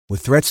With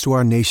threats to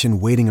our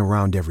nation waiting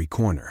around every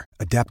corner,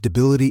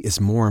 adaptability is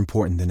more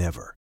important than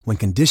ever. When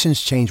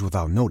conditions change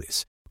without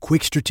notice,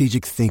 quick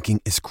strategic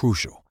thinking is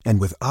crucial.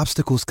 And with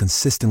obstacles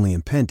consistently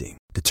impending,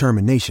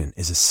 determination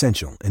is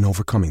essential in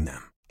overcoming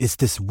them. It's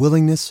this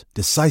willingness,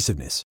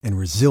 decisiveness, and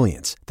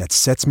resilience that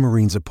sets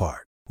Marines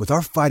apart. With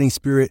our fighting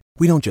spirit,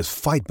 we don't just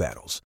fight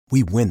battles,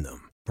 we win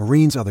them.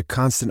 Marines are the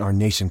constant our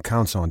nation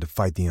counts on to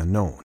fight the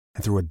unknown.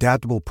 And through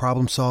adaptable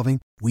problem solving,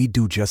 we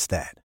do just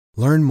that.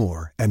 Learn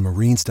more at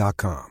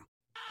marines.com.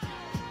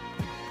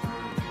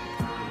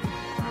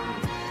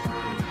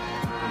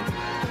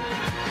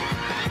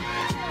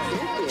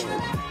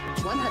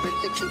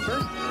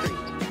 161st Street,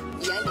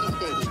 Yankee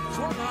Stadium.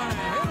 Swung on and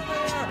hit in the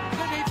air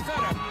to deep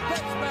center.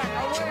 Gets back,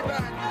 away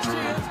back. She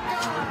is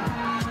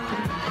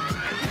gone.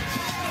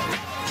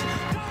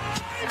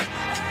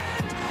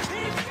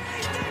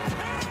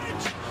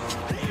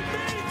 He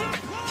made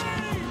the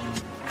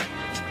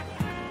play.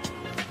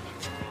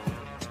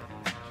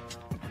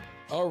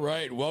 All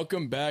right,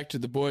 welcome back to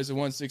the Boys of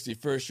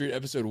 161st Street,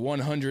 episode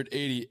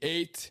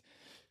 188.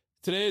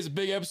 Today is a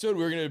big episode.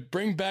 We're going to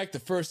bring back the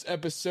first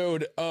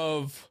episode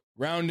of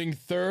Rounding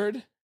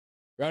Third.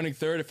 Rounding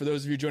Third, for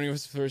those of you joining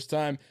us for the first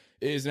time,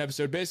 is an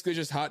episode basically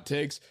just hot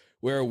takes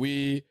where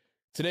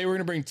today we're going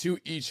to bring two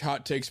each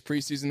hot takes,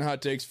 preseason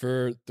hot takes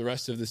for the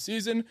rest of the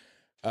season.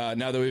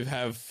 Now that we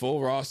have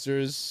full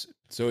rosters,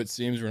 so it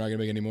seems we're not going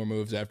to make any more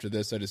moves after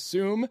this, I'd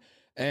assume.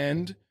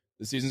 And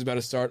the season's about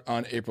to start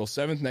on April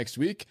 7th next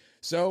week.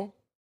 So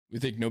we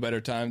think no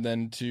better time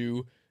than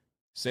to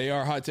say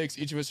our hot takes.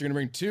 Each of us are going to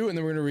bring two, and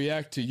then we're going to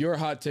react to your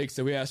hot takes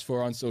that we asked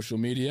for on social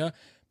media.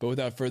 But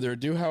without further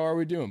ado, how are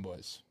we doing,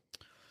 boys?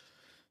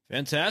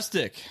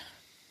 Fantastic.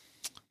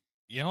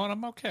 You know what?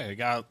 I'm okay.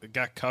 Got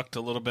cucked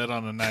a little bit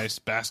on a nice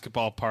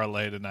basketball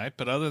parlay tonight,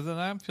 but other than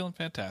that, I'm feeling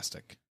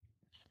fantastic.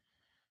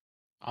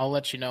 I'll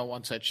let you know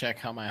once I check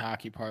how my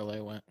hockey parlay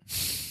went.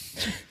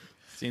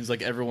 Seems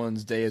like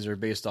everyone's days are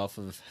based off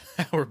of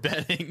how we're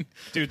betting.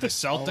 Dude, the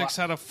Celtics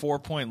had a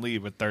 4-point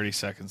lead with 30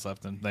 seconds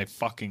left, and they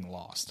fucking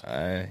lost.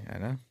 I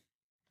know.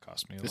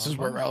 Cost me a This lot is of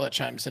where money. Rella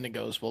chimes in and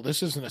goes, well,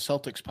 this isn't a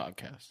Celtics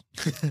podcast.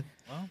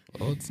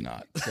 Well, it's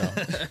not. So.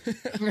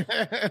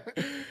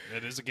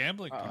 It is a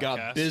gambling podcast.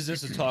 Got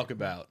business to talk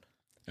about.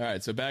 All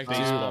right, so back to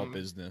Baseball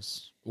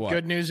business. what?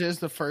 Good news is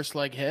the first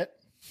leg hit.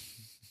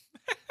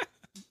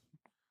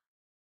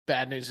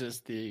 Bad news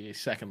is the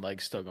second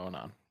leg's still going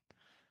on.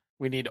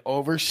 We need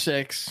over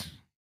 6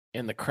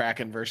 in the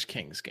Kraken versus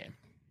Kings game.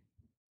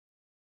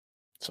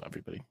 So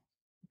everybody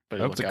I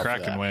hope the look out for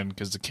Kraken that. win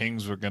because the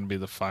Kings were going to be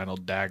the final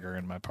dagger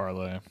in my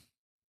parlay.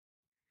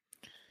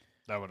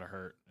 That would have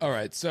hurt. All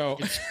right, so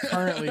It's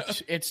currently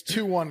it's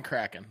 2-1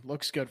 Kraken.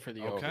 Looks good for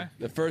the Okay. over.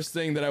 the first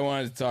thing that I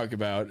wanted to talk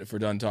about, if we're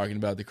done talking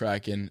about the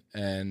Kraken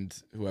and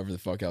whoever the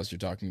fuck else you're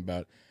talking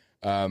about,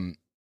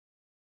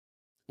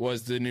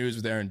 was the news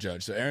with Aaron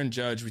Judge. So Aaron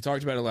Judge, we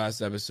talked about it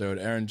last episode.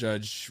 Aaron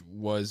Judge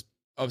was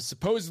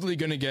supposedly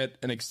going to get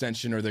an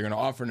extension, or they're going to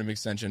offer him an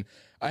extension.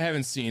 I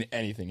haven't seen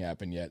anything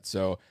happen yet.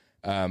 So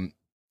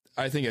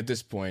I think at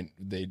this point,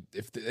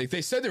 if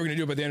they said they were going to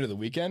do it by the end of the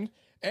weekend,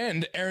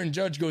 and Aaron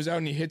Judge goes out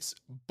and he hits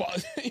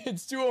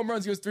 2 home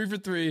runs, goes 3 for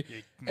 3.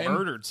 He And-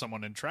 murdered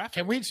someone in traffic.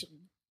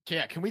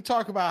 Can we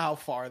talk about how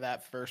far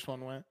that first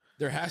one went?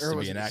 There has Or to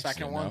was be it an the accident.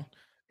 second No?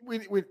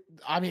 one?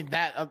 I mean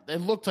that it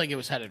looked like it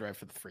was headed right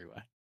for the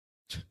freeway.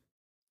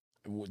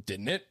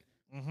 Didn't it?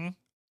 Mm-hmm.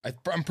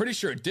 I'm pretty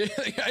sure it did.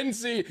 Like, I didn't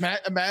see.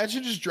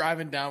 Imagine just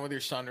driving down with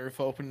your sunroof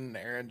open and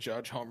Aaron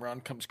Judge home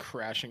run comes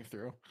crashing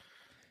through.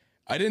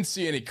 I didn't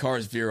see any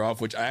cars veer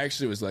off, which I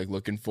actually was like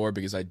looking for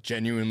because I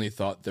genuinely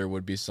thought there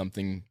would be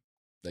something.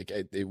 Like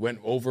it went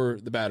over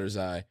the batter's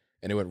eye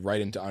and it went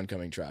right into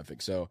oncoming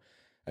traffic. So,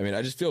 I mean,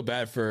 I just feel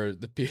bad for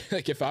the people.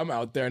 Like if I'm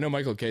out there, I know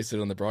Michael K said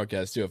it on the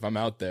broadcast too. If I'm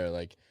out there,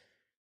 like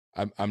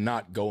I'm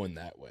not going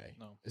that way.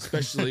 No.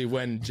 Especially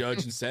when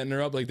Judge and Stanton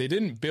are up. Like they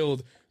didn't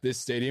build this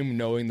stadium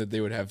knowing that they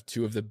would have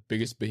two of the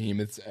biggest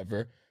behemoths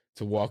ever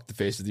to walk the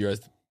face of the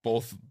earth,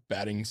 both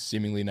batting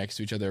seemingly next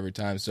to each other every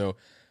time. So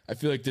I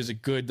feel like there's a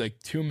good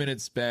 2-minute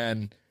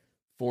span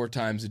 4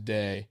 times a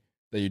day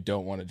that you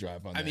don't want to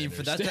drive on. I that mean,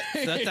 for that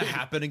interstate. to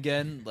happen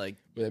again, like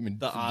But, I mean,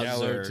 the odds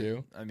Gallo are.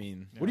 too. I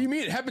mean, What do you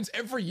mean? It happens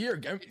every year.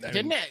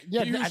 Didn't it?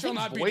 Yeah, you I shall think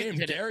not be Voit named.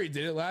 did it. Gary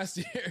did it last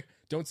year.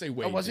 Don't say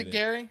Wade. Oh, was did it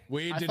Gary?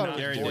 Wade I did thought not.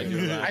 it was Gary Voit.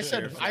 did it last I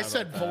said year. I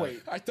said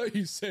Voit. I thought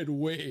you said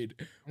Wade.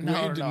 No,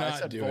 Wade no, did I not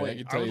said do Voit. it. I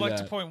can I tell would you like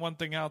that. to point one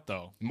thing out,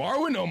 though.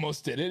 Marwin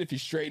almost did it if he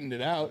straightened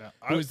it out.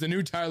 Yeah, It was the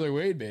new Tyler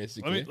Wade,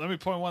 basically. Let me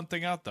point one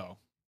thing out, though.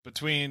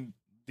 Between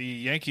the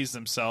Yankees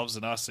themselves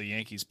and us, the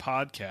Yankees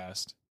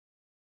podcast,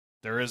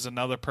 there is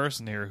another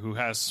person here who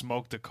has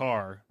smoked a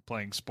car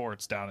playing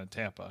sports down in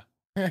Tampa.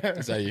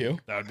 Is that you?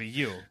 That would be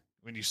you.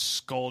 When you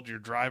scold your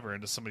driver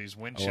into somebody's Oh,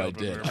 I windshield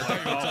when we did. were I thought,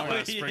 playing you were golf talking,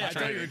 last spring I thought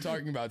you were training.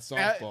 talking about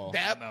That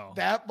softball. No.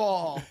 that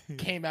ball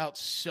came out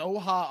so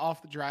hot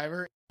off the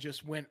driver,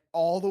 just went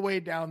all the way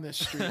down this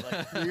street,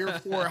 like 3 or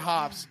 4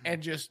 hops,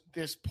 and just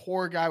this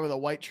poor guy with a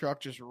white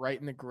truck just right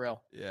in the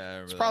grill.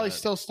 yeah, It's probably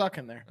still stuck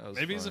in there.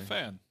 Maybe he's a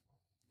fan.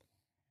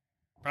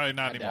 Probably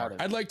not I doubt anymore.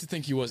 it. I'd like to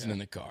think he wasn't in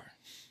the car.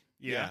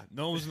 Yeah.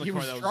 No one was in the He car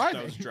was that was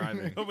driving.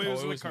 driving. Nobody was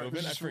Oh, in it the was car. It moving?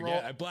 was I just forget.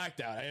 roll- I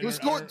blacked out. It was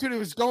going, dude. It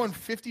was going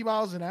 50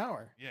 miles an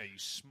hour Yeah, it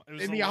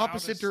was in the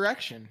opposite loudest-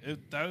 direction.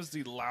 That was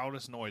the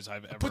loudest noise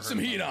I've ever Put some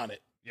heard heat in my on life.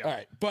 it. Yeah. All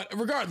right, but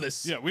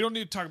regardless, Yeah, we don't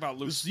need to talk about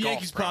This Luke's is the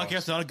Yankees golf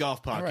prowess. podcast, not a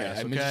golf all right.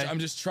 podcast. Okay. I'm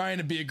just trying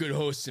to be a good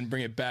host and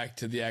bring it back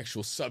to the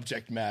actual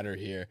subject matter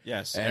here.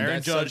 Yes, And Aaron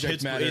that Judge subject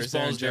hits matter is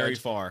Aaron baseballs very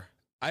Judge. far.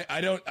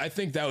 I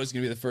think that was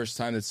going to be the first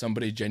time that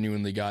somebody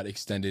genuinely got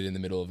extended in the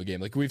middle of a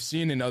game. Like we've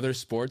seen in other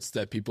sports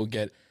that people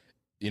get,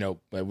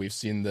 we've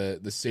seen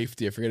the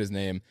safety, I forget his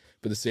name,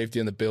 but the safety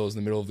on the Bills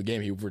in the middle of the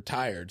game, he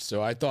retired.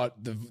 So I thought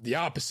the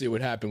opposite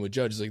would happen with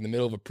Judge. Like in the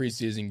middle of a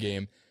preseason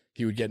game,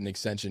 he would get an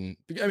extension.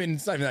 I mean,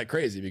 it's not even that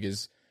crazy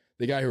because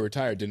the guy who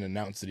retired didn't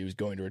announce that he was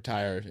going to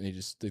retire, and he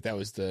just that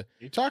was the Are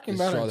you talking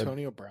the about straw that-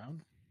 Antonio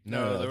Brown?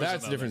 No, there was that's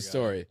a another different guy.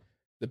 story.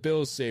 The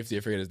Bills safety, I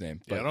forget his name.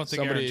 Yeah, I but don't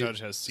think Aaron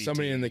Judge has CTE.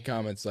 Somebody in the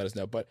comments let us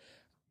know. But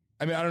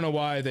I mean, I don't know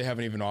why they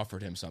haven't even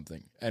offered him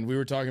something. And we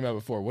were talking about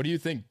before. What do you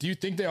think? Do you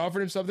think they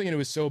offered him something and it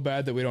was so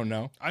bad that we don't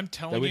know? I'm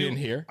telling That we you, didn't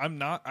hear? I'm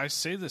not. I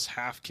say this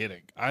half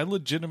kidding. I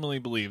legitimately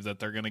believe that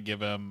they're going to give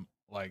him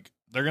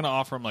they're going to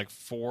offer him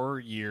 4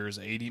 years,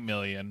 $80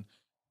 million,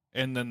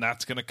 and then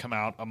that's going to come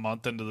out a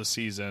month into the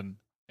season,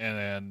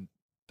 and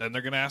then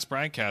they're going to ask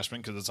Brian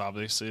Cashman because it's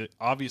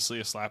obviously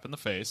a slap in the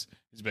face.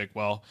 He's like,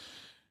 well,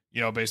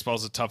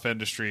 baseball's a tough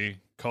industry.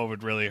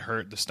 COVID really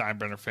hurt the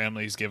Steinbrenner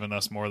family. He's given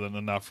us more than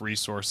enough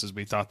resources.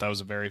 We thought that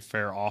was a very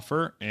fair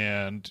offer.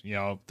 And,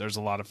 there's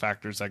a lot of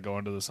factors that go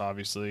into this,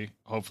 obviously.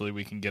 Hopefully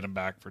we can get him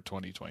back for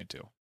 2022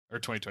 or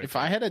 2023.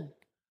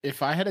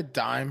 If I had a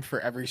dime for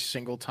every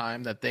single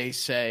time that they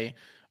say,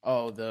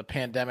 "Oh, the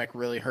pandemic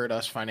really hurt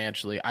us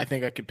financially," I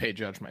think I could pay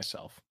Judge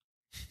myself.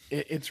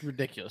 It's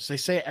ridiculous. They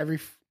say it every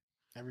 5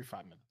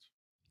 minutes.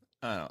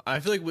 I don't know. I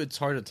feel like it's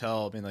hard to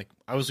tell. I mean,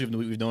 obviously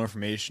we've no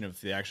information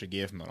if they actually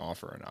gave him an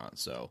offer or not.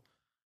 So,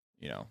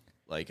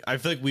 I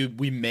feel like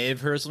we may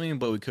have heard something,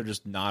 but we could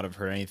just not have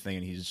heard anything.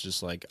 And he's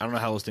just I don't know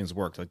how those things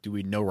work. Do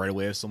we know right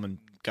away if someone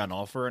got an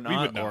offer or not? We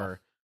would know. Or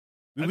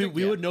I we think,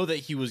 would know that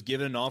he was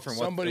given an offer and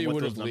Somebody what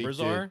would those have numbers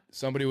leaked are. it.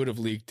 Somebody would have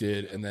leaked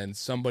it, and then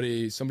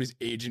somebody's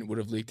agent would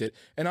have leaked it.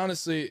 And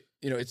honestly,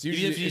 it's Even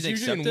usually if you it's didn't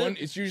usually in accept one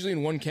it? it's usually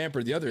in one camp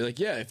or the other.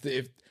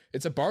 If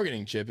it's a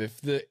bargaining chip, if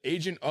the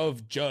agent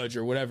of Judge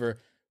or whatever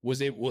was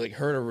able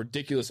heard a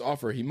ridiculous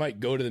offer, he might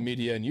go to the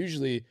media, and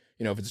usually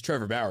if it's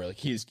Trevor Bauer,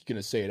 he's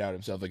gonna say it out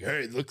himself,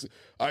 hey, looks,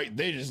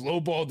 they just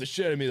lowballed the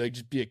shit. I mean,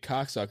 just be a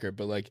cocksucker,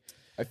 but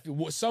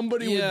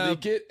somebody Yeah. would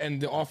leak it,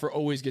 and the offer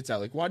always gets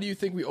out. Why do you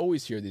think we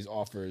always hear these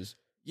offers?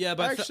 Yeah,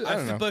 but Actually, I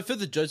don't know. but I feel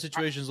the Judge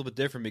situation is a little bit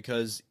different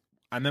because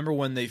I remember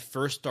when they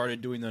first started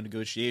doing the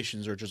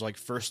negotiations, or just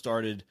first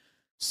started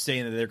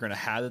saying that they're going to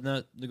have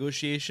the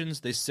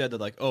negotiations. They said that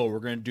we're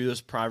going to do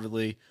this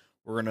privately.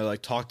 We're going to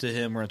talk to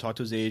him. We're going to talk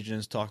to his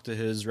agents, talk to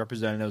his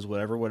representatives,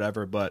 whatever.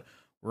 But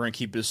we're going to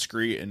keep it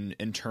discreet and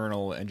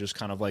internal and just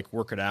kind of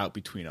work it out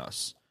between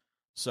us.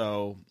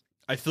 So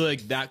I feel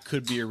like that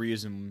could be a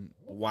reason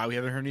why we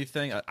haven't heard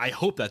anything. I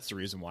hope that's the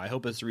reason why. I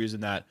hope that's the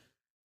reason that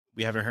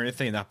we haven't heard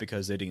anything, not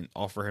because they didn't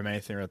offer him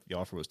anything or that the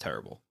offer was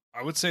terrible.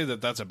 I would say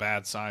that that's a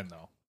bad sign,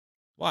 though.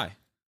 Why?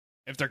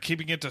 If they're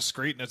keeping it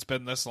discreet and it's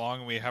been this long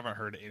and we haven't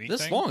heard anything.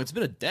 This long? It's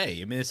been a day.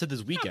 I mean, it said this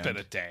It's weekend. been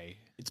a day.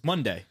 It's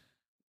Monday.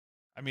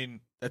 I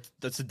mean,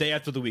 That's the day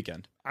after the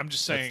weekend. I'm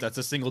just saying. That's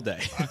a single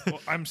day.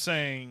 I'm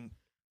saying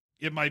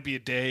it might be a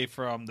day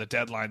from the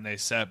deadline they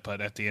set, but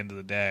at the end of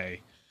the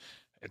day,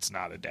 it's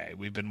not a day.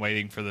 We've been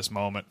waiting for this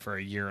moment for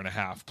a year and a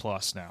half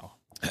plus now.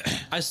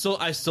 I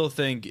still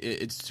think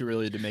it's too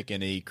early to make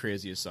any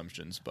crazy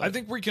assumptions. But I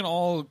think we're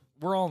all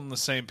on the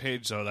same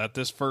page, though, that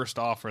this first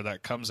offer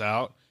that comes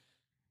out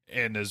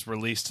and is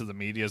released to the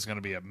media is going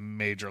to be a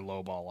major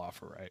lowball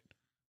offer,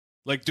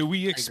 right? Do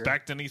we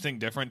expect anything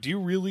different?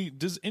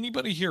 Does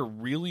anybody here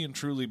really and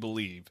truly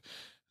believe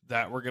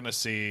that we're going to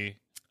see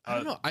I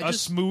don't know. a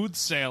smooth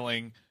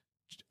sailing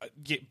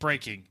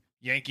breaking?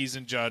 Yankees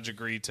and Judge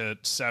agree to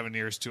 7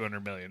 years,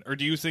 $200 million. Or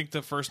do you think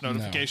the first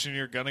notification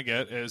you're going to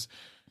get is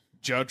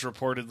Judge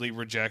reportedly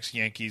rejects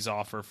Yankees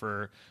offer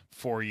for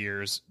 4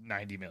 years,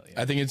 $90 million?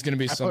 I think it's going to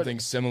be something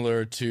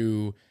similar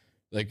to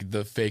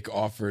the fake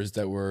offers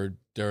that were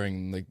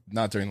during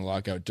not during the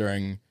lockout,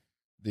 during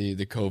the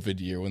COVID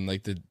year when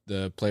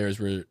the players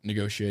were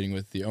negotiating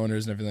with the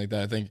owners and everything like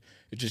that. I think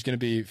it's just going to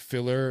be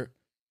filler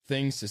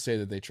things to say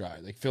that they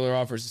tried, filler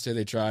offers to say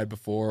they tried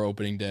before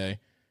opening day.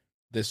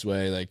 This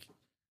way,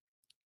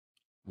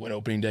 when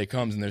opening day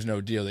comes and there's no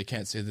deal, they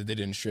can't say that they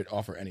didn't straight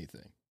offer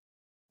anything.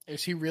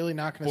 Is he really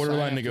not going to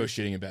Borderline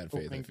negotiating in bad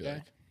faith, I feel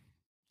like.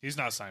 He's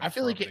not signed. I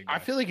feel like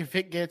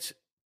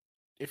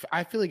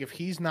if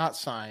he's not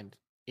signed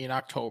in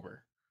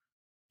October,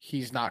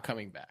 he's not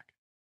coming back.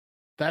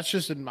 That's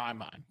just in my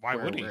mind. Why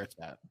would he? Where it's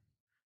at.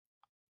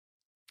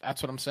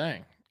 That's what I'm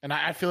saying. And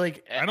I feel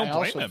like I don't blame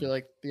also him. feel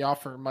like the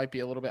offer might be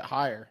a little bit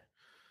higher.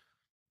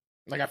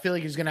 I feel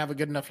like he's going to have a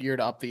good enough year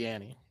to up the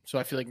ante. So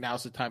I feel like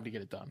now's the time to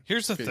get it done.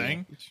 Here's the For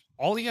thing. Yankees.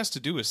 All he has to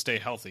do is stay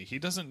healthy. He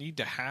doesn't need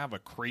to have a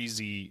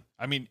crazy...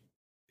 I mean,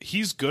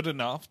 he's good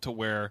enough to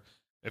where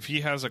If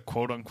he has a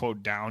quote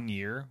unquote down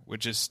year,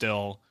 which is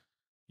still,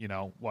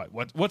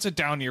 what's a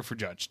down year for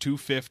Judge?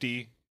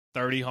 250,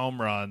 30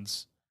 home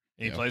runs,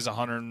 and he plays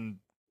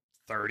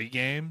 130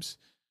 games,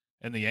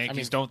 and the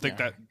Yankees don't think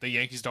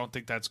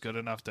that's good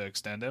enough to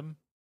extend him.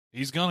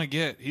 He's gonna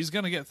get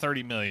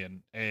 30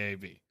 million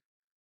AAV.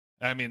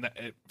 I mean,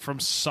 from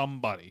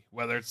somebody,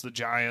 whether it's the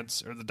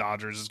Giants or the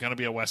Dodgers, is going to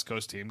be a West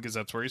Coast team because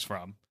that's where he's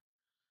from.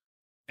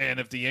 And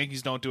if the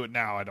Yankees don't do it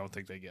now, I don't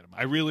think they get him.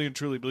 I really and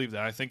truly believe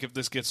that. I think if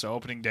this gets to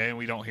opening day and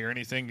we don't hear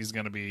anything, he's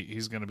going to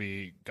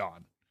be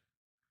gone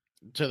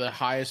to the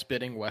highest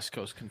bidding West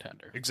Coast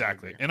contender.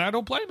 Exactly, and I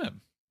don't blame him.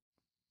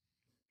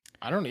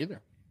 I don't either.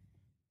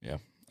 Yeah.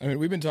 I mean,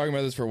 we've been talking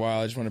about this for a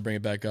while. I just want to bring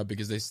it back up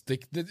because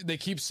they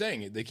keep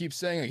saying it. They keep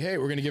saying, like, hey,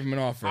 we're going to give him an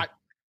offer.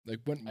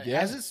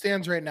 As it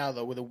stands right now,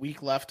 though, with a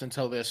week left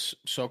until this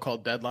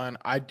so-called deadline,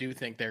 I do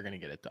think they're going to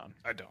get it done.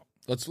 I don't.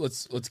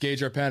 Let's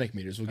gauge our panic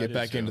meters. We'll get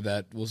back into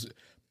that. We'll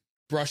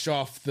brush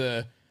off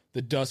the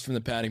dust from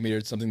the panic meter.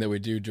 It's something that we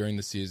do during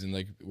the season.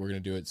 Like, we're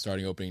going to do it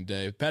starting opening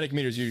day. Panic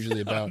meter is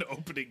usually about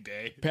opening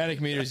day. Panic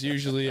meter is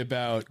usually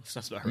about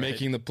right.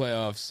 making the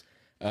playoffs.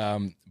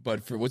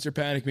 But what's your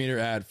panic meter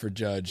at for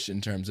Judge in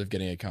terms of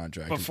getting a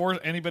contract? Before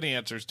anybody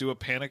answers, do a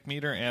panic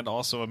meter and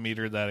also a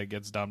meter that it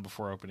gets done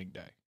before opening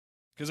day.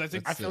 Because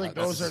I feel like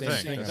those are the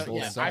same.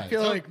 I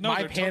feel like no, my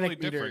they're panic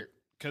totally meter.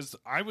 Because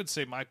I would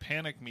say my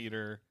panic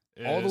meter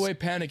is, all the way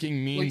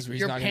panicking means he's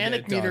your not going to get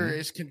panic it done. meter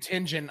is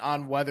contingent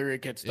on whether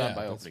it gets done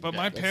by opening but day.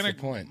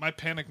 my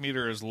panic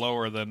meter is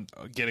lower than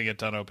getting it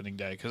done opening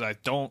day because I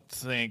don't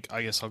think.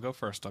 I guess I'll go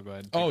first. I'll go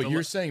ahead.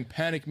 You're saying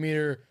panic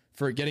meter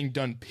for it getting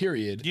done,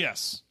 period?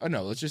 Yes. Oh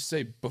no, let's just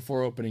say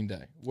before opening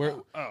day.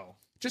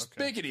 Just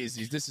make it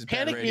easy. This is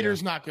panic bad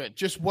meter's not good.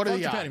 Just what are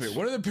the odds? Panic meter.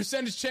 What are the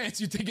percentage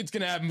chance you think it's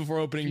going to happen before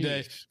opening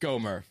day? Go,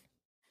 Murph.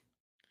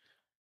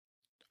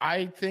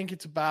 I think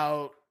it's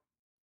about.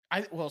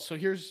 I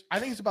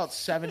think it's about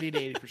 70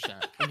 to 80%,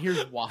 and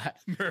here's why.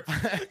 Murph,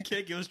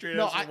 can't give a straight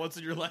No, answer once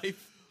in your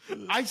life.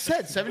 I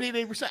said 70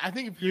 to 80%. I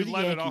think if You you're the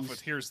let Yankees, it off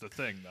with here's the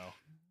thing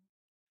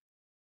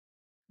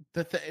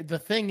though. the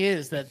thing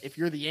is that if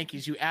you're the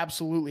Yankees, you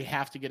absolutely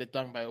have to get it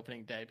done by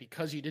opening day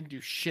because you didn't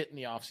do shit in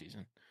the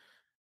offseason.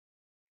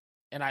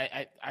 And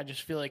I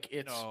just feel like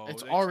it's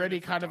they already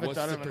traded for kind of a What's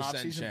done the of an percent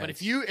offseason. But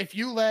chance? if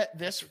you let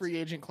this free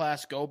agent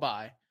class go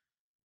by,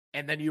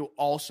 and then you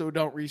also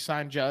don't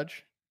re-sign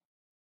Judge,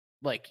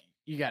 like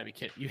you got to be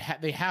kidding.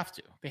 They have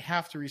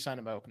to re-sign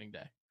him by opening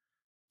day.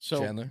 So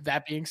Chandler?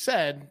 that being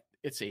said,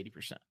 it's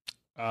 80%.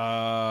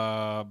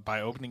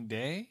 By opening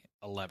day,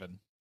 11.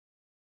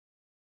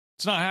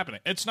 It's not happening.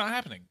 It's not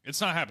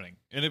happening.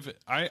 And if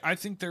I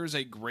think there's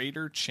a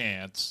greater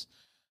chance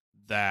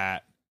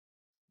that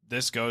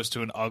this goes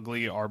to an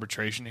ugly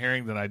arbitration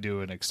hearing than I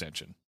do an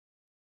extension.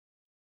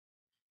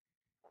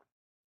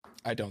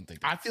 I don't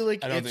think. I feel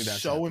like I don't think it's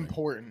that's so happening.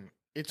 important.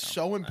 It's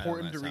so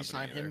important to that's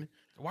re-sign happening him.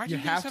 Why do You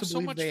you guys have have to so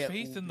believe much they-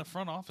 faith in the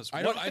front office?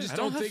 I What just has-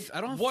 don't think.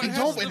 What They has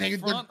don't, the and they're-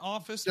 front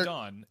office they're-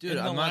 done? Dude, in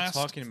the I'm not last-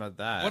 talking about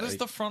that. What has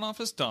the front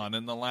office done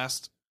in the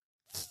last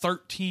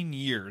 13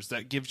 years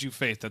that gives you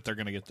faith that they're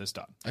going to get this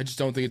done? I just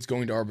don't think it's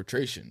going to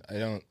arbitration. I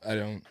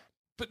don't.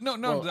 But no.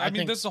 Well, I mean,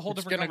 think this is a whole it's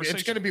different gonna, conversation.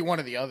 It's going to be one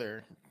or the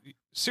other.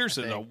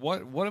 Seriously I though,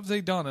 what have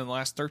they done in the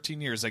last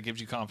 13 years that gives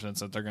you confidence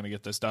that they're going to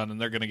get this done and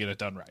they're going to get it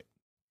done right?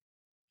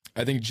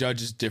 I think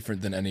Judge is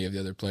different than any of the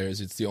other players.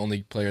 It's the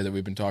only player that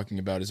we've been talking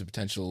about as a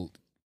potential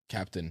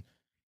captain.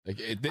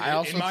 Like I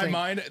also in my think-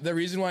 mind, the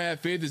reason why I have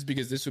faith is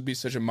because this would be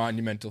such a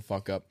monumental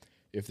fuck up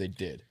if they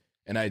did.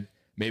 And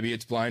maybe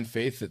it's blind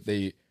faith that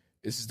this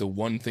is the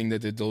one thing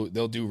that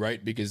they'll do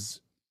right because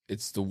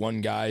it's the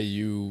one guy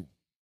you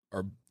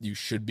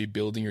should be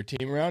building your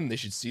team around. And they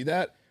should see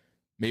that.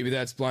 Maybe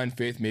that's blind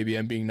faith. Maybe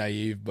I'm being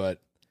naive,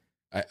 but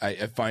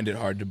I find it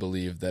hard to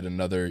believe that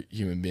another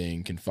human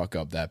being can fuck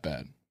up that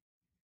bad.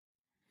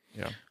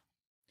 Yeah.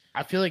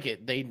 I feel like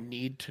they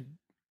need to,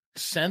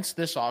 since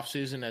this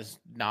offseason has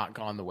not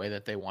gone the way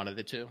that they wanted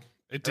it to.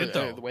 It did or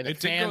though. the way that It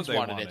did go fans they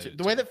wanted it to.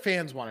 The way that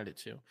fans wanted it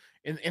to.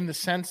 In the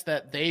sense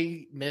that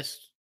they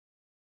missed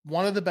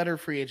one of the better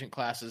free agent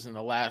classes in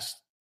the last,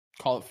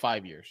 call it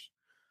 5 years,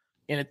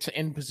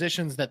 in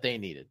positions that they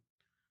needed.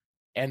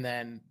 And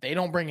then they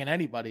don't bring in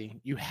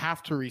anybody. You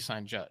have to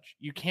re-sign Judge.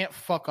 You can't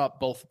fuck up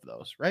both of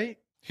those, right?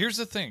 Here's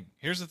the thing.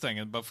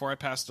 And before I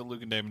pass to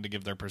Luke and Damon to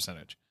give their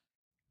percentage,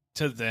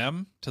 to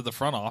them, to the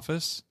front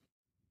office,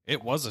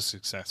 it was a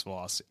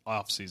successful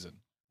off season.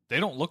 They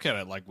don't look at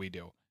it like we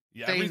do.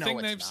 Yeah, They know everything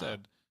it's they've not.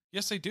 said.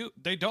 Yes, they do.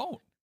 They don't.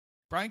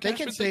 Brian They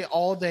Cashman can say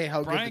all day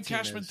how Brian good the team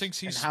Cashman is thinks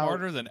he's and how-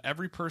 smarter than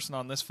every person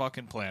on this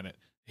fucking planet.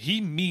 He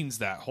means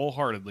that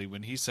wholeheartedly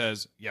when he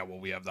says, "Yeah, well,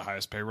 we have the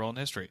highest payroll in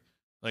history."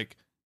 Like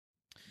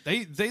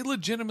they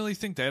legitimately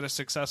think they had a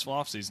successful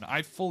offseason.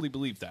 I fully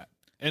believe that.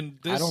 And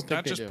this I don't think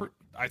that they just do.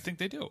 I think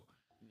they do.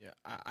 Yeah,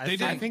 They I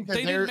didn't- think they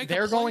that didn't make a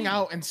they're going plan.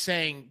 out and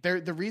saying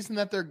the reason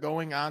that they're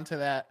going on to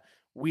that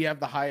we have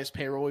the highest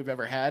payroll we've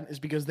ever had is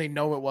because they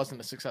know it wasn't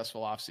a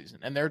successful offseason.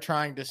 And they're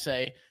trying to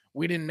say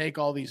we didn't make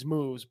all these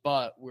moves,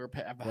 but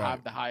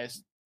have the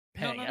highest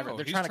paying no, ever. no.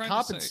 They're He's trying to trying to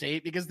say-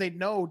 compensate because they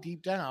know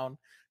deep down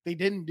they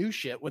didn't do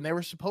shit when they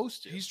were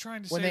supposed to. He's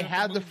trying to when say they that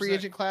had the moves free that-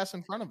 agent class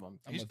in front of them.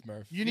 I'm with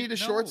Murph. You need a No.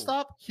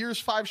 shortstop? Here's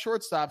 5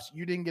 shortstops.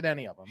 You didn't get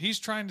any of them. He's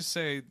trying to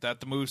say that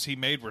the moves he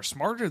made were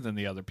smarter than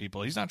the other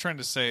people. He's not trying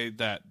to say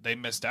that they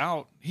missed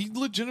out. He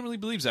legitimately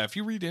believes that. If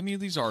you read any of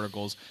these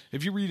articles,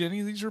 if you read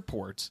any of these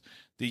reports,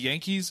 the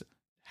Yankees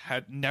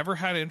had never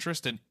had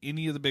interest in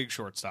any of the big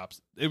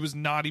shortstops. It was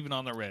not even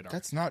on their radar.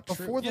 That's not true.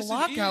 Before the Yes, it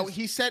lockout, is.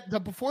 he said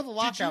that before the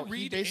lockout, he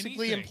read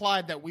basically anything?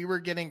 implied that we were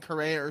getting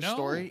Correa or No.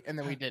 Story, and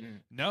then we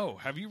didn't. No.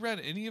 Have you read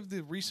any of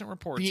the recent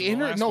reports? The in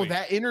the last week?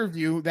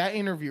 that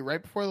interview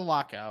right before the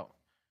lockout,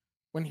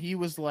 when he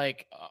was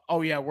like,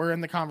 "Oh yeah, we're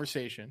in the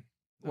conversation."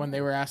 When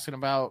they were asking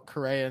about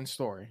Correa and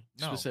Story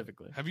No.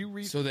 specifically. Have you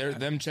read? So they're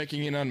them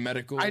checking in on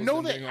medical. I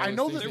know that they're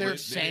They didn't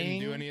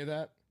saying- do any of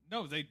that.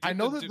 No, they. Did I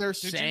know the- that they're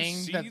did you saying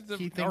see that the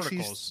he thinks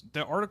he's- articles.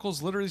 The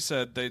articles literally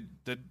said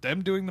that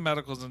them doing the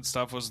medicals and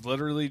stuff was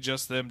literally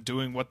just them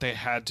doing what they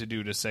had to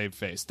do to save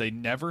face. They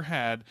never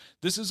had.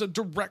 This is a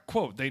direct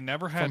quote. They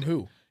never had From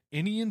who?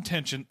 any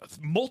intention.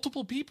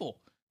 Multiple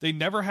people. They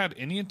never had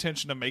any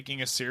intention of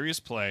making a serious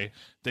play.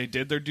 They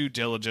did their due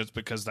diligence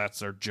because that's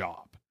their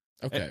job.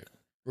 Okay.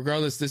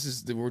 Regardless,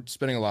 we're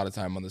spending a lot of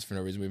time on this for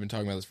no reason. We've been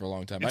talking about this for a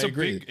long time. It's I a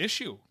agree. big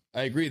issue.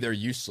 I agree. They're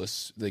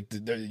useless. Like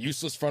they're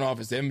useless front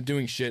office. Them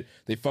doing shit.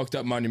 They fucked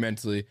up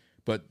monumentally.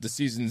 But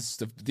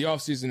the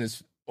off season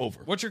is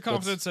over. What's your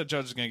confidence that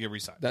Judge is going to get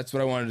re-signed? That's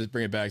what I wanted to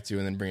bring it back to,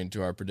 and then bring it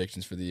to our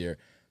predictions for the year.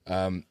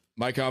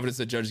 My confidence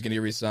that Judge is going to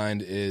get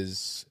re-signed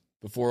is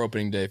before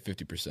opening day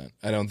 50%.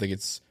 I think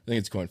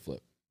it's coin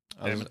flip.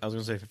 I was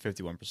going to say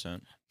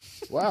 51%.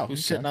 Wow,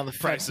 who's sitting on the Price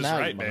fence is now?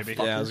 right, you baby.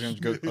 motherfuckers? Yeah, I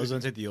was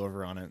going to take the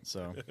over on it.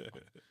 So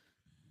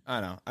I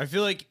don't know. I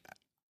feel like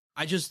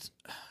I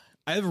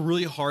have a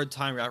really hard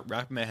time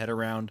wrapping my head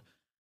around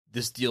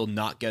this deal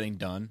not getting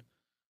done.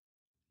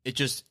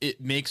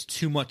 It makes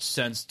too much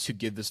sense to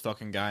give this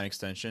fucking guy an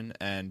extension,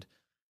 and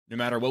no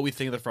matter what we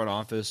think of the front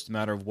office, no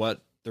matter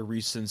what the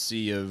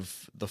recency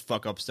of the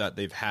fuck ups that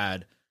they've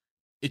had,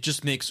 it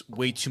just makes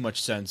way too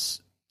much sense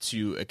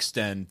to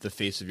extend the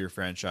face of your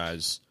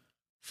franchise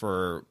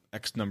for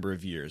X number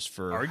of years.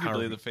 For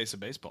Arguably the face of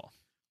baseball.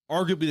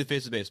 arguably the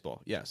face of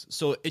baseball. Yes.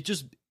 So I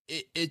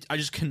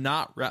just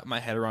cannot wrap my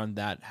head around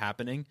that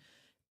happening.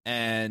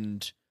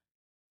 And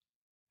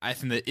I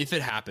think that if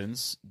it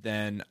happens,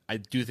 then I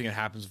do think it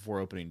happens before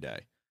opening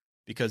day,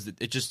 because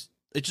it just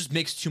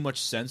makes too much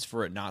sense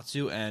for it not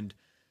to. And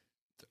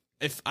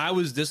if I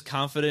was this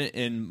confident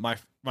in my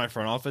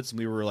front office and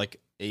we were like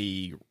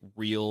a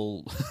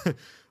real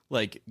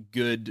like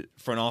good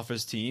front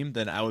office team,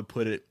 then I would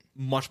put it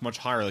much, much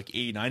higher, like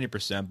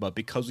 80-90%. But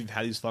because we've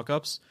had these fuck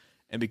ups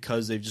and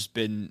because they've just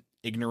been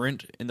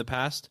ignorant in the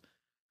past,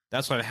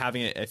 that's why I'm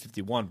having it at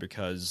 51,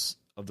 because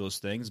of those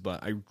things.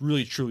 But I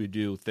really, truly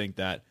do think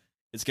that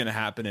it's going to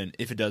happen. And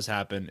if it does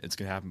happen, it's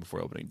going to happen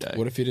before opening day.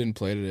 What if he didn't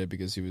play today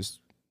because he was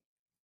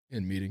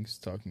in meetings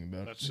talking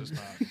about That's just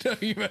not.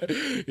 he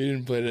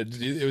didn't play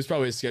today. It was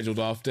probably a scheduled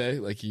off day,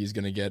 like he's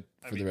going to get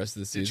for the mean, rest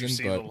of the Did season. you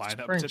see but the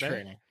lineup Spring today?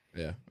 training.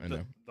 yeah, I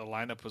know. The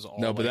lineup was all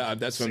No, but like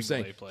that's what I'm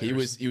saying. single A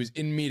players. He was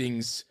in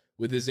meetings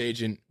with his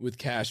agent, with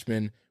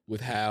Cashman,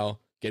 with Hal,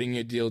 getting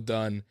a deal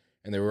done,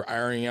 and they were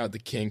ironing out the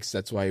kinks.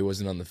 That's why he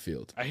wasn't on the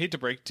field. I hate to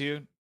break to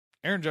you,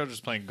 Aaron Judge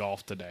was playing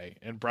golf today,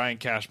 and Brian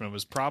Cashman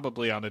was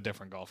probably on a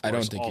different golf course. I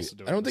don't think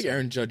doing I don't the think same.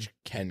 Aaron Judge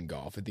can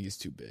golf. I think he's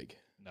too big.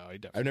 No, he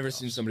definitely. I've never golfs.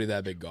 seen somebody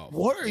that big golf.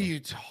 What are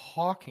you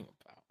talking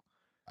about?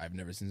 I've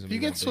never seen If somebody.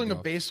 you can that big swing a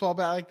golf. baseball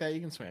bat like that,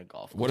 you can swing a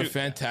golf. What a Dude.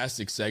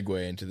 fantastic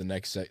segue into the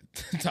next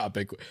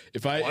topic.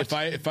 If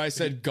I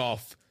said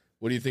golf,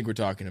 what do you think we're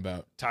talking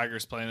about?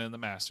 Tigers playing in the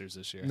Masters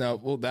this year. No,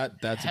 well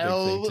that's a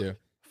Hell big thing too.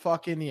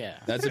 fucking yeah.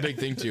 That's a big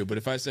thing too. But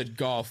if I said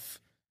golf,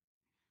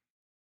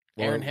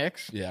 Aaron or-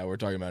 Hicks? Yeah, we're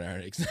talking about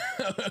Aaron Hicks.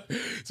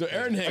 So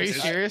Aaron Are you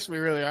Hicks. serious? We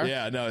really are?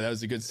 Yeah, no, that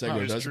was a good segue.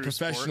 his That was a true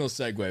professional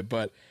segue.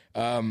 But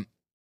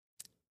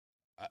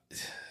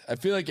I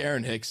feel like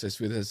Aaron Hicks, as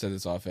we said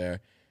this off air,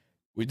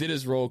 we did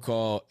his roll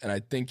call, and I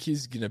think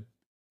he's gonna,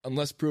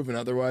 unless proven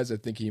otherwise, I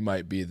think he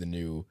might be the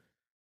new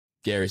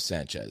Gary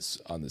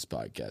Sanchez on this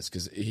podcast,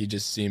 because he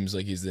just seems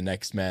like he's the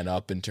next man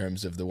up in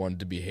terms of the one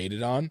to be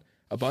hated on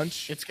a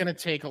bunch. It's going to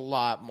take a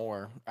lot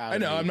more. I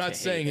know. I'm not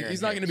saying Aaron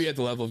he's not going to Hicks. be at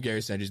the level of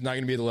Gary Sanchez. He's not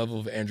going to be at the level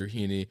of Andrew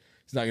Heaney.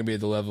 He's not going to be at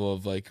the level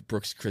of like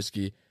Brooks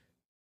Krisky.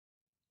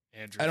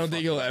 Andrew I don't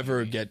think he'll fucking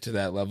ever Heaney. get to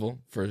that level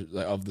for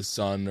like, of the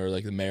Sun or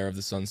like the mayor of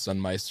the Sun,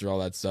 Sunmeister, all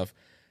that stuff.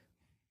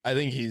 I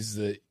think he's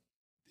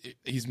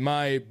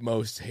my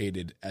most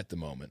hated at the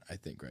moment. I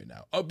think right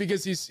now,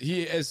 because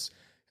he has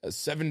a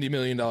 $70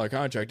 million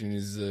contract and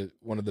he's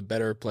one of the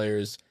better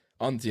players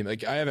on the team.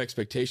 Like I have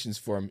expectations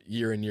for him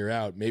year in year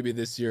out. Maybe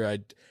this year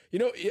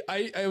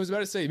I was about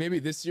to say maybe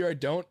this year I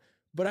don't,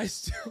 but I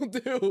still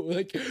do.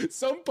 Like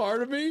some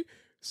part of me,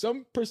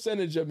 some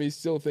percentage of me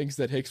still thinks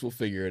that Hicks will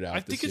figure it out. I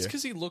think it's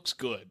because he looks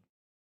good,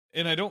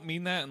 and I don't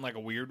mean that in like a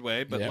weird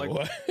way, but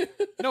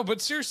no,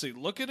 but seriously,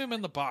 look at him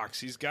in the box.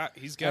 He's got.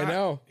 I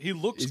know. He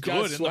looks He's got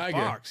good in the swagger.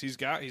 box. He's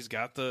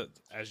got the,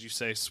 as you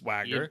say,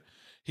 swagger.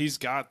 He's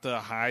got the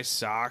high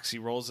socks. He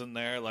rolls in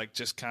there like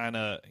just kind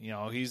of,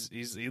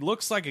 he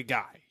looks like a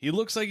guy. He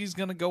looks like he's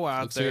gonna go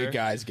out Looks there. like a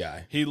guy's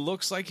guy. He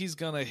looks like he's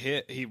gonna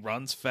hit. He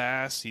runs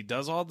fast. He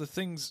does all the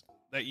things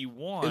that you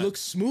want. It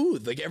looks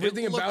smooth. Like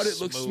everything about it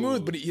looks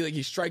smooth, but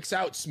he strikes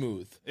out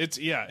smooth. It's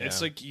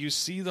like you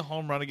see the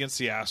home run against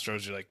the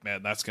Astros, you're like,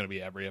 man, that's gonna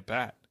be every at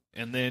bat.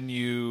 And then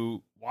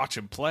you watch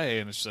him play,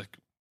 and it's like,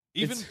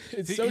 It's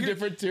so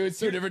different too. It's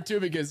so different too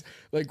because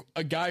like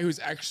a guy who's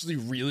actually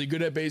really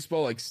good at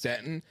baseball, like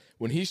Stanton,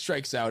 when he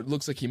strikes out, it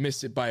looks like he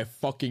missed it by a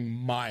fucking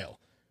mile.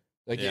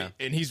 Like,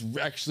 and he's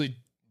actually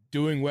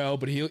doing well,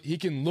 but he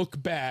can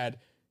look bad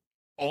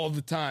all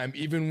the time,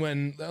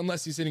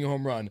 unless he's hitting a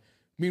home run.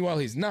 Meanwhile,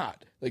 he's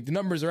not. Like the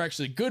numbers are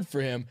actually good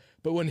for him,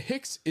 but when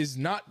Hicks is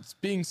not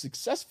being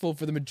successful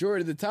for the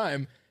majority of the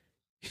time,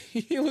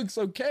 he looks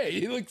okay.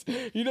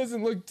 He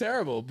doesn't look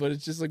terrible, but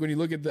it's just like when you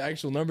look at the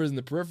actual numbers in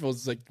the peripherals,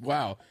 it's like,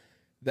 wow,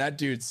 that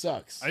dude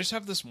sucks. I just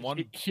have this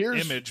one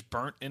image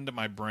burnt into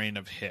my brain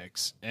of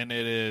Hicks, and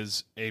it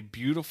is a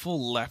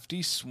beautiful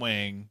lefty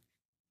swing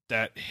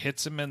that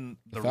hits him in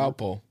the foul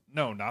pole.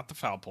 No, not the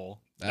foul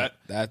pole.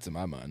 That's in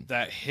my mind.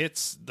 That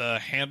hits the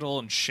handle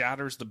and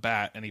shatters the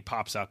bat, and he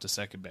pops out to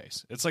second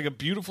base. It's like a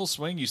beautiful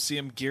swing. You see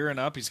him gearing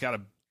up. He's got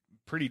a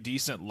pretty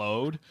decent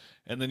load,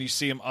 and then you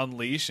see him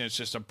unleash, and it's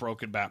just a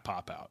broken bat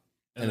pop out.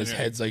 And his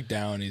head's like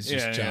down. He's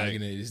just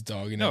jogging it. He's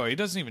dogging it. No, he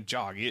doesn't even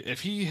jog.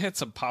 If he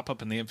hits a pop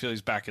up in the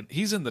infield,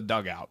 he's in the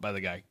dugout by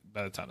the time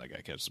that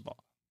guy catches the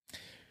ball.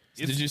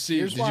 Did you see?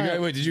 Did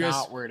you guys?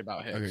 Not worried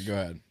about Hicks. Okay, go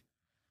ahead.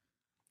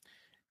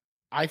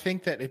 I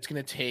think that it's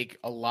going to take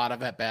a lot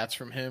of at bats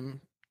from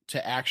him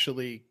to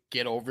actually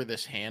get over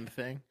this hand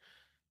thing.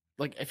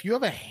 Like if you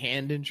have a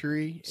hand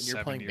injury and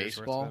you're playing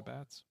baseball,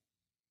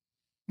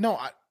 no,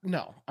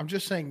 I'm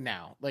just saying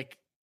now. Like,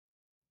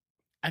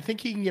 I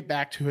think he can get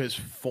back to his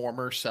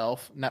former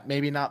self.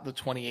 Maybe not the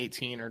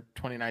 2018 or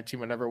 2019,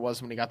 whatever it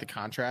was when he got the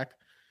contract,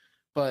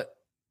 but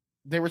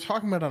they were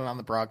talking about it on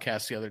the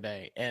broadcast the other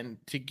day. And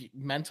to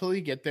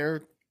mentally get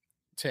there,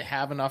 to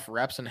have enough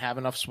reps and have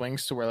enough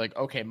swings to where like,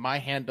 okay, my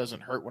hand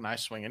doesn't hurt when I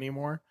swing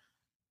anymore.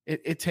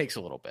 It takes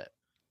a little bit.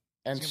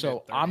 And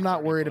so I'm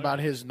not worried about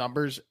his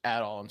numbers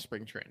at all in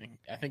spring training.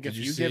 I think if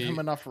you give him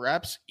enough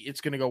reps,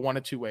 it's going to go one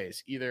of two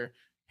ways. Either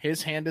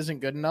his hand isn't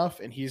good enough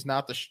and he's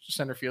not the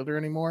center fielder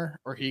anymore,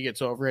 or he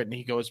gets over it and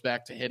he goes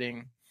back to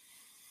hitting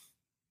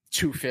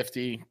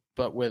 250,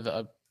 but with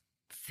a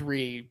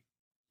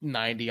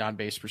 390 on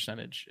base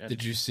percentage. And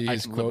did you see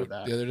his quote the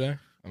other day?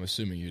 I'm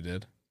assuming you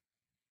did.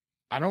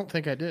 I don't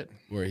think I did.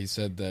 Where he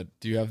said that,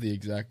 do you have the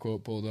exact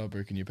quote pulled up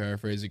or can you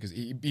paraphrase it? Because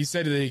he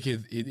said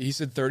that he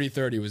said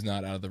 30-30 was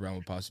not out of the realm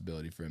of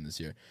possibility for him this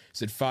year. He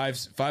said five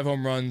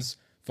home runs,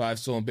 5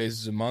 stolen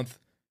bases a month.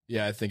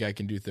 Yeah, I think I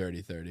can do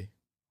 30-30.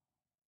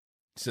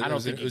 So I don't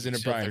think it was in a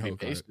Brian Hoke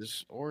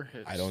bases or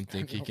hits. I don't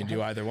think he can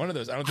do either one of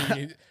those. I don't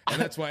think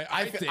and that's why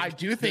I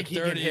do think he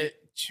can hit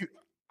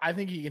I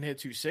think he can hit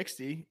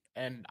 260,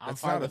 and I'm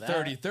that's fine not with a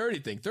that.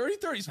 30-30 thing.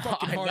 30-30 is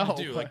fucking hard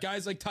to do. Like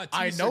guys like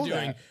Tatis are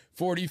doing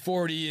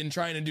 40-40 and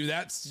trying to do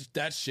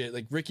that shit.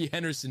 Like Ricky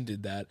Henderson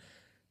did that.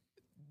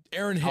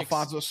 Aaron Hicks,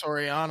 Alfonso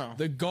Soriano.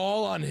 The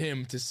gall on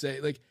him to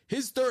say like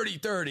his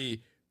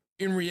 30-30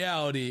 in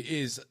reality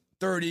is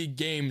 30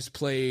 games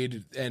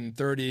played and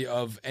 30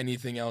 of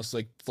anything else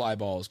like fly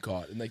balls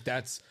caught. And like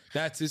that's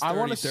his 30-30. I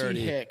want to see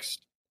Hicks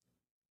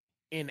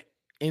in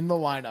the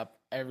lineup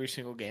every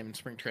single game in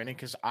spring training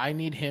because I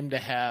need him to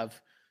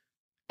have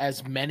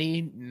as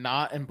many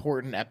not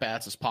important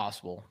at-bats as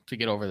possible to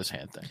get over this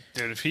hand thing.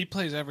 Dude, if he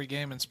plays every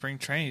game in spring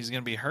training, he's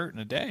going to be hurt in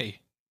a day.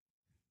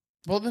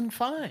 Well, then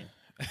fine.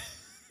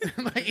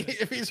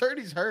 Like, if he's hurt,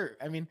 he's hurt.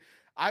 I mean,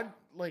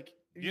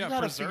 you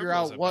got to figure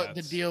out what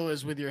the deal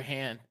is with your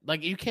hand.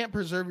 Like, you can't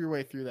preserve your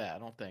way through that, I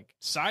don't think.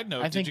 Side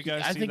note, did you guys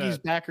see that? I think he's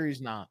back or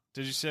he's not.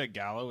 Did you see that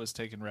Gallo was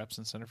taking reps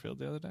in center field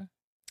the other day?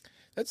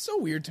 That's so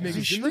weird to me.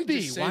 He should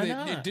be. Why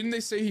not? Didn't they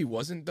say he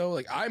wasn't though?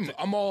 Like I'm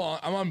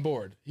on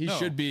board. He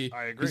should be.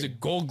 I agree. He's a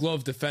Gold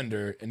Glove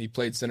defender, and he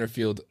played center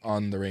field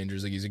on the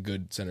Rangers. Like he's a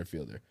good center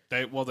fielder.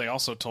 They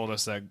also told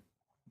us that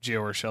Gio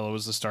Urshela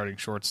was the starting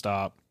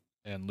shortstop,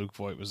 and Luke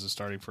Voigt was the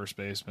starting first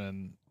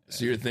baseman.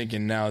 So you're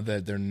thinking now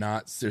that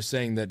they're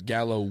saying that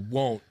Gallo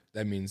won't.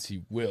 That means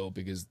he will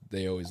because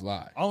they always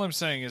lie. All I'm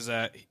saying is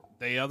that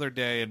the other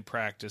day in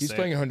practice, he's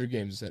playing 100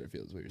 games in center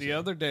field. Is what you're saying. The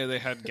other day they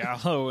had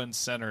Gallo in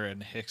center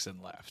and Hicks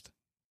in left,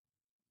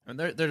 and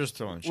they're just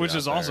throwing shit which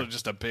is out also there.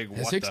 just a big.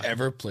 Has Hicks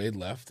ever played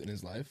left in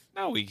his life?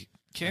 No, he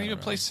can't even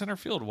play center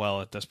field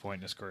well at this point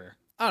in his career.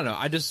 I don't know.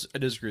 I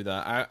disagree with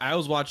that. I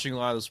was watching a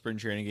lot of the spring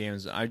training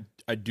games.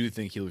 I do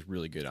think he looks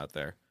really good out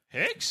there.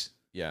 Hicks?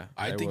 Yeah,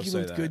 I think he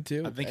looked good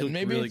too. I think he looked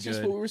maybe really it's good.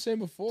 just what we were saying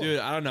before, dude.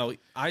 I don't know.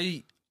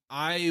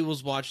 I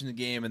was watching the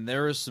game and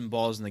there was some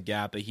balls in the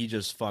gap that he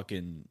just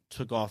fucking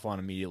took off on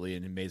immediately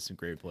and he made some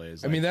great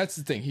plays. I mean, that's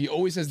the thing. He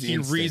always has the he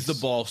instincts. reads the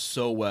ball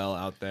so well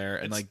out there,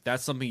 and like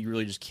that's something you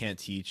really just can't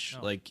teach.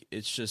 No. Like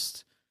it's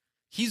just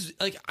he's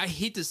like I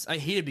hate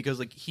it because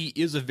like he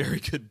is a very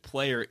good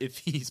player if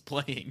he's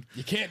playing.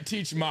 You can't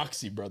teach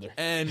moxie, brother.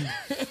 And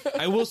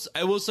I will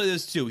say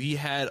this too. He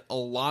had a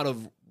lot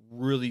of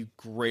really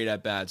great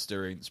at bats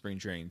during spring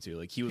training too.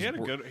 Like he had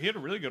a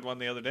really good one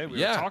the other day. We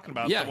Yeah, were talking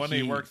about yeah, the one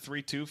he worked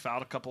 3-2,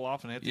 fouled a couple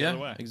off, and hit the other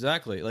way.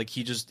 Exactly. Like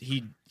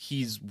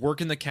he's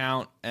working the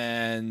count,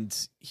 and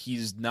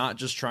he's not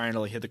just trying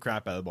to like hit the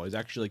crap out of the ball. He's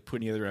actually like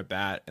putting together at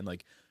bat and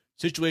like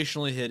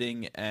situationally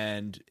hitting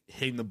and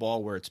hitting the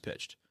ball where it's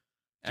pitched.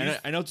 And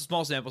I know it's a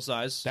small sample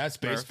size. That's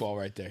baseball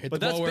right there. Hit But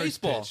the ball that's where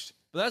baseball. it's pitched.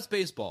 But that's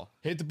baseball.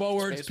 Hit the ball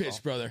where it's baseball.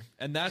 pitched, brother.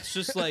 And that's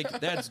just like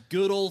that's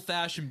good old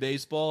fashioned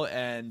baseball.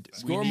 And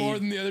Score more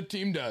than the other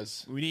team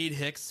does. we need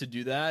Hicks to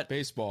do that.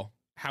 Baseball.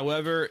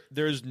 However,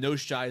 there's no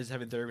shot he's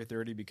having 30 for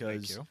 30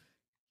 because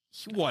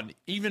he won.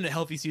 Even a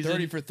healthy season,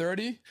 30 for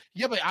 30?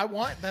 Yeah, but I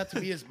want that to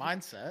be his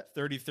mindset.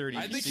 30-30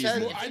 I think He he's says,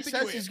 more- if I he think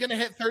says we- he's going to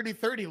hit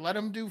 30-30, let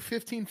him do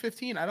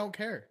 15-15. I don't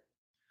care.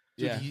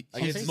 Yeah.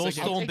 His most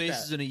I'll stolen take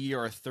bases that. in a year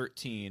are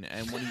 13,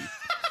 and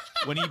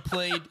when he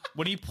played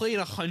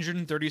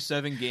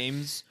 137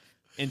 games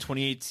in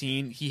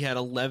 2018, he had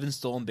 11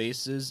 stolen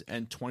bases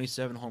and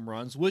 27 home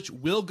runs, which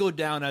will go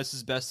down as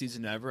his best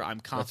season ever. I'm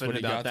That's confident what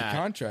he about got that. the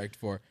contract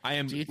for. I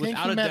am Do you think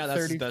without he a meant doubt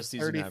that's 30, his best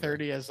season ever.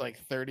 30-30 as like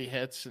 30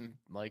 hits and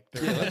like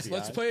 30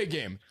 Let's RBIs? play a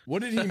game.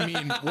 What did he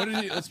mean?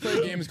 Let's play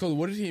a game. It's called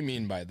What did he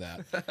mean by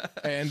that?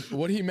 And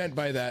what he meant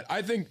by that,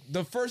 I think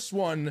the first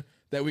one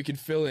that we could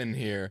fill in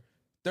here,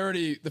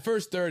 the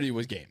first 30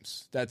 was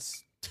games.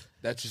 That's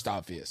just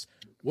obvious.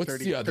 What's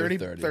the other 30?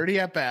 30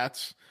 at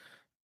bats.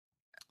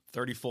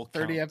 30 full counts.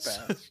 30 at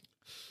bats.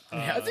 Yeah,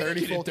 I think 30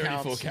 he did full 30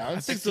 counts. full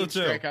counts. I think so,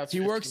 15 too. strikeouts, He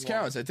works 15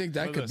 counts. I think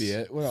that Look could at be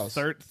this. it. What else?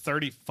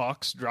 30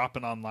 fucks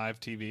dropping on live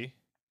TV.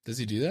 Does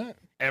he do that?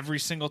 Every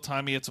single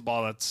time he hits a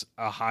ball that's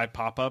a high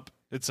pop up,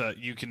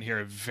 you can hear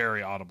a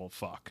very audible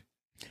fuck.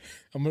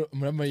 I'm gonna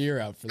have my ear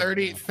out for that.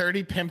 30 now.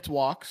 30 pimped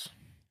walks.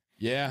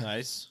 Yeah.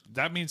 Nice.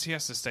 That means he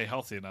has to stay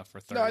healthy enough for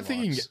 30 No, I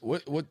think he walks.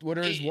 can get, what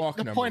are his walk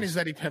The numbers? point is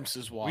that he pimps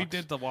his walks. We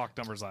did the walk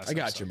numbers last I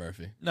got episode. you,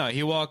 Murphy. No,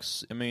 he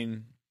walks. I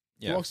mean,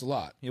 He yeah, walks a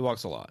lot. he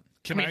walks a lot.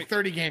 I mean,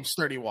 30 games,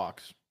 30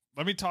 walks.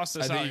 Let me toss I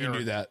this out think you here can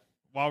do that.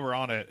 while we're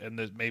on it, and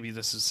maybe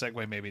this is a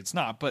segue, maybe it's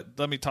not, but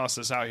let me toss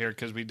this out here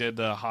because we did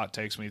the hot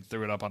takes. We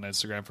threw it up on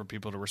Instagram for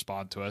people to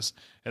respond to us,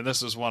 and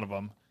this is one of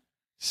them.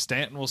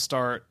 Stanton will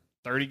start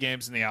 30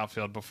 games in the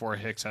outfield before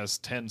Hicks has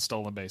 10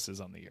 stolen bases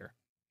on the year.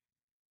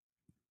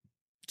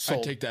 I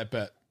take that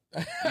bet.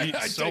 I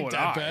So take would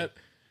that I. bet.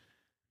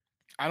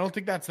 I don't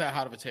think that's that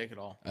hot of a take at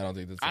all. I don't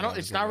think that's. I don't.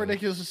 It's not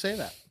ridiculous to say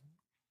that.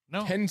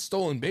 No, 10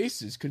 stolen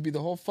bases could be the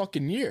whole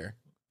fucking year.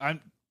 I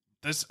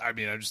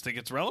just think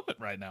it's relevant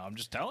right now. I'm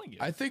just telling you.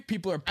 I think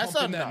people are That's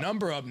pumping not that enough.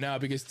 number up now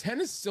because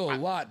 10 is still a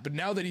lot. But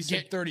now that he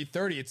said Yeah.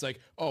 30-30, it's like,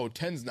 oh,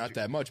 10's not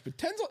that much. But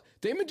 10's,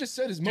 Damon just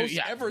said his most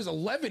yeah. ever is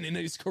 11 in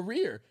his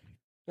career.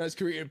 In his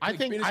career, I like,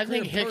 think in his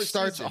career Hicks per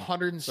starts season.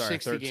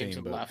 160 games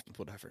but left.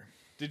 whatever.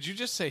 Did you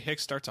just say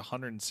Hicks starts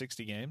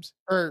 160 games?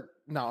 Or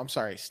no, I'm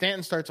sorry.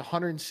 Stanton starts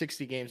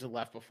 160 games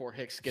left before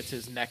Hicks gets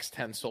his next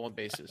 10 stolen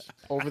bases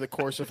over the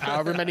course of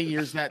however many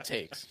years that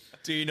takes.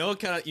 Dude, you know what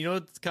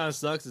kind of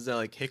sucks is that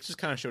like Hicks just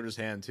kind of showed his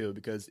hand too,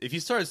 because if he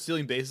started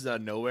stealing bases out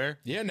of nowhere,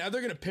 Yeah, now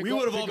they're gonna pick. we up,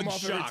 would have pick all been him off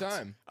shocked. every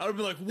time. I would have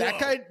been like, whoa, That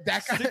guy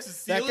Six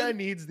is that guy stealing?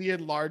 needs the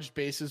enlarged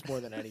bases more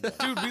than anybody.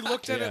 Dude, we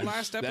looked at it Yeah.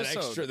 last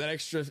episode. That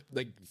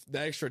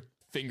extra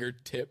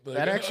fingertip. Like,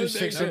 That extra the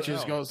 6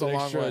 inches goes a that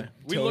long extra way.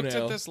 We looked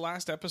toenail. at this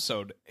last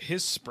episode.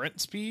 His sprint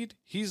speed,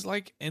 he's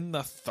like in the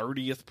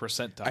 30th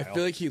percentile. I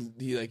feel like he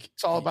like.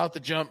 It's all about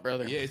the jump,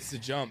 brother. Yeah, it's the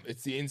jump.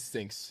 It's the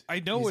instincts. I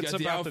know He's it's got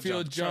the about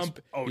outfield the jump.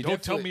 Trust- Oh, He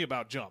don't tell definitely- me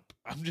about jump.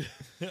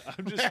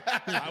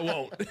 I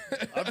won't.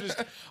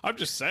 I'm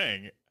just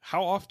saying.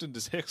 How often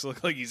does Hicks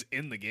look like he's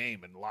in the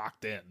game and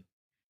locked in?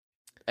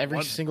 Every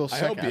One- single I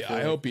second. hope he. feel I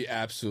like. hope he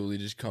absolutely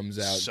just comes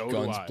out So do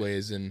guns I.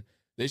 blazing.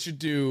 We should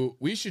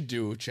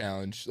do a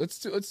challenge. Let's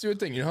do a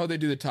thing. You know how they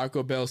do the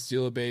Taco Bell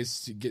steal a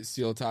base to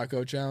steal a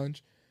taco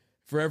challenge?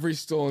 For every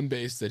stolen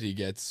base that he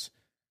gets,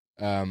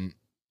 I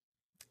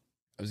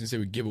was gonna say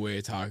we give away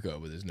a taco,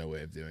 but there's no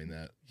way of doing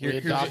that. We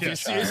If adopt you a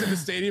see us in the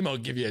stadium, I'll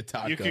give you a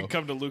taco. You can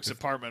come to Luke's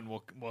apartment.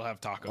 We'll have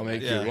taco. I'll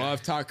make night. you. We'll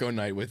have taco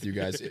night with you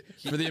guys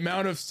for the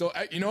amount of. So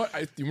you know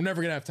what? We're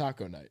never gonna have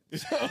taco night.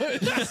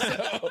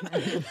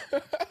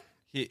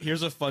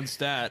 Here's a fun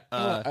stat.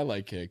 I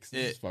like Hicks.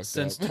 This is fucked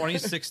Since up.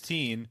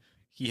 2016,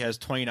 he has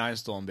 29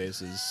 stolen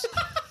bases.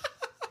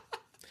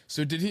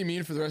 So did he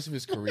mean for the rest of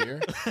his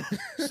career?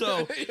 So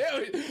Yeah,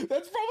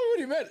 that's probably what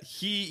he meant.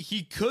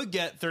 he could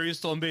get 30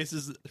 stolen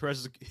bases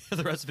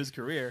the rest of his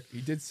career.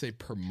 He did say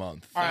per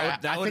month. All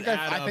right, that would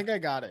add I up. think I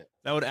got it.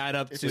 That would add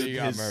up to What do you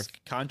got, his Murph?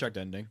 contract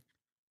ending.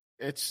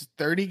 It's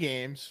 30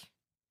 games,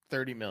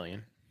 30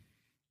 million.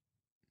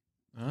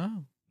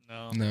 Oh,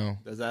 No. No,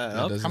 does that That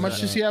help? doesn't How much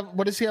add does up. he have?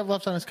 What does he have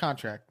left on his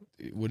contract?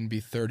 It wouldn't be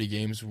 30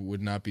 games.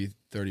 Would not be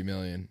 30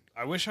 million.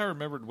 I wish I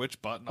remembered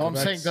which button. Oh, I'm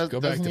back- saying go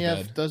back doesn't to he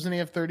have? bed. Doesn't he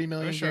have 30 I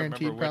million wish I remember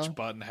guaranteed? which Probably.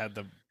 button had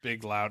the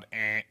big loud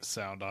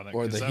sound on it.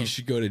 Or 'cause that he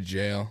should go to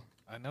jail.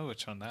 I know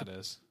which one that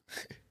is.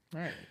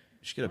 All right.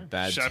 should get a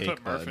bad Should I take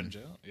put Murph button. in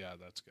jail? Yeah,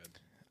 that's good.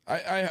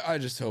 I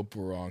just hope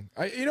we're wrong.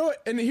 You know what?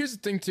 And here's the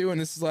thing too,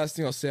 and this is the last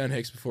thing I'll say on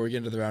Hicks before we get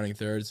into the rounding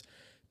thirds,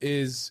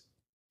 is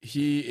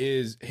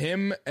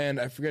him and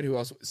I forget who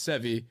else,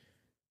 Sevy.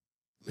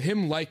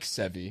 Him like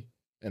Sevy,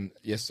 and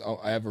yes,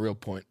 I have a real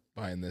point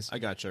behind this. I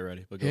got you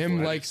already. But go Him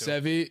for it. like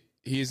Sevy,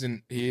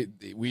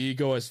 we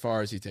go as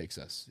far as he takes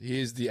us. He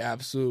is the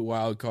absolute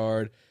wild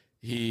card.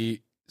 He's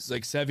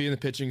like Sevy in the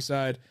pitching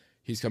side.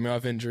 He's coming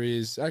off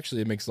injuries.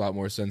 Actually, it makes a lot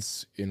more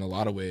sense in a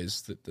lot of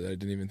ways that I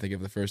didn't even think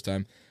of the first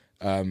time.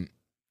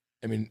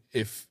 I mean,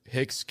 if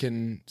Hicks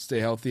can stay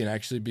healthy and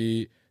actually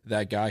be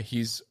that guy,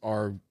 he's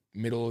our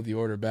middle of the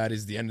order bat.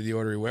 He's the end of the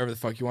order, wherever the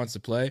fuck he wants to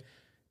play.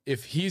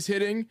 If he's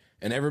hitting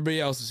and everybody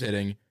else is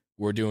hitting,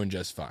 we're doing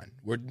just fine.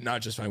 We're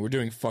not just fine. We're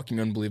doing fucking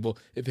unbelievable.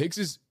 If Hicks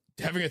is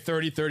having a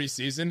 30-30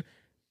 season,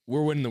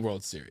 we're winning the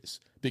World Series,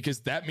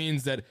 because that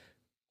means that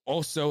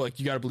also, like,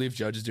 you got to believe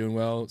Judge is doing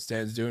well,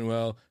 Stanton's doing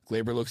well,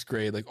 Glaber looks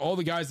great. Like, all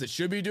the guys that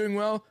should be doing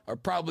well are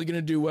probably going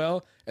to do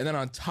well. And then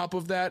on top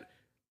of that,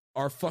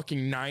 our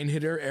fucking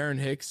 9-hitter, Aaron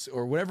Hicks,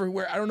 or whatever,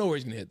 I don't know where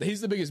he's going to hit.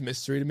 He's the biggest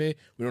mystery to me.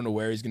 We don't know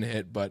where he's going to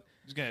hit, but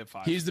He's gonna hit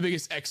 5. he's the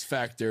biggest X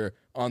factor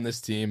on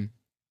this team.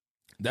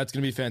 That's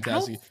going to be I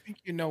fantastic. don't think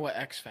you know what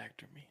X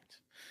Factor means.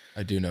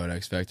 I do know what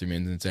X factor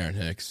means, and it's Aaron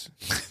Hicks.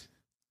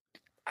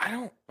 I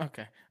don't.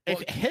 Okay. Well,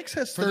 If Hicks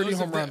has for 30 those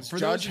home of the- runs, for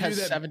those Judge of you has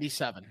that-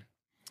 77.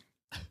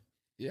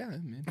 Yeah, I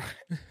mean.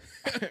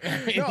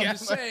 mean, No, I'm yeah,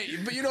 just saying,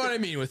 but you know what I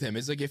mean with him.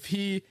 It's like if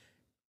he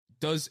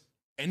does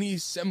any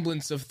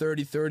semblance of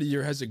 30-30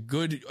 or has a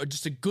good, or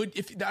just a good,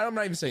 I'm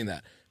not even saying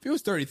that. If he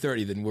was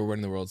 30-30, then we're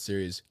winning the World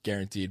Series,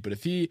 guaranteed. But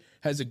if he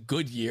has a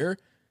good year,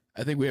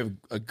 I think we have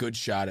a good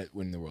shot at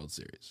winning the World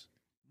Series.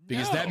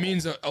 Because that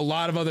means a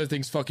lot of other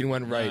things fucking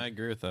went right. I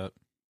agree with that.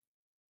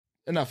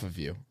 Enough of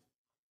you.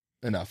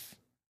 Enough.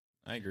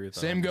 I agree with that.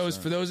 Same goes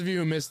 100%. for those of you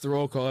who missed the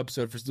roll call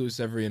episode for Luis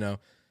Severino.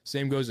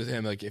 Same goes with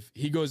him. Like, if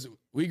he goes,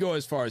 we go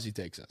as far as he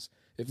takes us.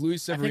 If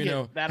Luis I think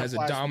Severino that has a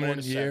applies more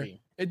dominant to year, Sevy.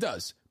 it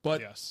does.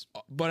 But Yes.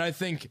 but I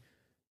think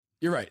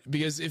you're right,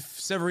 because if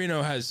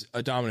Severino has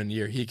a dominant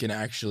year, he can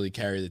actually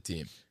carry the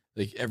team.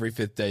 Like, every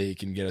fifth day, he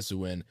can get us a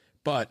win.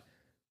 But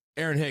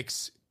Aaron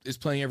Hicks is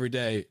playing every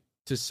day.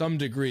 To some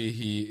degree,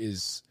 he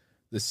is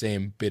the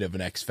same bit of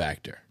an X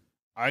factor.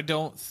 I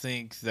don't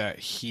think that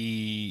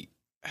he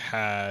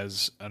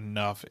has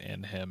enough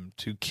in him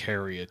to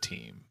carry a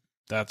team.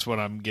 That's what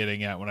I'm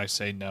getting at when I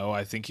say no.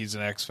 I think he's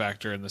an X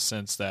factor in the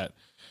sense that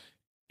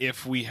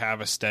if we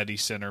have a steady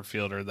center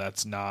fielder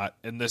that's not,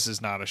 and this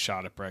is not a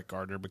shot at Brett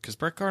Gardner, because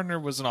Brett Gardner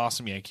was an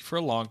awesome Yankee for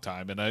a long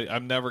time, and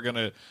I'm never going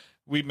to,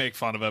 we make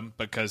fun of him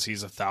because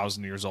he's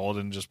 1,000 years old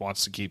and just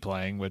wants to keep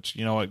playing, which,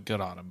 you know what,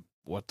 good on him.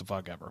 What the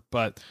fuck ever.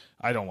 But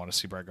I don't want to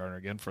see Brett Gardner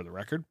again, for the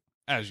record,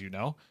 as you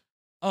know.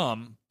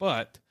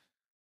 But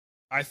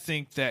I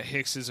think that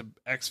Hicks is an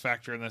X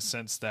factor in the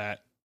sense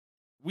that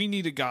we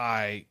need a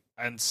guy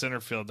in center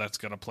field that's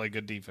going to play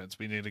good defense.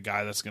 We need a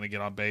guy that's going to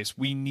get on base.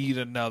 We need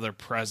another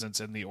presence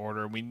in the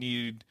order. We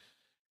need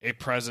a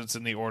presence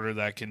in the order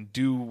that can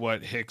do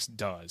what Hicks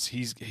does.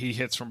 He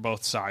hits from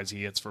both sides.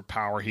 He hits for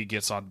power. He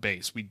gets on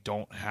base. We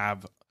don't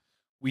have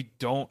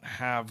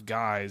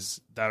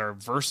guys that are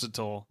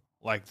versatile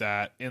like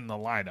that in the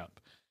lineup.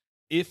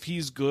 If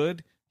he's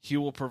good, he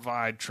will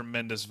provide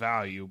tremendous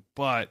value,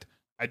 but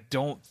I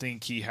don't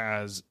think he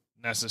has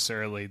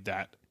necessarily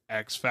that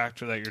X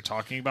factor that you're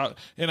talking about.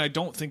 And I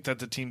don't think that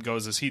the team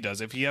goes as he does.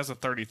 If he has a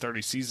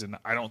 30-30 season,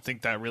 I don't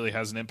think that really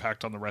has an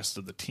impact on the rest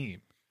of the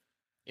team.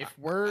 If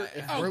we're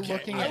Okay,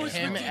 looking I at was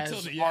him with you till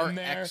as the our end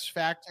there. X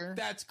factor,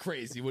 That's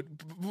crazy.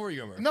 Before you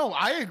go, Murph. no,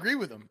 I agree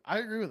with him.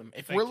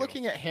 If Thank we're you.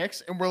 looking at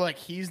Hicks and we're like,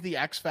 he's the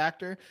X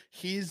factor,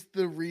 he's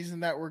the reason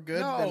that we're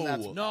good, then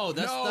that's No,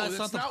 that's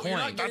not the you're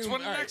point. That's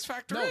what an all right. X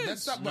factor No, is.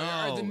 that's not. No.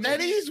 all right, then that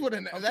maybe- is what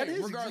an Okay, that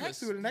is regardless,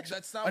 exactly what an X.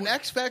 that's not An what-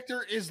 X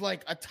factor is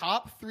like a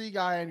top 3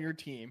 guy on your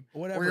team.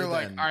 Whatever, Where you're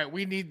like, then. all right,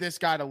 we need this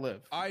guy to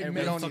live. and we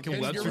meant don't fucking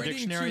need this Webster guy. you're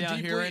reading Dictionary too out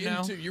here deeply right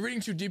now? You're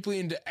reading too deeply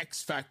into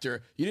X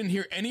Factor. You didn't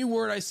hear any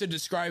word I said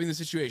describing the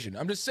situation.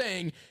 I'm just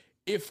saying,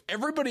 if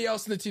everybody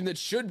else in the team that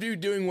should be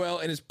doing well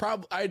and is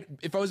probably,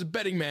 if I was a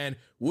betting man,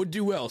 would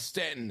do well,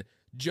 Stanton,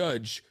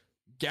 Judge,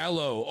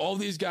 Gallo, all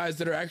these guys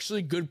that are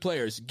actually good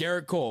players,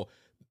 Garrett Cole,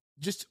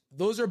 just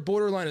those are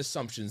borderline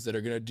assumptions that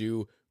are going to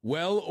do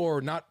well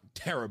or not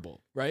terrible,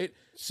 right?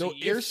 So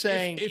you're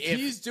saying if if-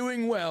 he's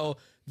doing well,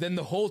 then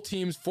the whole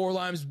team's four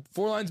lines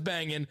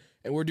banging,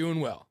 and we're doing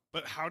well.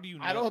 But how do you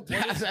know? I don't.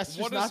 That's just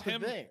what not is the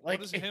him, thing. What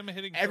Like is him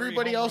hitting 30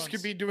 everybody home else runs?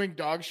 could be doing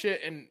dog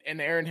shit, and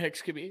Aaron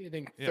Hicks could be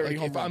hitting 30 Like,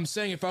 home if I'm runs.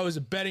 saying, if I was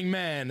a betting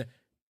man,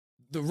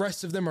 the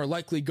rest of them are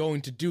likely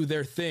going to do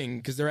their thing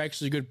because they're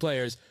actually good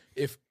players.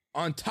 If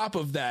on top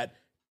of that,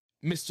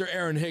 Mr.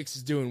 Aaron Hicks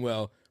is doing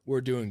well,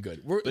 we're doing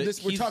good. We're he's-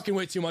 talking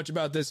way too much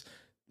about this.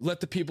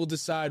 Let the people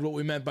decide what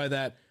we meant by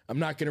that. I'm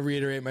not going to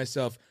reiterate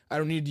myself. I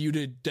don't need you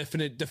to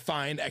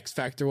define X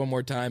Factor one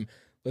more time.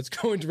 Let's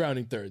go into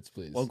rounding thirds,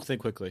 please. One thing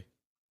quickly.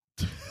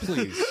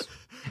 Please.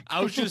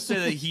 I was just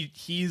saying that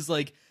he's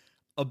like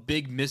a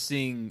big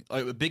missing,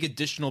 a big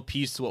additional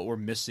piece to what we're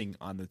missing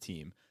on the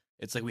team.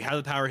 It's like we have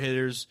the power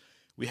hitters.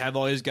 We have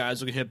all these guys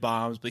who can hit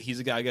bombs, but he's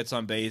a guy who gets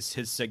on base,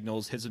 hits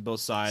signals, hits on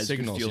both sides,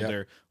 Signals, good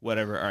fielder,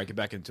 whatever. All right, get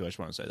back into it. I just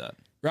want to say that.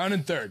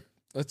 Rounding third.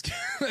 Let's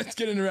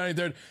get into rounding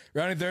third.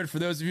 Rounding third, for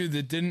those of you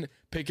that didn't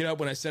pick it up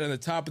when I said on the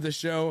top of the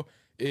show,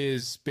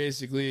 is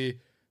basically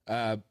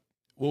what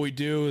we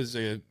do is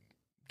a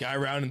guy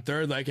rounding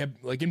third, like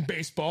in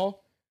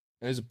baseball.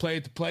 And there's a play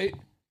at the plate.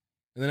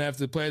 And then after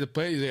the play at the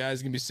plate, the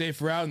guy's going to be safe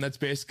route, and that's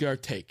basically our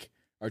take.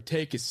 Our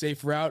take is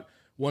safe route.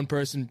 One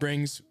person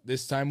brings,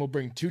 this time we'll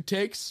bring 2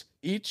 takes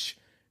each,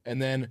 and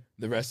then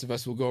the rest of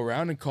us will go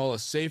around and call a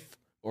safe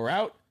or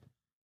out.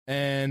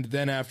 And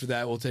then after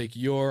that, we'll take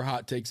your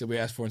hot takes that we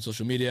asked for on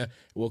social media.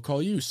 We'll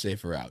call you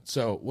safe or out.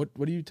 So what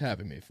are you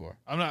tapping me for?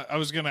 I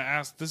was going to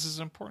ask, this is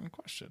an important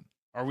question.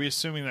 Are we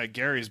assuming that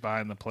Gary's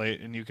behind the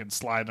plate and you can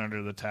slide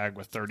under the tag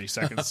with 30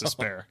 seconds to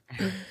spare?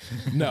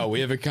 No, we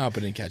have a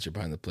competent catcher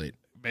behind the plate.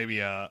 Maybe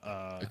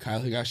A Kyle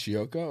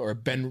Higashioka or a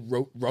Ben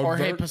Rodvert?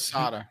 Jorge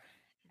Posada.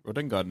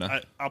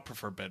 Rodengardner. I'll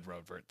prefer Ben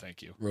Rodvert.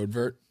 Thank you.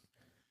 Rodvert?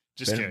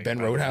 Just kidding. Ben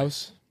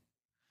Roadhouse?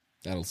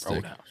 That'll stick.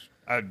 Roadhouse.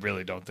 I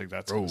really don't think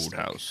that's gonna stick.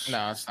 Roadhouse.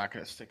 No, it's not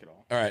going to stick at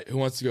all. All right, who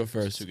wants to go That's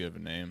first? too good of a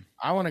name.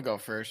 I want to go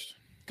first.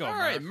 Go, All Murph.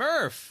 right,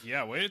 Murph.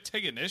 Yeah, way to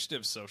take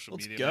initiative, social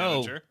Let's media go.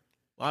 manager.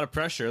 A lot of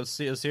pressure. Let's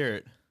hear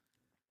it.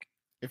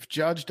 If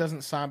Judge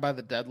doesn't sign by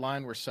the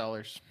deadline, we're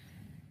sellers.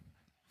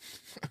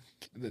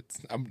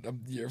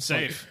 You're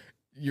Safe.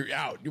 You're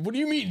out. What do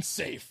you mean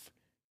safe?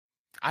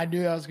 I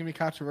knew that was going to be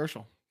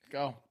controversial.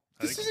 Go.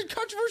 This isn't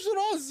controversial at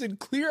all. This is a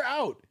clear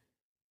out.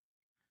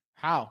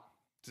 How?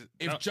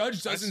 If No,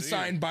 Judge I doesn't see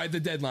sign by the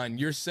deadline,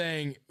 you're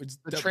saying it's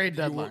The trade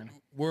deadline.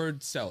 We're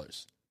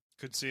sellers.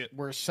 Could see it.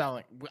 We're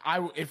selling.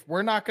 If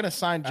we're not going to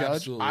sign Judge,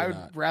 Absolutely I would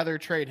not. rather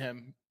trade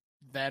him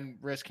than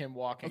risk him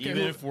walking. Even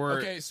if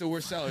we're- okay, so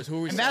we're sellers. Who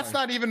are we And selling? that's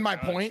not even my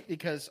Judge. point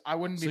because I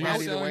wouldn't So be you're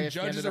mad either way selling if he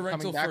Judge as ended a up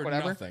rental coming back, for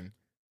whatever. nothing.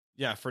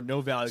 Yeah, for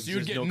no value. So you'd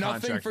there's get no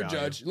nothing contract for value.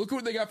 Judge. Look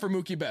what they got for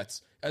Mookie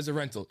Betts as a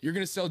rental. You're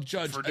going to sell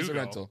Judge as a Verdugo.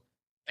 rental.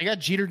 They got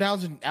Jeter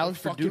Downs and Alex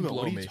Fucking Verdugo.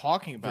 blow What are me. you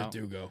talking about?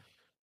 Verdugo.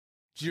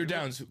 Jeter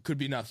Downs could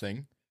be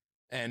nothing.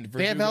 And Verdugo,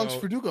 They have Alex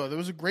Verdugo. That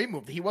was a great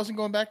move. He wasn't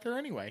going back there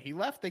anyway. He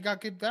left. They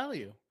got good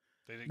value.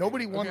 They didn't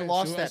Nobody give it won up. or so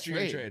lost who that else are you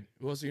gonna trade.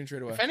 Who else are you going to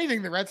trade away? If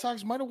anything, the Red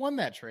Sox might have won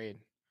that trade.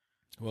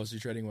 Who else are you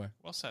trading away?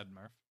 Well said,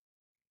 Murph.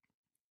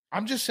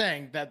 I'm just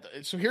saying that.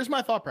 So here's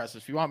my thought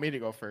process. If you want me to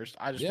go first,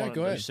 I just Yeah, want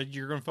go to ahead. You said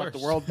you're going let first.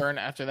 the world burn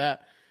after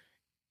that.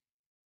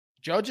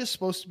 Judge is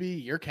supposed to be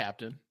your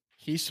captain.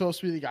 He's supposed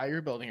to be the guy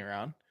you're building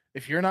around.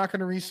 If you're not going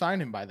to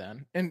re-sign him by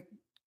then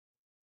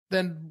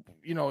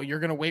you're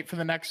going to wait for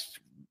the next.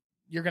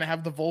 You're going to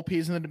have the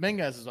Volpes and the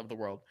Dominguezes of the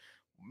world.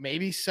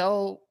 Maybe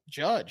sell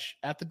Judge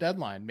at the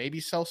deadline. Maybe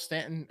sell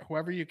Stanton,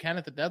 whoever you can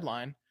at the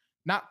deadline.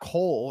 Not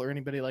Cole or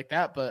anybody like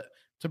that, but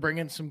to bring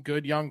in some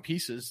good young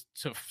pieces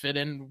to fit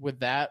in with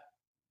that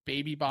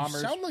baby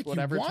bombers, sound like you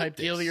whatever want type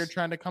deal that this. you're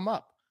trying to come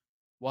up.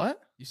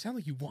 What? You sound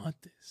like you want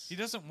this. He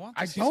doesn't want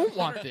I this. He's don't 100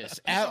 want this he's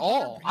at 100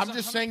 all. he's I'm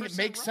just saying it 100%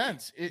 makes right.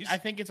 sense. He's- I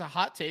think it's a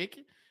hot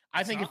take.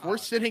 I It's think not if we're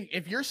hot.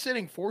 if you're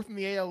sitting fourth in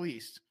the AL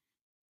East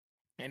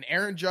and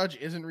Aaron Judge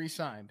isn't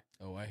re-signed,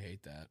 Oh, I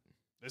hate that.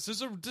 This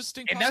is a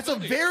distinct and that's a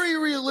possibility. very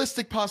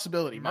realistic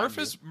possibility. mind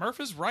you. Murph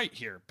is right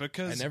here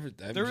because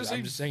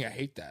I'm just saying I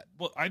hate that.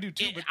 well, I do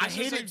too. But I this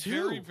hate is a it too,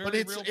 very, very but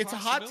it's real a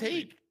hot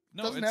possibility. take.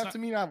 No, Doesn't it's have not- to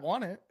mean I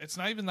want it. It's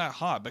not even that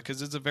hot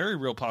because it's a very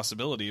real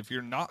possibility. If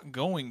you're not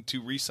going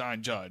to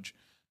re-sign Judge,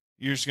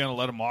 you're just going to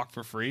let him walk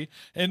for free.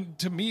 And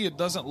to me, it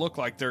doesn't look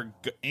like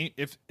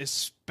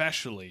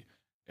especially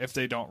if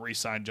they don't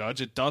re-sign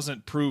Judge, it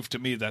doesn't prove to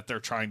me that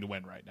they're trying to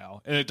win right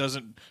now. And it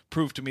doesn't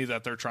prove to me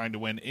that they're trying to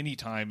win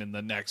anytime in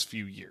the next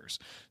few years.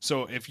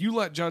 So if you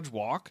let Judge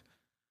walk,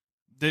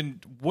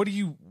 then what do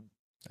you...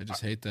 I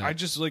just hate that. I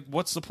just like,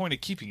 what's the point of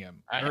keeping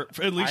him? Or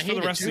at I least for hate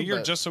the it rest of the too, year,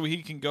 but- just so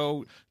he can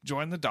go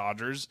join the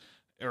Dodgers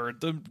or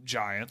the You're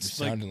Giants.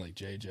 Like, sounding like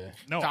JJ.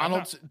 no, I'm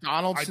not,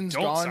 Donaldson's I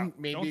don't gone. sound-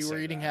 Maybe don't say we're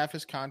eating that. half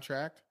his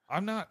contract.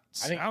 I'm not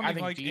I think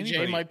sounding like DJ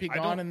anybody. might be I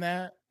gone don't- in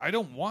that. I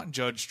don't want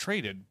Judge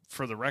traded,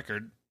 for the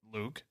record,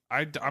 Luke.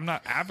 I'm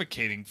not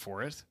advocating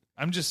for it.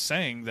 I'm just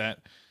saying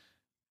that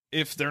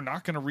if they're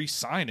not going to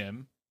re-sign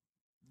him,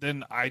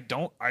 then I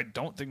don't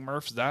think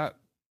Murph's that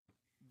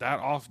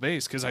off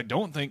base, because I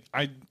don't think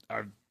I've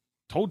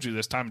told you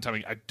this time and time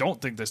again, I don't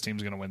think this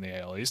team's going to win the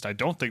AL East. I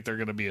don't think they're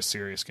going to be a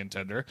serious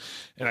contender,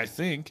 and I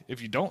think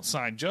if you don't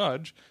sign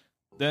Judge,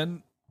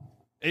 then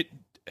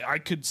I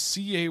could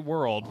see a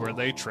world where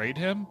they trade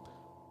him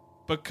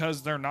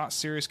because they're not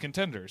serious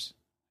contenders,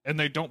 and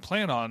they don't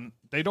plan on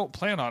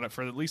it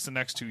for at least the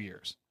next 2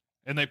 years,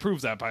 and they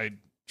prove that by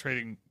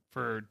trading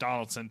for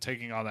Donaldson,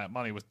 taking on that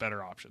money with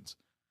better options,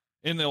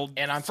 and they'll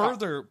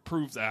further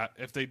prove that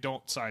if they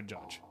don't sign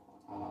Judge.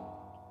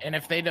 And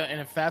if they don't,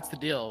 and if that's the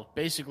deal,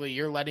 basically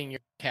you're letting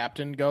your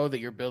captain go that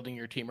you're building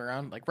your team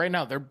around. Like right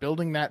now, they're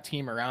building that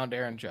team around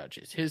Aaron Judge.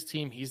 It's his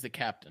team. He's the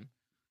captain.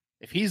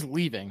 If he's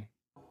leaving,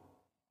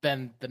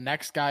 then the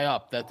next guy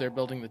up that they're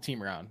building the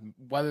team around,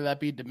 whether that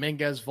be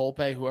Dominguez,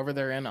 Volpe, whoever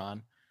they're in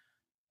on,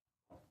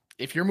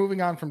 if you're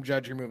moving on from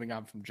Judge, you're moving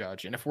on from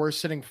Judge. And if we're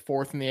sitting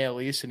fourth in the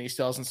AL East and he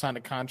still hasn't signed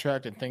a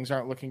contract and things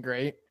aren't looking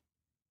great,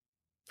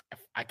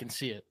 I can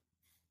see it.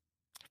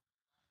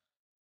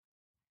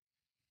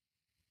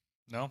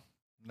 No,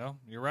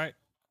 you're right.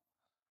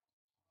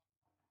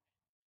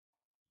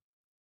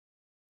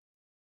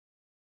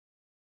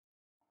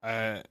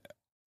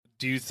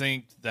 Do you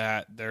think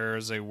that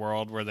there's a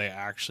world where they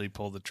actually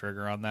pull the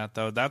trigger on that,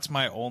 though? That's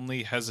my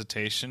only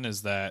hesitation,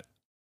 is that,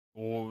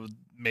 well,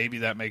 maybe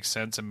that makes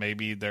sense and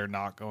maybe they're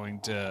not going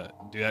to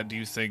do that. Do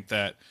you think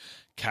that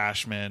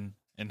Cashman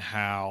and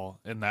Hal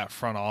in that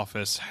front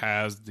office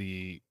has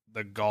the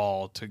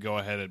gall to go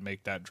ahead and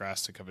make that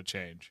drastic of a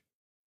change?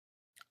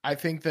 I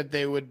think that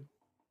they would,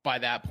 by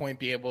that point,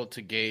 be able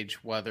to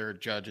gauge whether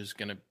Judge is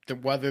going to,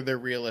 whether they're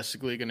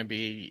realistically going to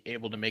be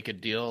able to make a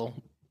deal,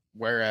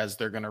 whereas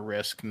they're going to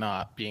risk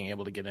not being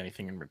able to get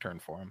anything in return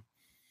for him.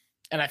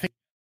 And I think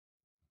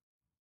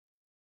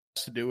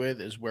to do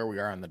with is where we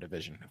are in the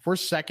division. If we're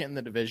second in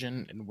the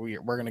division and we're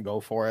going to go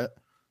for it,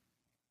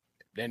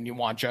 and you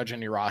want Judge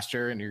on your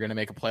roster and you're going to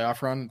make a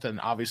playoff run, then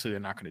obviously they're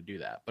not going to do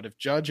that. But if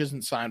Judge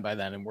isn't signed by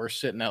then and we're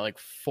sitting at like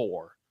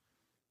 4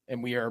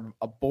 and we are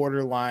a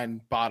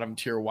borderline bottom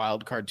tier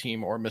wild card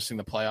team or missing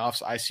the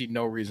playoffs, I see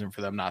no reason for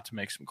them not to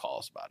make some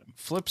calls about him.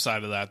 Flip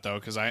side of that, though,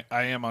 because I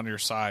am on your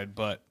side,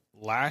 but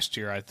last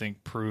year I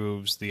think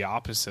proves the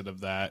opposite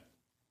of that.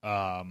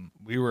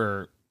 We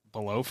were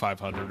below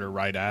 500 or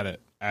right at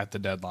it at the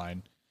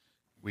deadline.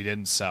 We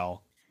didn't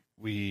sell.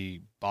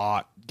 We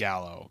bought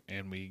Gallo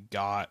and we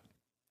got...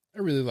 I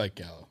really like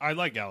Gallo. I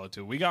like Gallo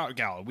too. We got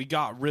Gallo. We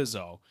got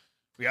Rizzo.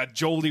 We got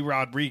Jolie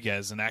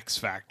Rodriguez, an X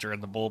factor in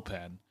the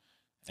bullpen.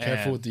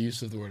 Careful with the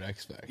use of the word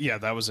X factor. Yeah,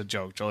 that was a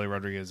joke. Jolie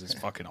Rodriguez is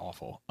fucking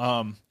awful.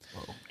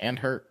 And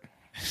hurt.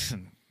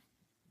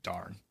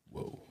 Darn.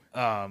 Whoa.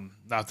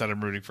 Not that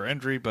I'm rooting for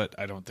injury, but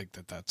I don't think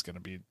that that's going to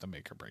be the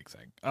make or break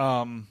thing.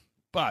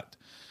 But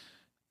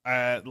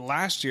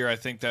last year, I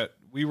think that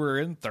we were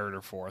in 3rd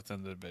or 4th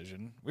in the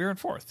division. We were in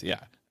 4th,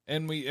 yeah.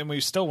 And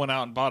we still went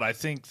out and bought. I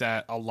think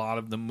that a lot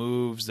of the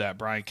moves that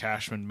Brian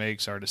Cashman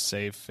makes are to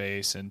save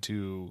face and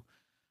to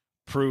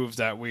prove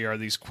that we are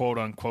these quote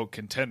unquote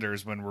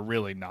contenders when we're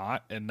really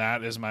not. And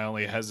that is my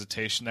only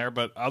hesitation there.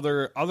 But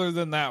other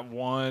than that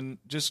one,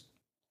 just,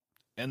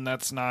 and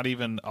that's not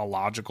even a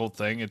logical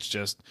thing. It's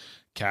just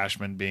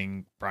Cashman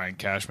being Brian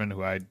Cashman,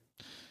 who I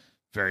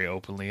very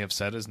openly have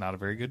said is not a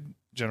very good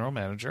general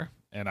manager.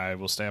 And I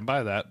will stand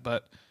by that.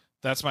 But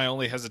that's my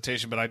only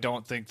hesitation. But I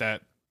don't think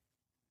that,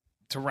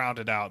 to round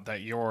it out, that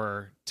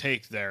your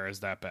take there is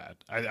that bad.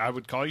 I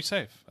would call you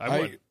safe. I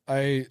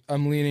would.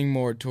 I'm leaning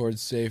more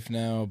towards safe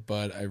now,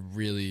 but I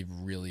really,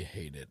 really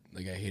hate it.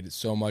 Like, I hate it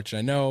so much.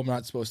 I know I'm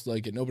not supposed to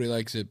like it. Nobody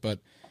likes it, but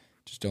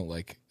just don't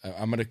like.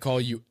 I'm going to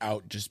call you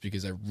out just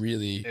because I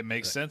really. It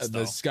makes sense, the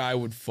though. sky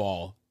would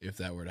fall if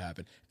that were to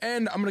happen.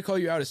 And I'm going to call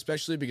you out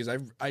especially because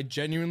I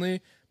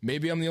genuinely,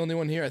 maybe I'm the only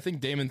one here. I think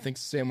Damon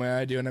thinks the same way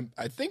I do, and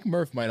I think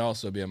Murph might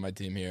also be on my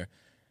team here.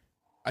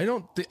 I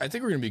think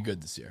we're going to be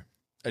good this year.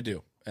 I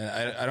do.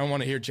 And I don't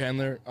want to hear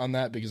Chandler on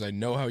that because I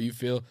know how you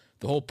feel.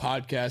 The whole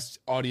podcast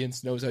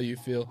audience knows how you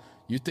feel.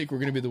 You think we're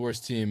going to be the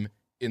worst team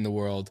in the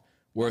world,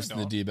 worse than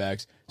the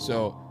D-backs.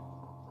 So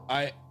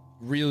I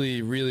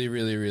really, really,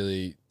 really,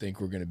 really think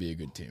we're going to be a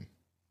good team.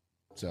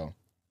 So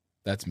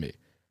that's me.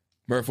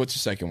 Murph, what's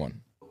your second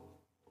one?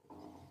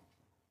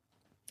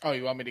 Oh,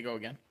 you want me to go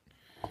again?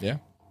 Yeah.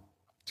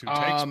 2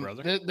 takes,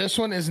 brother. This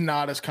one is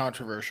not as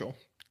controversial,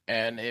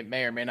 and it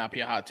may or may not be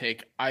a hot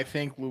take. I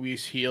think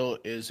Luis Gil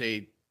is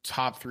a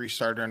top 3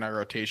 starter in our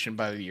rotation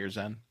by the year's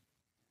end.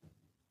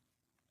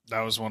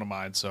 That was one of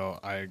mine, so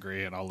I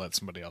agree, and I'll let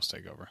somebody else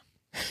take over.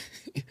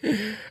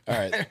 All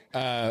right.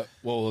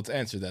 Well, let's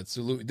answer that.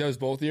 So, does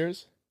both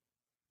years?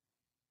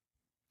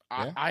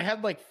 Yeah? I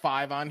had like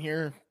 5 on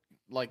here.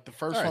 Like the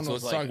first one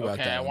was like,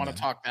 okay, I want to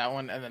talk that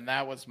one, and then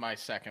that was my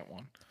second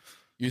one.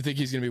 You think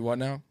he's going to be what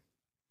now?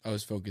 I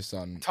was focused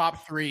on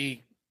top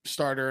 3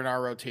 starter in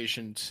our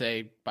rotation,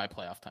 say by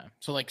playoff time.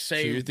 So, like,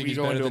 say you think we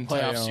go into a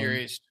playoff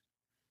series.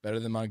 Better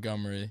than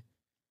Montgomery.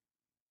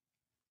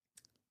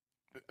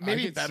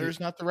 Maybe better is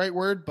not the right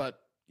word, but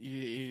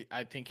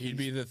I think he'd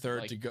be the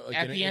third to go.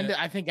 At the end,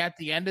 I think at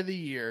the end of the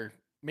year,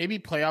 maybe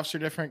playoffs are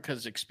different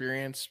because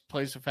experience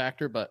plays a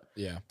factor, but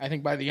yeah, I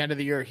think by the end of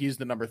the year, he's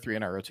the number 3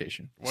 in our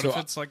rotation. What if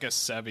it's like a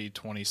Sevy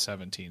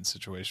 2017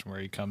 situation where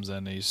he comes in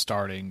and he's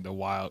starting the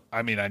wild?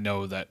 I mean, I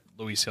know that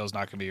Luis Gil's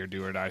not going to be your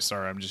do or die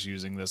starter. I'm just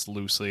using this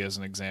loosely as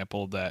an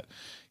example that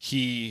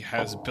he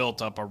has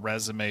built up a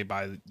resume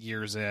by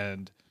year's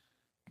end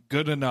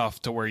good enough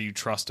to where you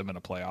trust him in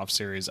a playoff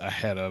series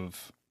ahead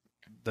of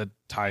the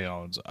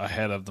Tyones,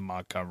 ahead of the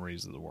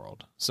Montgomerys of the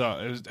world.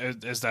 So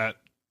is that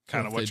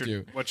kind of what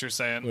you're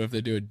saying? What if they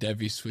do a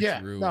Devi switcheroo?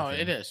 Yeah, no,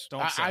 it is.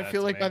 I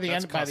feel like by the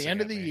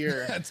end of the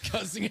year, that's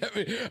cussing at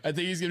me. I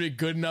think he's gonna be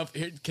good enough.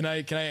 Here, can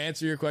I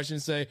answer your question?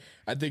 And say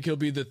I think he'll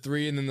be the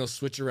 3, and then they'll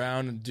switch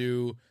around and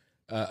do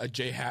a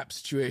J Happ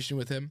situation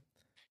with him.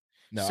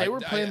 No, say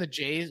we're playing the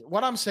Jays.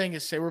 What I'm saying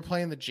is, say we're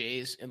playing the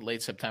Jays in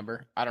late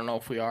September. I don't know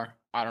if we are.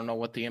 I don't know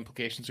what the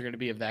implications are going to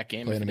be of that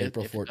game. Playing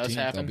April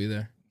 14th, I'll be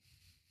there.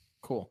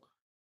 Cool.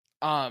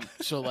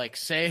 So like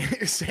say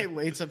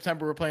late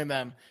September we're playing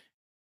them.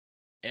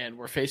 and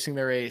we're facing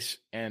their ace,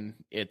 and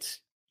it's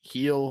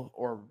Heel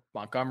or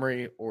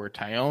Montgomery or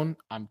Tyone,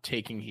 I'm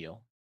taking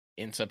Heel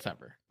in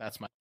September. That's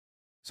my.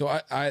 So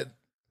I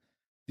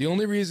the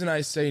only reason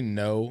I say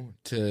no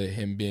to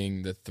him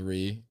being the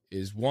 3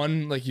 is,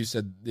 one, like you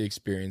said, the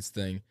experience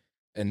thing,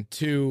 and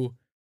 2,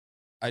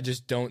 I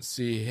just don't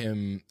see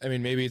him. I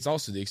mean, maybe it's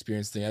also the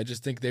experience thing. I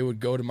just think they would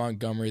go to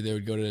Montgomery. They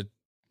would go to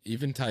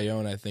even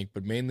Tyone, I think,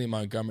 but mainly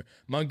Montgomery.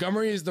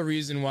 Montgomery is the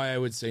reason why I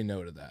would say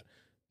no to that.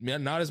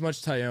 Not as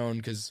much Tyone,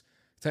 because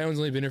Tyone's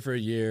only been here for a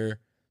year.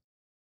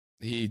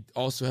 He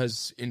also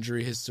has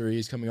injury history.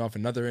 He's coming off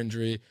another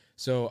injury.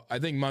 So I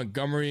think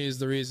Montgomery is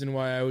the reason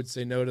why I would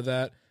say no to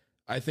that.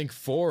 I think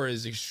 4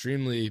 is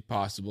extremely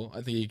possible.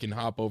 I think he can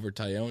hop over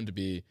Tyone to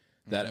be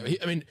that.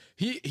 I mean,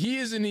 he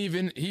isn't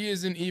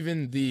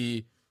even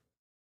the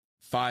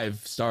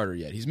 5 starter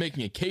yet. He's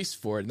making a case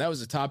for it, and that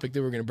was a topic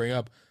that we're going to bring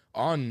up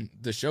on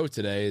the show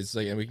today. It's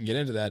like, and we can get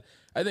into that.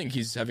 I think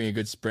he's having a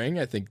good spring.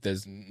 I think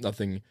there's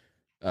nothing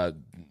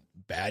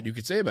bad you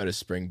could say about his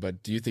spring,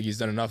 but do you think he's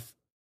done enough?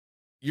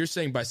 You're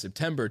saying by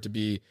September to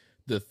be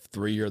the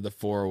 3 or the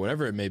 4 or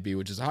whatever it may be,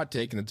 which is a hot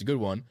take, and it's a good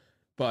one.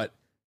 But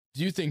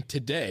do you think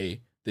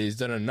today that he's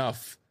done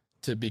enough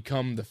to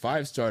become the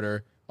 5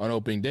 starter on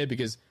opening day?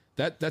 Because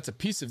that's a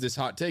piece of this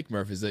hot take,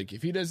 Murph, is like,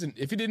 if he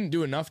didn't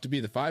do enough to be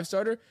the 5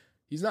 starter,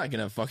 he's not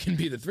gonna fucking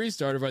be the 3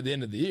 starter by the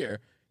end of the year.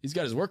 He's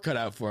got his work cut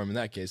out for him in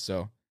that case.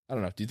 So I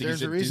don't know. Do you think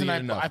There's a reason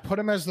I put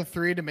him as the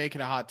 3 to make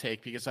it a hot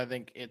take, because I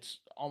think it's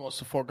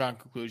almost a foregone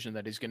conclusion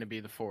that he's going to be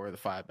the 4 or the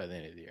 5 by the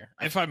end of the year.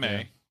 If I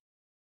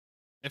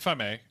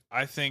may,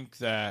 I think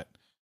that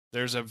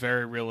there's a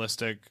very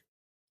realistic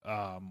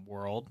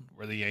world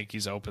where the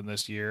Yankees open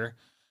this year,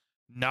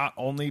 not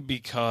only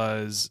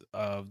because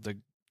of the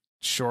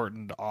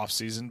shortened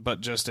offseason,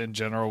 but just in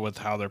general with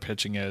how their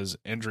pitching is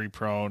injury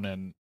prone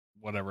and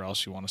whatever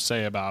else you want to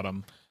say about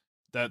them,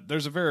 that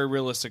there's a very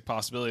realistic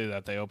possibility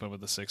that they open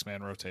with a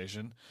 6-man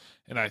rotation.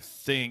 And I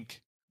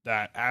think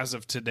that as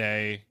of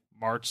today,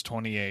 March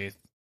 28th,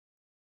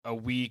 a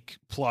week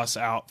plus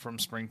out from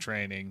spring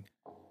training,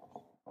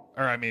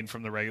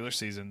 from the regular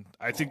season,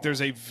 I think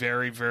there's a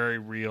very, very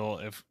real,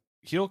 if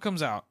Heel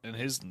comes out in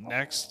his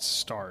next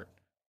start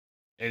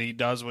and he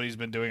does what he's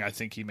been doing, I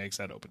think he makes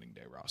that opening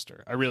day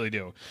roster. I really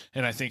do.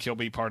 And I think he'll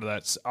be part of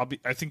that.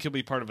 I think he'll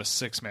be part of a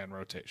 6-man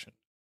rotation.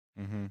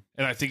 Mm-hmm.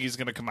 And I think he's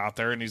going to come out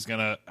there and he's going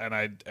to, and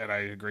I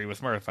agree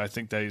with Murph. I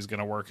think that he's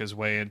going to work his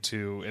way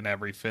into an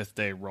every 5th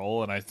day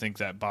role. And I think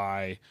that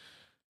by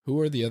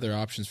who are the other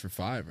options for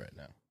 5 right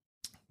now?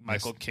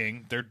 Michael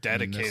King, they're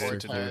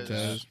dedicated to doing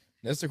that.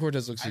 Nestor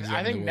Cortez looks exactly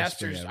I think the worst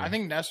spring ever. I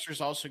think Nestor's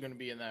also going to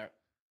be in there.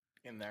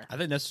 I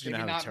think Nestor's going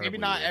to have a terrible maybe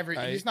not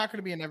year. he's not going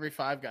to be an every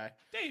 5 guy.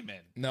 Damon.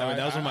 No, I mean,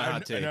 that was one of my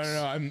hot takes.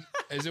 No.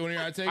 Is it one of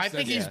your hot takes? I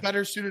think he's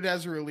better suited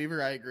as a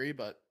reliever. I agree,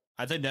 but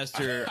I think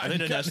Nestor. I think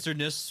the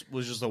Nestor-ness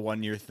was just a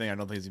 1-year thing. I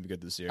don't think he's gonna be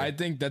good this year. I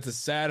think that's a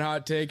sad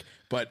hot take,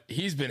 but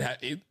he's been.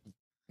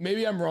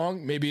 Maybe I'm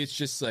wrong. Maybe it's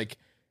just like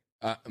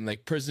I'm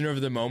like prisoner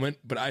of the moment.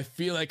 But I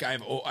feel like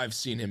I've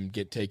seen him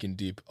get taken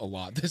deep a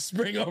lot this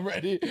spring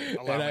already. I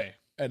don't know.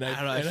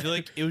 I feel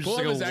like it was pull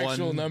just up like his a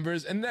actual one.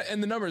 numbers, and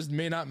the numbers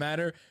may not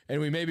matter,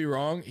 and we may be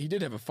wrong. He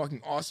did have a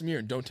fucking awesome year,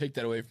 and don't take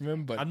that away from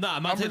him. But I'm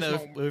not taking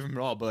that away from him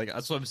at all. But like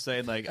that's what I'm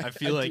saying. Like I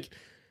feel like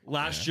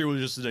last year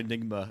was just an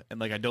enigma, and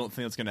like I don't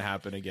think that's gonna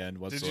happen again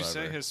whatsoever. Did you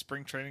say his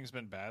spring training's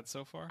been bad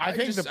so far? I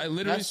think I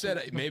literally said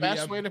the maybe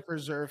best way to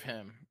preserve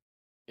him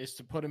is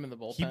to put him in the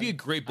bullpen. He'd be a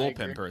great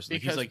bullpen person.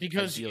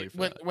 Because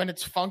when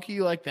it's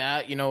funky like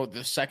that,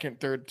 the second,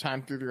 third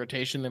time through the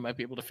rotation, they might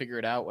be able to figure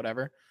it out,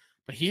 whatever.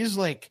 But he's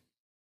like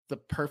the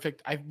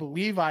perfect. I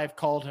believe I've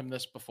called him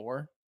this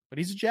before, but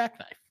he's a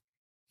jackknife.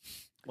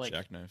 Like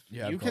jackknife.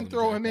 Yeah, you I've can called him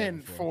throw him jackknife in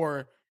before.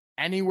 for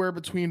anywhere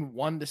between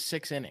 1 to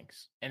 6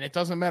 innings, and it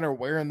doesn't matter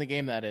where in the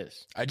game that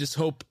is. I just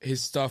hope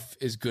his stuff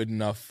is good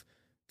enough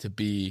to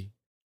be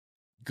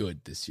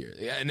good this year.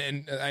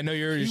 And I know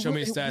you're already showing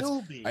me his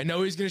stats. I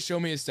know he's going to show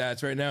me his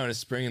stats right now in the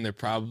spring, and they're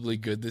probably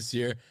good this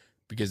year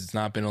because it's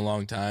not been a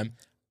long time.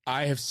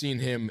 I have seen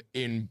him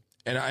in,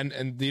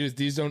 and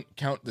these don't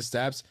count the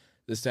stats.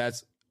 The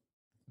stats,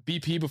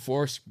 BP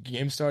before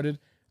game started,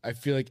 I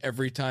feel like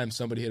every time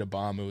somebody hit a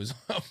bomb, it was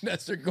off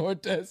Nestor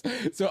Cortez.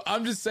 So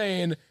I'm just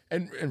saying,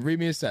 and read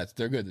me his stats.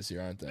 They're good this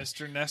year, aren't they?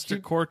 Mr. Nestor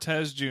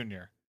Cortez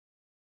Jr.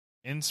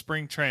 in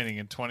spring training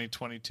in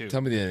 2022 Tell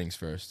me the innings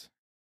first.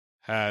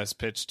 has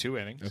pitched 2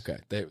 innings.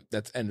 Okay,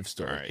 that's end of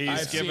story. He's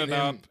I've given seen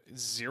up him-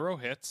 0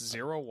 hits,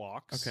 0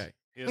 walks. Okay.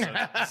 He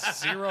has a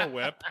 0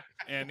 whip,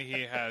 and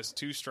he has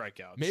 2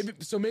 strikeouts.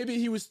 Maybe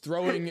he was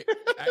throwing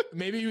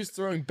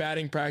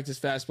batting practice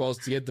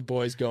fastballs to get the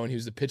boys going. He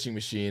was the pitching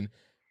machine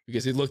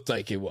because it looked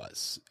like it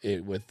was.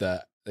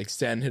 Like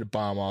Stan hit a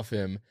bomb off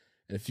him,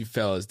 and a few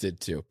fellas did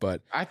too.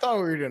 But I thought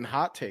we were doing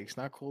hot takes,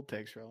 not cold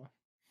takes, really.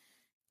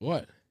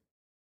 what?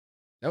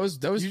 That was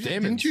Damon.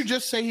 Didn't you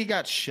just say he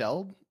got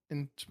shelled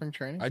in spring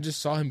training? I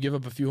just saw him give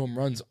up a few home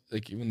runs,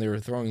 like when they were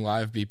throwing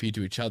live BP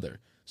to each other.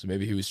 So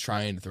maybe he was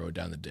trying to throw it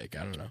down the dick.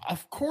 I don't know.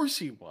 Of course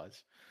he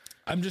was.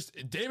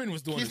 Damon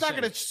was the one. He's who not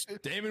said going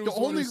it. Damon to. was The the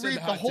one only who said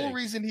the hot whole take.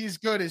 reason he's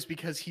good is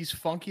because he's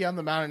funky on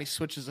the mound and he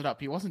switches it up.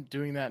 He wasn't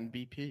doing that in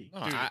BP. No,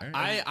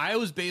 I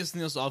was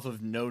basing this off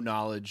of no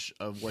knowledge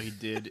of what he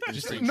did. In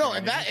spring No,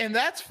 training. and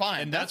that's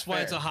fine. And that's why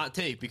fair. it's a hot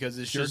take, because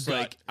it's Your just gut.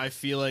 like I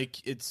feel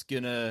like it's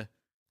gonna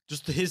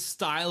just his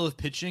style of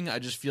pitching. I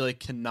just feel like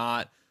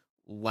cannot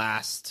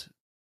last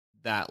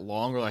that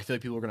long, or I feel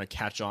like people are gonna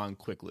catch on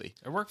quickly.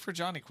 It worked for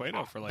Johnny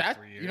Cueto for like that.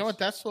 3 years. You know what?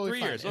 That's totally 3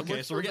 fine. years. It Okay,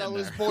 worked so we're for getting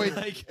Rella's there. boy.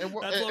 Like, it that's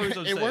the only reason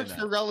I'm it saying worked that.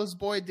 for Rella's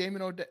boy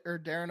Damon or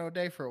Darren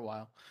O'Day for a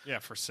while. Yeah,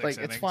 for 6 Like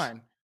innings. it's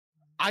fine.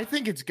 I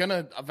think it's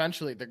gonna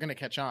eventually they're gonna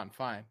catch on.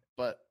 Fine,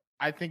 but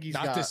I think he's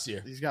Not got this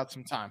year. He's got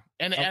some time,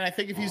 and I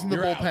think if he's in the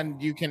You're out.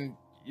 bullpen,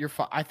 you're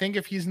fine. I think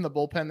if he's in the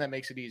bullpen, that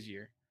makes it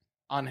easier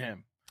on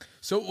him.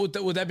 So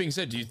with that being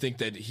said, do you think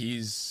that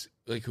he's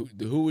like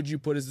who would you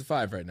put as the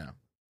 5 right now?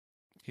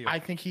 Heel. I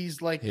think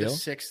he's like Heel? the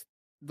 6th,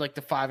 like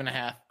the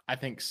 5.5. I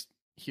think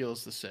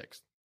Heel's the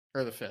 6th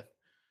or the 5th.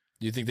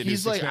 Do you think they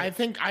He's do like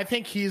six-man? I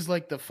think he's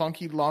like the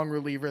funky long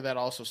reliever that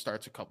also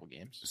starts a couple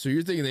games. So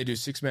you're thinking they do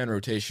 6-man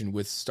rotation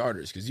with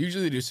starters, because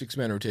usually they do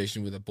 6-man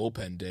rotation with a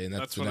bullpen day, and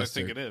That's the what I Nestor.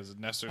 think it is.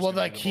 Nestor's Well,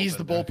 gonna like be he's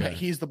the bullpen. Okay.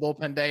 He's the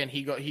bullpen day, and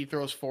he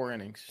throws 4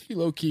 innings. He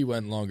low key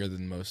went longer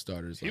than most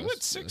starters. He last-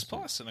 went 6 last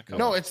plus in a couple.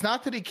 No, it's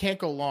not that he can't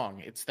go long.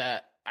 It's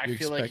that I You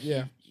feel like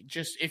expect- he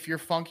just if you're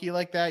funky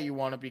like that, you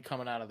want to be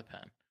coming out of the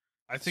pen.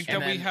 I think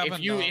And that we then have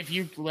if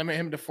you limit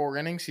him to 4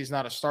 innings, he's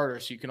not a starter,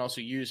 so you can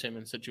also use him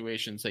in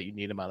situations that you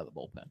need him out of the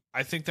bullpen.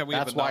 I think that we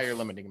That's have why enough, you're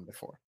limiting him to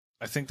 4.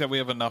 I think that we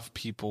have enough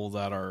people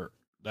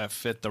that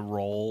fit the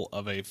role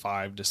of a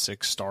 5 to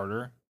 6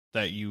 starter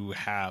that you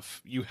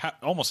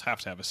almost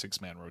have to have a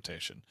 6-man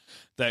rotation.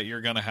 That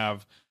you're going to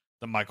have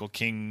the Michael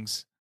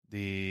Kings,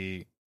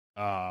 the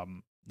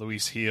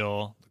Luis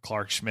Heel, the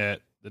Clark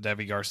Schmidt, the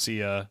Devi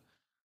Garcia,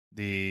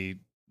 the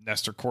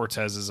Nestor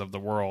Cortezes of the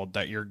world,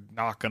 that you're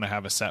not going to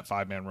have a set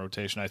 5-man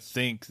rotation. I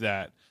think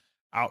that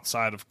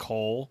outside of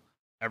Cole,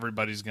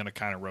 everybody's going to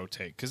kind of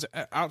rotate, because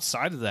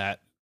outside of that,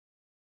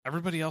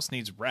 everybody else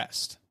needs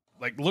rest.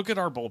 Like, look at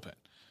our bullpen.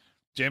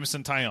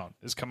 Jamison Tyone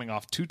is coming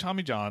off 2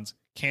 Tommy Johns,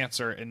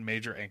 cancer, and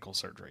major ankle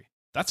surgery.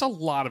 That's a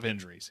lot of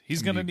injuries.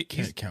 He's going to need.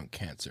 can't count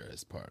cancer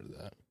as part of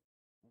that.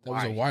 That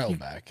Why? was a while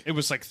back. It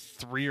was like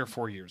 3 or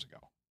 4 years ago.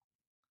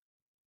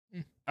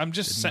 I'm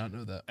just Did saying, not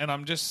know that. and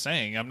I'm just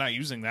saying, I'm not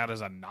using that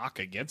as a knock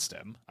against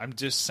him. I'm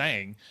just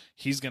saying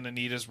he's going to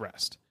need his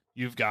rest.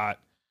 You've got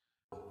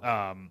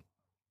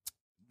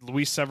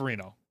Luis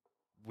Severino.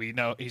 We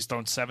know he's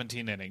thrown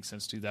 17 innings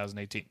since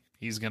 2018.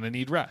 He's going to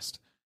need rest.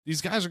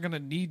 These guys are going to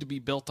need to be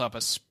built up,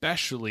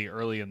 especially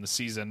early in the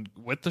season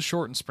with the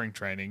shortened spring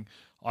training,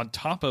 on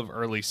top of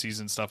early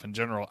season stuff in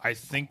general. I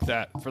think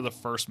that for the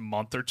first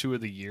month or 2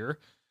 of the year,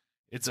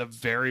 it's a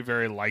very,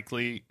 very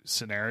likely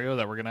scenario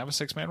that we're going to have a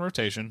 6-man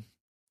rotation.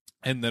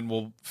 And then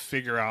we'll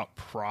figure out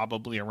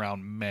probably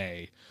around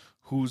May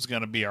who's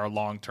going to be our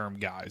long-term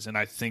guys. And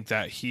I think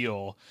that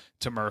Heel,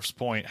 to Murph's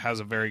point, has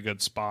a very good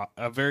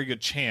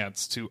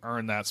chance to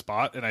earn that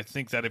spot. And I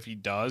think that if he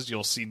does,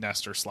 you'll see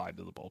Nestor slide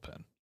to the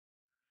bullpen.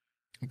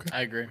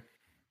 I agree.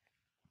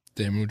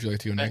 Damon, would you like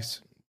to go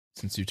next?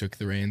 Since you took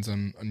the reins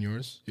on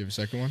yours, you have a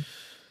second one?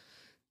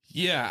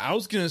 Yeah, I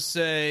was gonna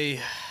say,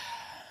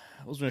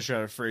 I was gonna try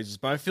to phrase this,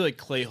 but I feel like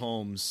Clay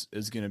Holmes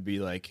is gonna be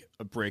like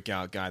a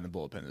breakout guy in the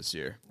bullpen this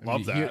year.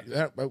 Love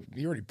that.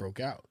 He already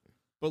broke out.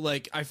 But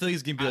like, I feel like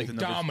he's gonna be like the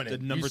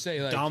Dominant. number You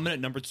say, like,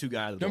 dominant number 2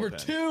 guy of the Number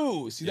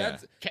bullpen. 2. See, Yeah.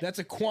 that's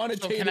a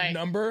quantitative So can I-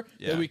 number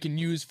Yeah. that we can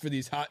use for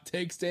these hot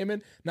takes,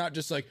 Damon. Not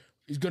just like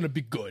he's going to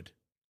be good.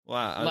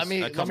 Well, Let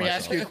me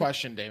ask you a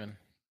question, Damon.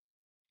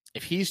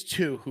 If he's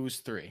 2, who's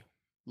 3?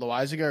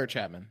 Loizaga or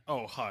Chapman?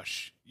 Oh,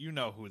 hush. You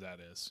know who that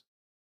is.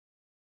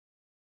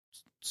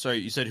 Sorry,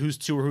 you said who's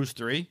 2 or who's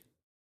 3?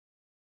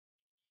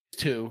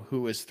 2,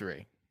 who is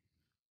 3?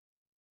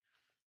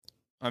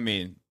 I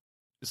mean,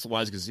 it's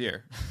Loizaga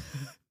Gazier.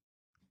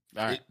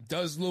 All right.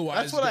 Does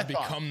That's what I Loizaga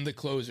thought. become the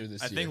closer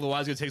this I year? think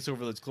Loizaga takes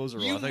over the closer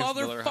role. You I think it's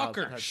another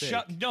motherfucker. hot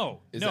Shut. take. No.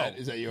 is no.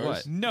 that yours?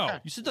 What? No.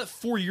 You said that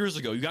 4 years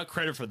ago. You got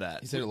credit for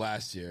that. He said it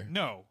last year.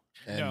 No.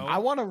 And- No. I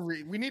want to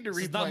we need to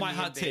This is replay not my me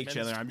hot and take, Damon's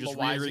Chandler. I'm just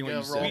Loizaga reiterating what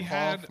you said. roll We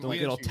had- call Don't from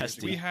get all 2 years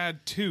testy. We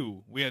had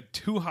 2. We had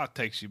 2 hot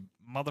takes, you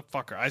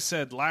motherfucker. I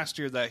said last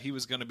year that he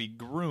was going to be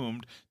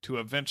groomed to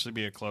eventually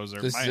be a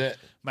closer. This is it.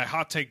 My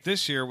hot take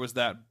this year was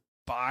that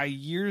by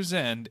year's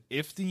end,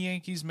 if the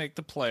Yankees make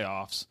the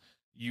playoffs,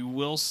 you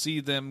will see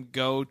them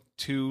go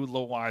to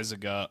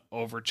Loizaga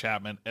over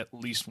Chapman at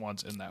least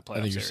once in that playoff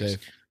I think you're series.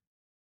 safe.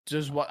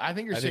 Does what I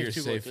think you're I think safe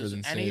you're too. safer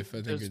than safe. I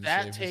think does you're the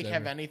that safest take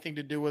have ever. anything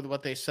to do with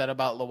what they said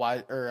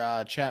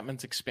about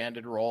Chapman's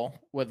expanded role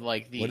with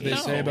like the? What did they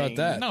say about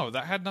that? No,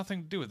 that had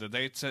nothing to do with it.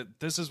 They said,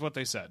 this is what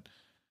they said.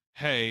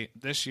 Hey,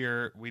 this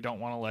year we don't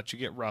want to let you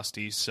get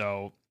rusty,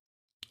 so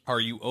are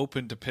you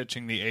open to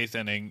pitching the 8th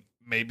inning,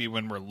 maybe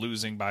when we're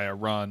losing by a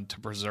run, to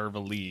preserve a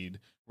lead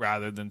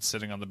rather than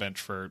sitting on the bench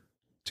for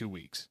 2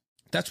 weeks?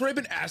 That's what I've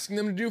been asking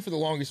them to do for the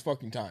longest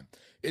fucking time.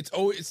 It's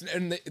always,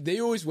 and they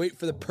always wait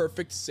for the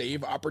perfect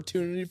save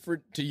opportunity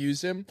to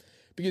use him.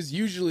 because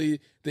usually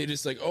they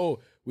just like, oh,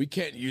 we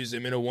can't use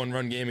him in a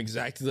one-run game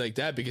exactly like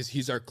that because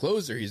he's our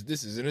closer.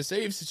 This isn't a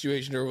save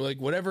situation or like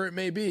whatever it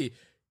may be.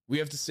 We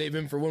have to save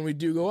him for when we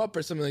do go up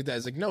or something like that.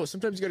 It's like, no,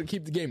 sometimes you got to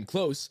keep the game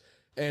close.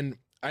 And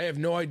I have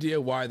no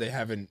idea why they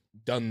haven't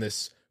done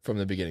this from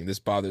the beginning. This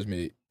bothers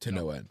me to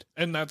no end.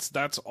 And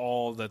that's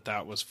all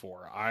that was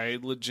for. I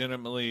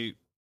legitimately,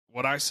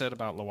 what I said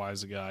about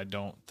Loizaga, I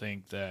don't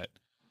think that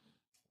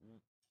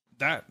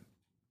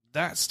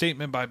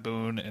statement by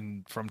Boone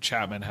and from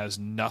Chapman has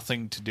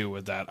nothing to do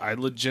with that. I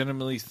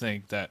legitimately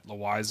think that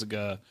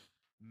Loizaga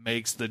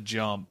makes the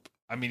jump.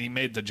 I mean, he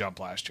made the jump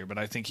last year, but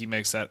I think he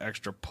makes that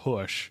extra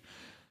push.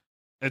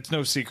 It's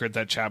no secret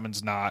that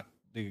Chapman's not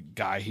the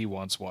guy he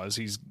once was.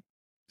 He's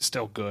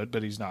still good,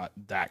 but he's not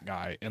that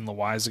guy. And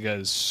Loizaga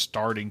is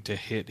starting to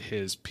hit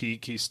his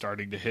peak. He's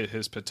starting to hit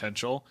his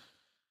potential.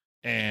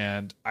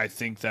 And I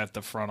think that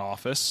the front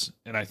office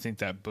and I think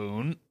that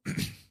Boone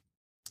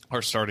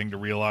are starting to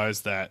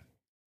realize that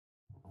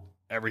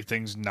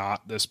everything's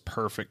not this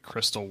perfect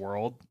crystal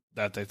world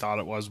that they thought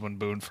it was when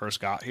Boone first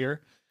got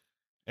here.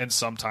 And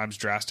sometimes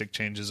drastic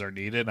changes are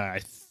needed. And I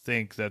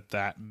think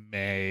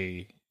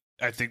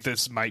I think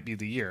this might be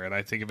the year. And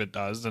I think if it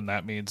does, then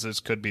that means this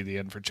could be the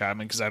end for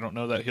Chapman because I don't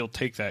know that he'll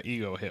take that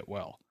ego hit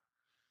well.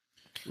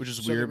 Which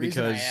is So weird the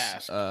reason I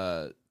because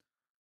asked-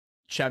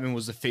 Chapman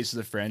was the face of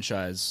the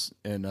franchise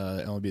in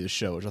MLB The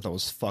Show, which I thought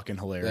was fucking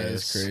hilarious. That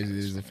is crazy.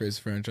 This is the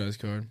first franchise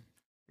card.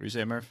 What do you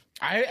say, Murph?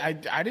 I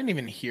didn't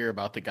even hear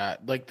about the guy.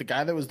 Like the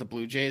guy that was the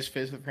Blue Jays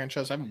face of the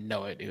franchise. I have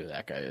no idea who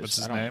that guy is. What's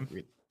his I don't name?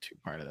 read too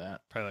part of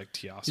that. Probably like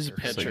Teoscar. He's a or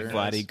It's like pitcher.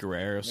 Vladdy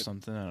Guerrero or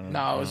something. I don't know. No,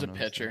 I it was a don't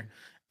know his pitcher. name.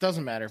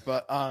 Doesn't matter.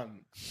 But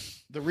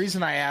the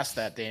reason I asked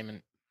that,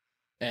 Damon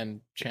and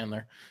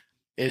Chandler,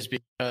 is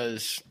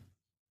because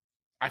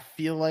I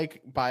feel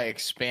like by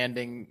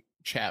expanding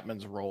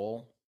Chapman's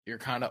role, you're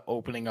kind of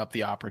opening up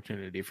the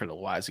opportunity for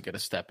Loizaga to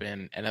step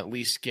in and at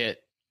least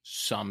get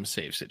some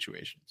save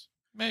situations.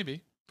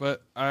 Maybe,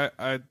 but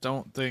I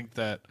don't think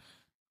that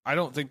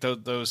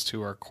those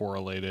two are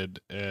correlated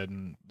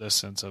in the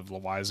sense of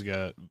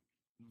Loizaga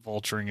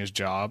vulturing his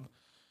job.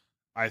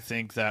 I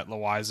think that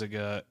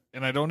Loizaga,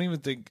 and I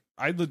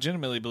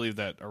legitimately believe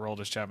that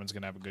Aroldis Chapman's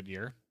going to have a good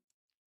year,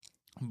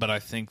 but I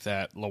think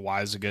that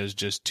Loizaga is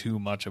just too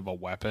much of a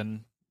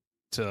weapon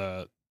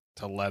to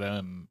let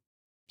him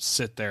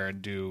sit there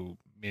and do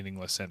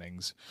meaningless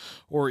innings,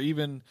 or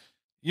even,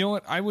 you know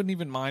what? I wouldn't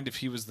even mind if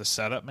he was the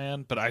setup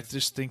man, but I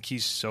just think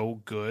he's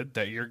so good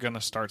that you're going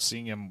to start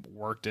seeing him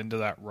worked into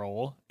that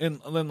role.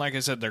 And then, like I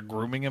said, they're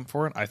grooming him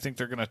for it. I think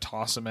they're going to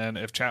toss him in.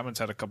 If Chapman's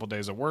had a couple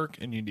days of work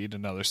and you need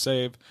another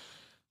save,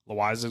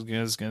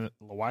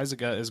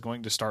 Loizaga is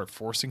going to start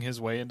forcing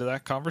his way into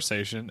that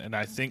conversation. And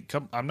I think,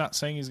 I'm not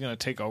saying he's going to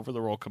take over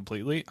the role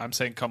completely. I'm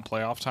saying come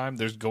playoff time,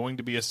 there's going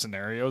to be a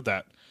scenario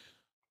that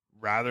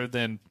rather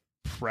than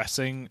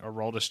pressing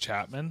Aroldis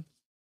Chapman,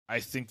 I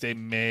think they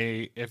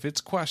may, if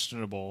it's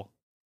questionable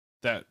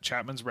that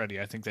Chapman's ready,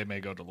 I think they may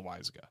go to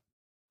Loizaga.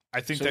 I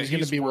think So that he's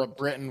going to be more- what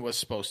Britton was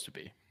supposed to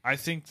be. I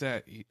think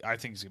he's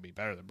going to be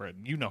better than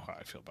Britton. You know how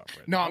I feel about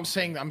Britton. No, I'm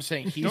saying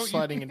he's Don't you-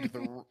 sliding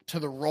into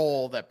the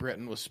role that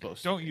Britton was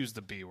supposed to. Don't use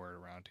the B word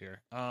around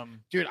here.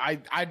 Dude,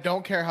 I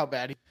don't care how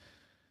bad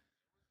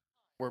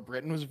where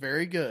Britton was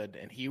very good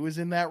and he was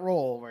in that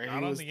role where Not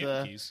he on was the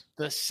Yankees.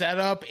 the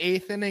setup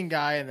eighth inning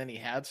guy, and then he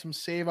had some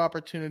save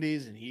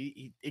opportunities, and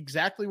he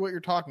exactly what you're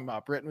talking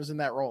about. Britton was in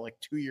that role like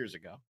 2 years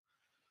ago.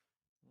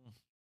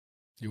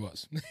 He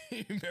was.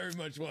 He very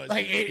much was.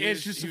 Like He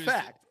it's was- just a he was-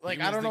 fact. Like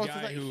he I was don't the know what to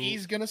guy think. who-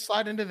 He's gonna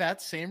slide into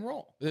that same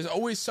role. There's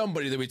always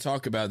somebody that we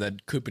talk about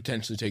that could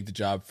potentially take the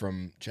job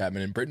from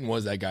Chapman, and Britton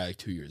was that guy like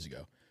 2 years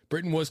ago.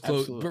 Britton was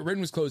Absolutely.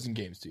 Britton was closing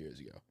games 2 years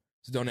ago.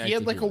 So don't act He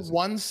had like a wasn't.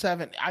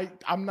 1-7.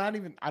 I'm not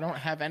even. I don't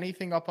have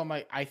anything up on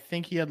my. I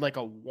think he had like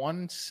a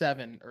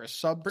 1-7 or a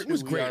sub. Britton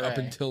was 2 great ERA, up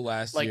until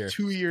last like year.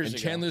 2 years And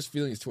ago. Chandler's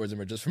feelings towards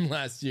him are just from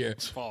last year.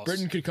 It's false.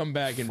 Britton could come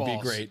back and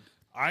False. be great.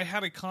 I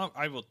had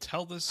I will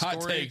tell this story.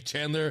 Hot take: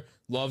 Chandler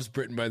loves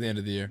Britton by the end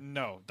of the year.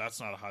 No, that's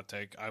not a hot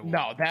take. I will.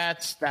 No,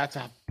 that's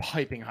a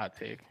piping hot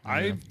take.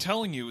 I'm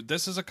telling you,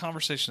 this is a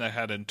conversation I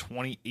had in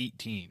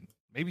 2018,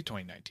 maybe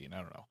 2019. I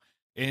don't know.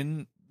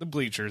 In the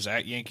bleachers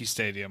at Yankee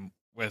Stadium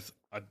with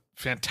a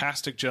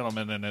fantastic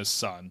gentleman and his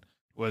son,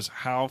 was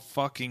how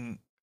fucking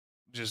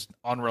just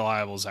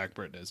unreliable Zach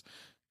Britton is.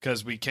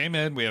 Because we came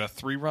in, we had a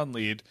 3-run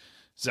lead.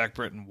 Zach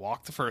Britton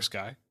walked the first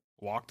guy,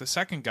 walked the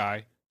second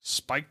guy,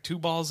 spiked 2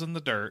 balls in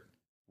the dirt,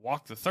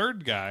 walked the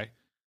third guy,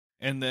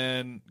 and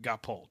then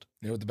got pulled.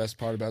 You know what the best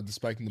part about the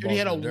spiking the Dude, ball he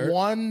had a in the dirt?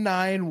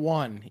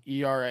 1.91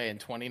 ERA in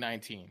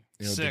 2019. You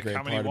know what Sick. the great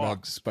How many part about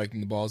walks?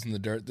 spiking the balls in the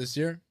dirt this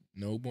year?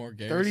 No more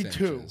Gary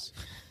 32. Sanchez.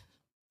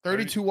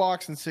 32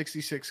 walks in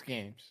 66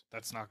 games.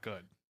 That's not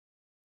good.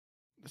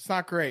 It's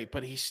not great,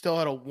 but he still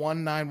had a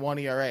 1.91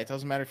 ERA. It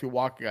doesn't matter if you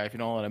walk a guy if you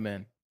don't let him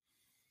in.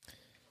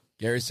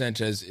 Gary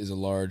Sanchez is a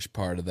large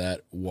part of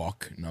that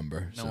walk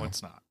number. No, so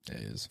it's not. it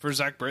is. For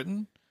Zach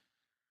Britton,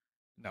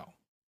 no.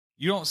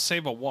 You don't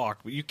save a walk,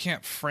 but you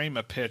can't frame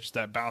a pitch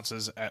that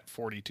bounces at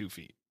 42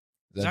 feet.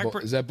 Is that, Zach bo-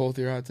 Britton- is that both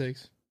your hot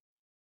takes?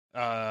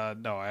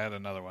 No, I had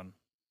another one.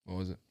 What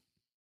was it?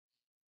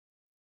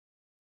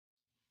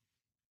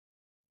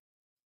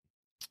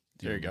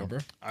 Do There you go.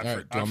 remember? I All right,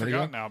 do you I want me to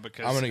forgot go? now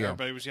because I'm gonna go.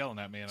 everybody was yelling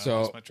at me. And I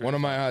So lost my train one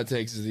of my thought. hot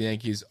takes is the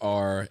Yankees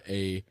are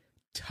a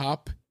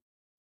top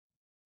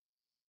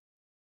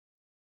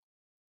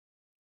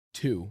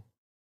 2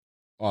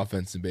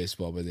 offense in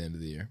baseball by the end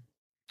of the year,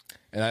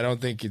 and I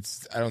think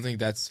that's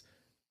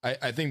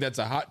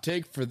a hot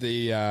take for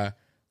the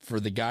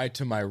guy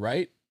to my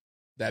right,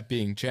 that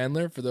being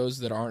Chandler. For those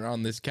that aren't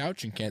on this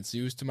couch and can't see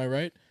who's to my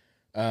right,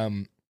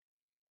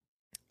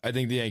 I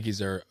think the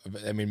Yankees are.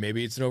 I mean,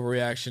 maybe it's an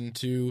overreaction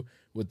to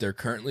what they're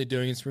currently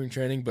doing in spring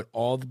training, but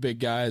all the big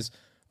guys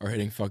are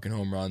hitting fucking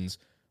home runs.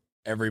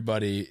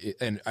 Everybody,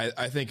 and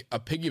I think a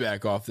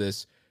piggyback off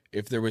this,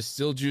 if there was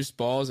still juice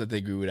balls, I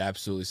think we would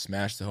absolutely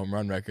smash the home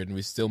run record, and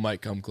we still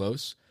might come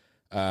close.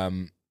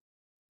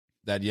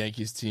 That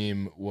Yankees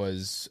team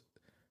was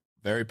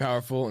very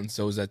powerful, and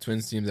so was that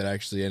Twins team that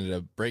actually ended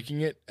up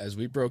breaking it as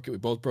we broke it. We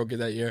both broke it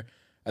that year.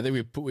 I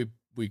think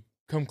we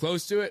come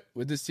close to it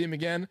with this team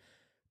again,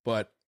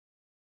 but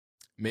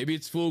maybe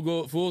it's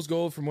fool's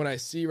gold from what I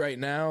see right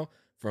now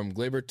from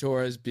Gleyber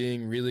Torres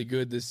being really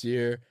good this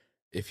year.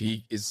 If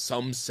he is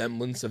some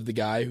semblance of the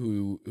guy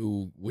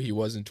who he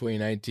was in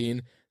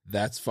 2019,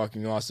 that's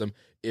fucking awesome.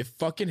 If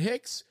fucking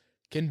Hicks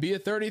can be a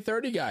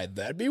 30-30 guy,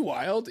 that'd be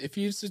wild. If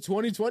he's a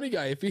 20-20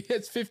 guy, if he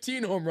hits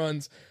 15 home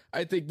runs,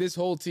 I think this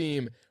whole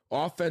team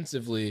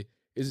offensively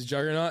is a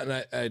juggernaut,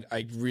 and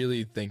I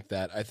really think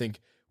that. I think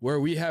where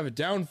we have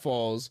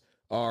downfalls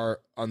are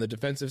on the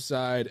defensive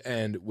side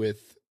and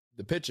with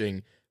the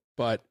pitching,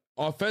 but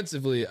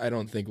offensively, I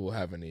don't think we'll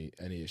have any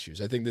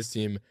issues. I think this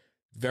team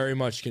very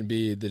much can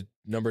be the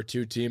number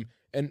 2 team,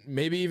 and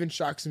maybe even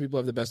shock some people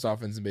have the best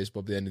offense in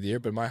baseball at the end of the year.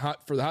 But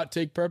for the hot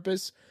take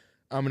purpose,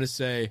 I'm going to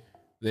say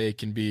they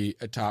can be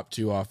a top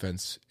 2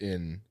 offense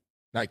in.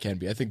 Not can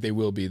be. I think they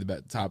will be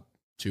the top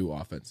 2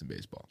 offense in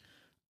baseball.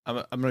 I'm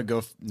going to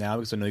go now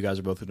because I know you guys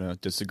are both going to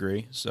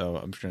disagree. So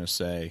I'm just going to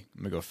say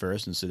I'm going to go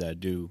first and say that I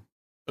do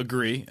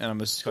agree, and I'm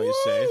going to call you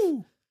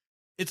safe.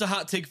 It's a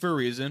hot take for a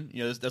reason.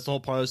 You know, that's the whole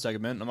part of the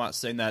segment. I'm not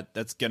saying that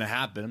that's going to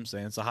happen. I'm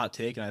saying it's a hot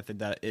take, and I think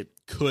that it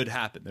could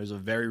happen. There's a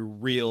very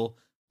real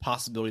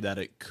possibility that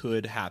it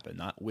could happen.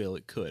 Not will,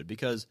 it could.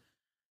 Because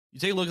you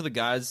take a look at the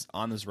guys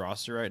on this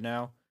roster right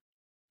now,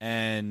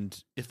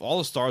 and if all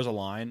the stars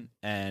align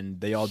and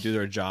they all do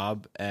their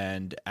job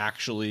and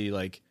actually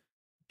like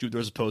do what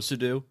they're supposed to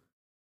do,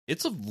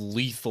 it's a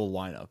lethal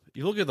lineup.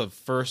 You look at the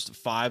first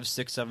 5,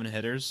 6, 7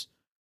 hitters,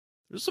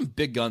 there's some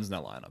big guns in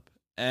that lineup.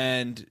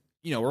 And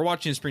you know, we're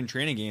watching spring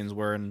training games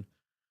where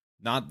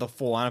not the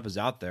full lineup is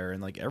out there,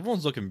 and like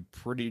everyone's looking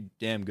pretty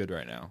damn good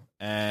right now.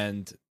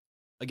 And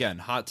again,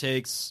 hot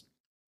takes,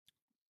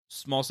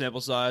 small sample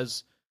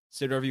size,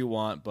 say whatever you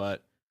want,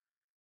 but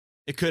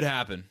it could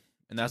happen,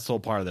 and that's the whole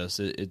part of this.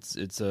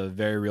 It's a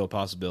very real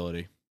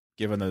possibility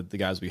given the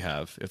guys we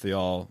have if they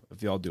all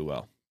do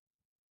well.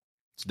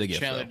 It's a big if.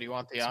 Chandler, Though. do you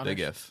want the It's a honor?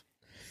 big if.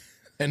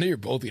 I know you're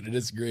both going to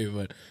disagree,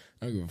 but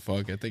I don't give a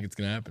fuck. I think it's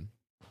going to happen.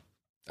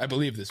 I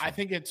believe this. I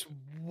think it's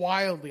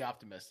wildly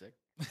optimistic.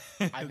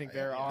 I think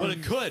there are, But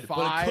it could.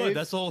 five-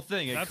 That's the whole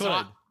thing. It That's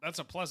could. That's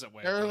a pleasant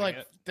way. There of are putting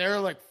it. there are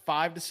like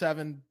 5 to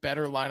 7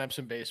 better lineups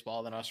in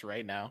baseball than us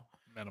right now.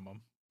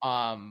 Minimum.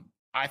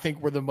 I think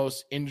we're the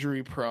most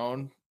injury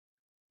prone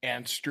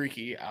and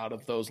streaky out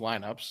of those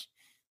lineups.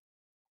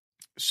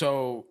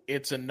 So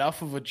it's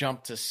enough of a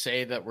jump to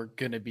say that we're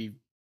going to be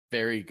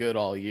very good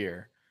all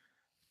year.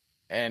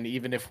 And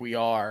even if we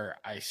are,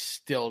 I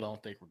still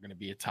don't think we're going to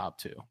be a top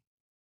 2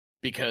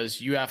 because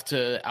you have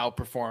to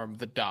outperform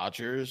the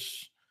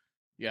Dodgers.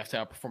 You have to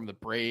outperform the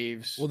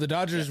Braves. Well, the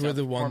Dodgers You have were to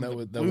the one outperform that the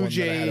was the Blue one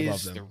that I had above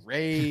Jays, them. the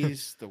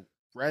Rays, the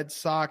Red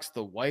Sox,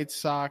 the White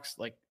Sox,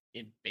 like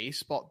in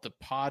baseball, the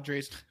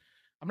Padres.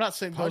 I'm not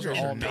saying those Padres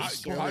are all are not,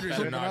 necessarily Padres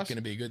better are than not us. going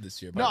to be good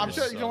this year. No, by I'm the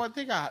sure. way. You know what?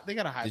 They got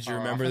a high. Did you power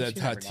remember offense. that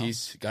You never know.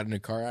 Tatis got in a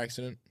car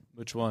accident?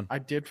 Which one? I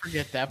did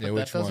forget that, but Yeah, that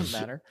which doesn't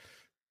one? matter.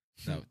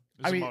 No, It was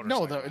I a mean, no,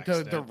 motorcycle the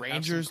accident. Have some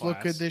Rangers look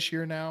good class. this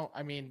year now.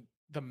 I mean,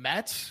 the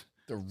Mets.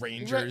 the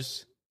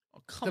Rangers.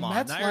 Oh, come the on.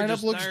 Mets Now you're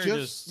lineup looks now just, you're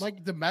just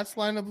like the Mets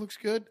lineup looks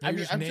good. You're I mean,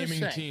 just I'm naming just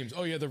saying. teams.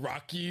 Oh yeah, the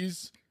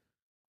Rockies.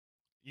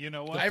 You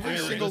know what? Every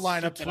Pirates- single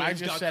lineup that I Twins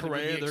just got said, with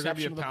Correa, the they're gonna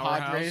be a exception of the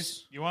powerhouse.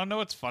 Padres. You want to know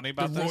what's funny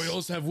The about this?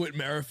 Royals have Whit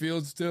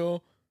Merrifield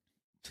still.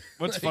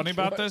 What's Like, funny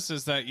about what? this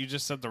is that you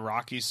just said the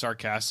Rockies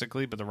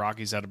sarcastically, but the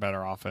Rockies had a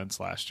better offense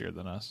last year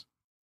than us.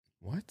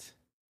 What?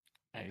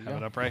 There you Have it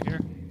go. up right here.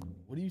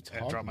 What are you I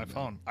talking dropped my about?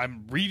 phone.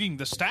 I'm reading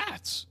the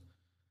stats.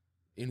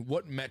 In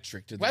what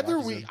metric did the Whether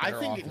Rockies we, have I better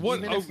think, offense? What-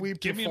 even oh, if we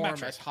give me a perform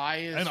metric. as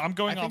high as, And I'm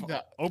going I off think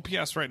that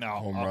OPS right now.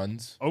 home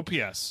runs?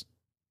 OPS.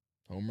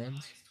 Home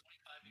runs?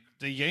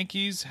 The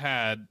Yankees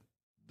had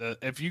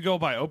if you go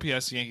by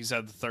OPS, the Yankees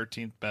had the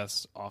 13th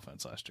best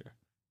offense last year,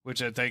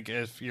 which I think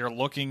if you're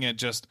looking at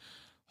just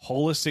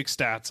holistic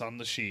stats on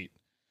the sheet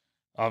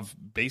of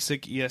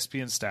basic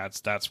ESPN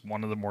stats, that's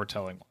one of the more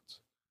telling ones.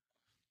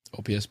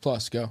 OPS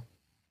plus, go.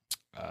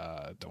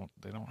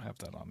 They don't have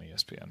that on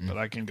ESPN, but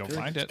I can go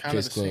find it. kind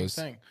of Case the same closed.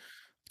 thing.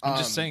 I'm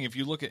just saying, if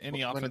you look at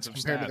any when it's offensive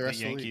compared to stat, the the rest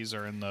of the league. Yankees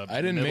are in the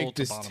I didn't middle make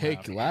to this bottom take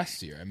half.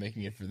 last year. I'm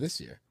making it for this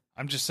year.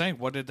 I'm just saying,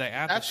 what did they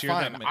add That's this year?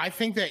 fine. That I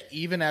think that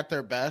even at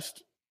their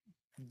best,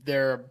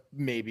 they're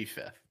maybe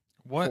fifth.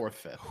 what? Fourth,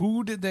 fifth.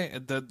 Who did they?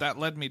 That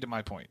led me to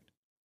my point.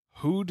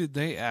 Who did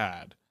they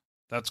add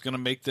that's going to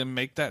make them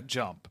make that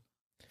jump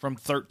from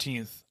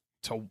 13th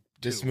to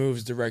This 2?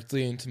 moves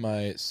directly into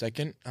my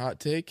second hot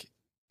take,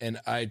 and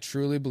I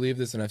truly believe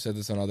this, and I've said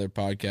this on other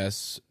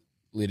podcasts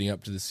leading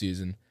up to the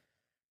season.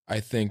 I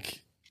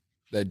think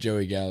that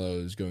Joey Gallo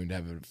is going to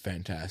have a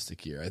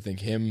fantastic year. I think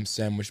him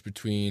sandwiched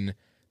between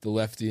the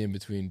lefty and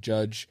between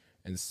Judge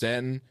and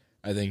Stanton.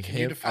 I think Can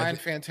you define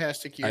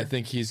fantastic year? I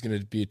think he's going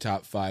to be a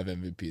top 5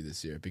 MVP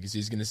this year because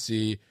he's going to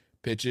see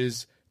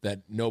pitches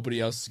that nobody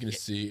else is going to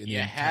see. In you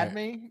the had entire-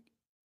 me,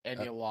 and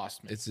you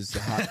lost me. This is a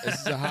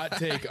hot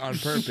take on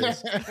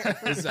purpose.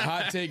 This is a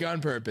hot take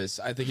on purpose.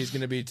 I think he's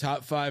going to be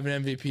top 5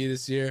 in MVP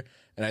this year,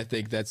 and I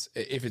think that's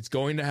if it's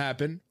going to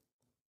happen.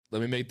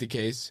 Let me make the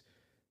case,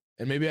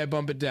 and maybe I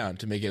bump it down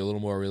to make it a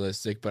little more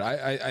realistic. But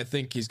I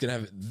think he's going to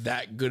have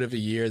that good of a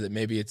year that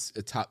maybe it's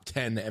a top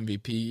 10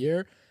 MVP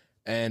year,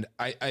 and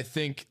I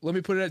think let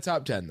me put it at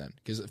top 10 then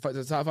because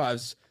the top 5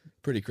 is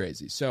pretty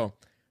crazy. So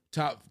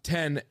top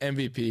 10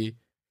 MVP.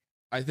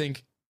 I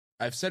think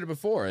I've said it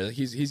before.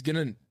 He's going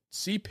to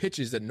see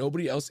pitches that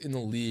nobody else in the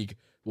league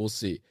will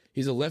see.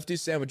 He's a lefty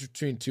sandwich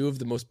between two of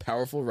the most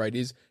powerful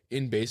righties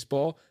in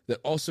baseball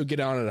that also get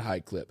out at a high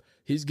clip.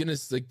 He's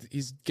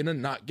gonna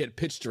not get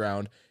pitched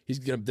around.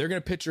 They're gonna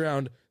pitch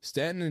around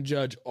Stanton and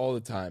Judge all the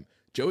time.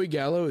 Joey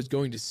Gallo is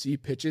going to see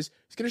pitches.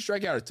 He's gonna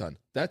strike out a ton.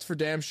 That's for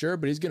damn sure.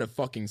 But he's gonna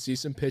fucking see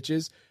some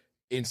pitches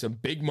in some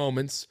big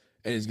moments,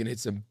 and he's gonna hit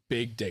some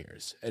big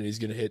dingers. And he's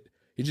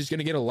just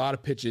gonna get a lot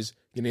of pitches.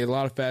 Gonna get a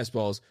lot of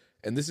fastballs.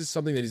 And this is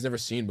something that he's never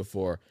seen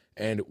before.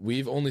 And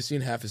we've only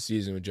seen half a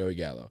season with Joey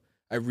Gallo.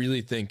 I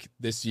really think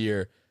this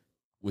year,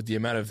 with the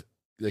amount of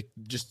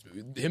just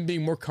him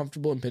being more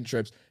comfortable in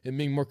pinstripes, him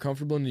being more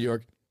comfortable in New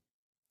York,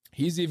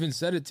 he's even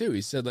said it too.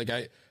 He said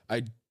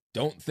I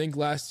don't think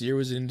last year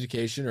was an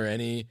indication or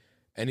any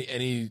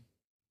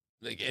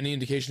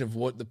indication of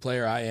what the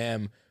player I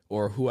am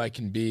or who I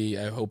can be.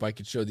 I hope I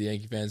could show the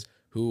Yankee fans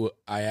who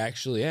I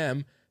actually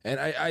am. And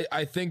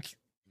I think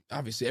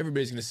obviously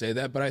everybody's going to say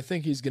that, but I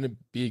think he's going to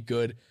be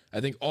good.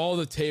 I think all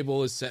the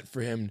table is set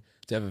for him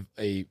to have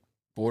a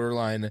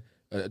borderline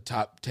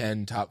top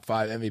 10, top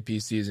 5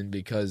 MVP season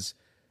because,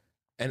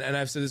 and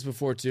I've said this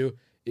before too,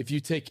 if you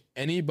take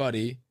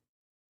anybody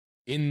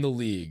in the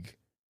league,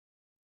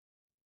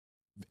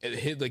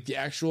 hit like the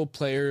actual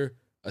player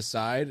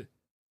aside,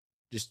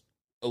 just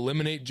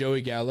eliminate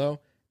Joey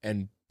Gallo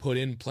and put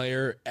in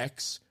player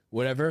X,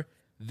 whatever,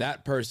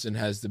 that person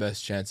has the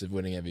best chance of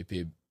winning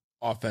MVP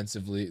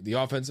offensively, the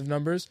offensive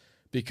numbers,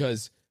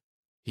 because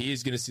he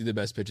is going to see the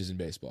best pitches in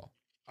baseball.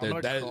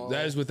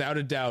 That is without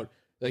a doubt.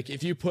 Like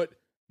if you put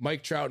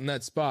Mike Trout in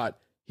that spot,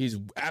 he's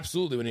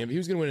absolutely winning. He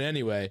was going to win it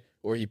anyway,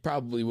 or he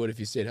probably would if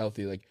he stayed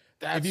healthy. Like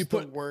That's if you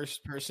the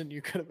worst person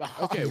you could have.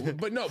 Okay,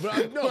 but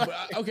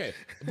okay.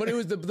 But it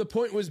was the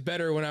point was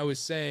better when I was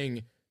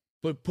saying,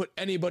 but put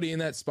anybody in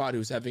that spot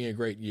who's having a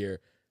great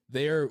year,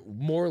 they're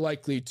more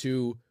likely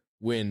to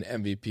win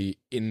MVP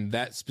in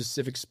that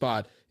specific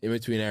spot in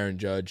between Aaron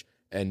Judge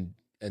and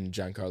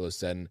Giancarlo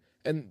Stanton.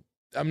 And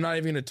I'm not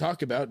even going to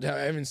talk about. I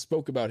haven't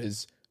spoke about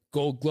his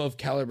Gold Glove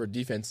caliber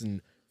defense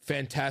and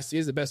fantastic. He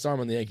has the best arm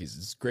on the Yankees.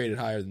 It's graded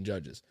higher than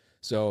Judge's.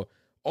 So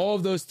all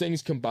of those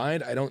things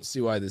combined, I don't see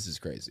why this is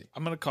crazy.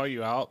 I'm going to call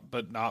you out,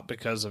 but not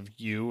because of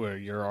you or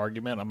your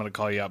argument. I'm going to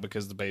call you out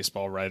because the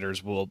baseball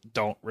writers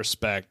don't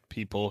respect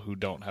people who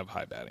don't have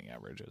high batting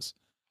averages.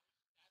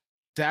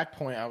 Exact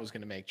point I was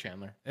going to make,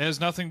 Chandler. It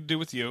has nothing to do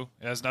with you.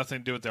 It has nothing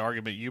to do with the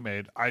argument you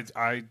made.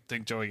 I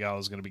think Joey Gallo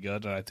is going to be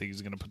good, and I think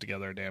he's going to put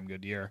together a damn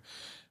good year.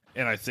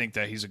 And I think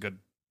that he's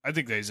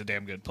a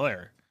damn good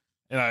player.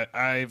 And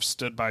I've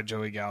stood by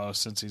Joey Gallo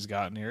since he's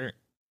gotten here,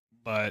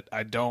 but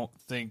I don't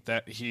think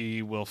that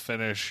he will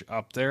finish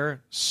up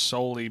there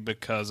solely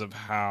because of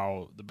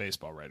how the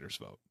baseball writers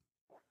vote.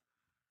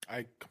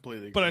 I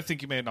completely agree. But I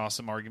think you made an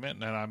awesome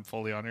argument, and I'm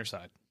fully on your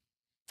side.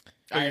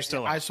 But you're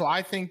still so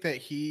I think that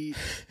he.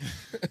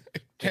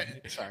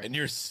 Sorry. And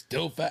you're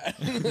still fat.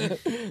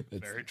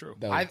 Very true.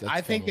 I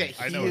think that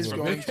I he know it's is from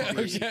going me. to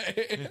be.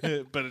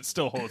 Okay. But it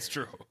still holds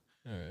true.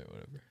 All right,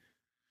 whatever.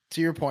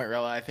 To your point,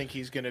 Rella, I think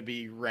he's going to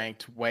be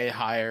ranked way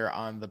higher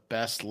on the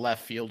best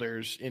left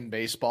fielders in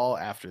baseball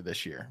after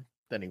this year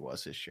than he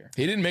was this year.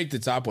 He didn't make the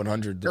top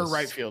 100 Or list.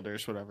 right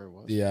fielders, whatever it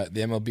was.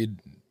 The MLB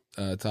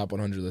top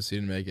 100 list. He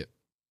didn't make it.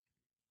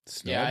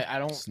 Snub? Yeah, I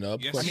don't.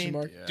 Snub? Yes, Question I mean,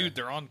 mark? Yeah. Dude,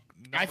 they're on.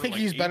 I think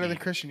like he's better 80. than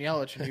Christian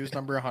Yelich, and he was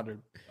number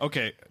 100.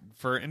 Okay,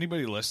 for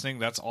anybody listening,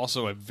 that's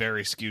also a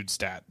very skewed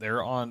stat.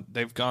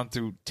 They've gone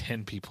through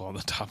 10 people on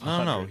the top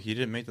 100. No, he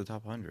didn't make the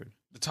top 100.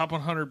 The top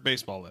 100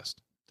 baseball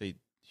list.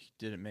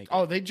 didn't make it.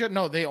 Oh,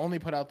 they only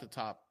put out the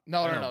top.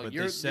 No, I no, know, no. but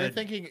You're they said-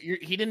 thinking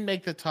he didn't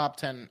make the top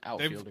 10 They've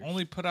outfielders.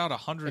 only put out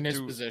 100 In his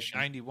to position.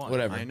 91.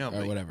 Whatever. I know, All right,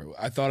 but- whatever.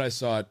 I thought I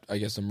saw it. I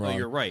guess I'm No, wrong.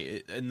 you're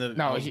right. No,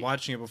 I was he-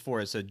 watching it before.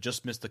 It said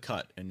just missed the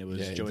cut, and it was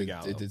Yeah, Joey it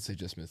Gallo. did, it did say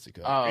just missed the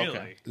cut. Oh, Really?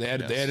 okay. They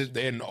had Yes.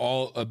 they had an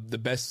all the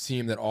best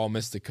team that all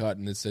missed the cut,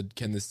 and it said,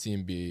 "Can this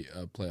team be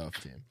a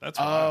playoff team?" That's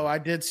Oh, wild. I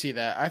did see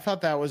that. I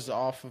thought that was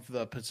off of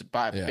the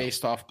Yeah.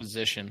 based off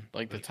position,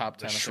 like the top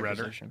The 10 of their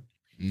shredder? position.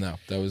 No,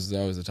 that was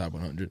the top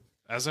 100.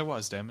 As I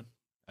was, Damon.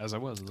 As I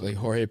was. Like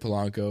Jorge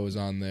Polanco was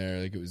on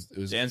there. Like it was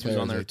Dansby's players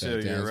on there like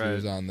that. too, you're Dansby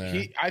was right. on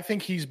there. I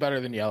think he's better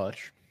than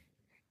Yelich.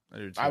 I,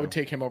 do I too. would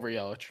take him over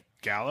Yelich.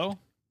 Gallo?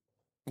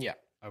 Yeah,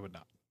 I would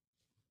not.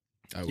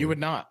 you would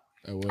not.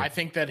 I would. I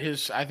think that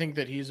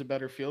he's a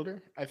better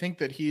fielder. I think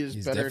that he is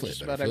He's better definitely a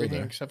just better about everything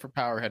fielder. except for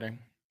power hitting,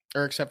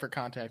 or except for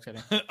contact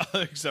hitting.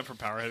 Except for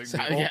power hitting. So,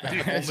 The,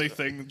 yeah. the only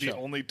thing, the Sure.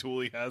 only tool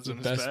he has the in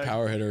his best bag.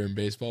 power hitter in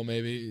baseball,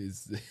 maybe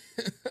is.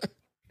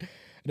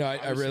 No, I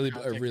Obviously, really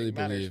contact believe.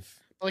 matters.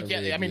 Like,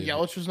 really yeah, I mean, believe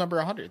it. Yelich was number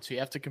 100, so you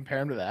have to compare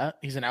him to that.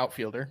 He's an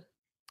outfielder.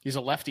 He's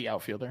a lefty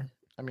outfielder.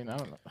 I mean, I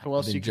don't know who I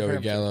else do you think compare Joey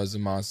him to? Gallo is a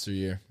monster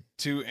year.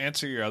 To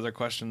answer your other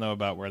question, though,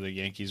 about where the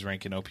Yankees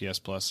rank in OPS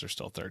plus, they're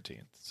still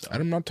 13th. So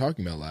I'm not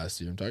talking about last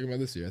year. I'm talking about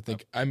this year. I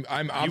think I'm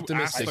asked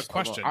optimistic. the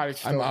question. I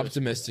still I'm would-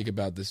 optimistic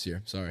about this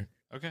year. Sorry.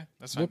 Okay,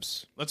 that's fine.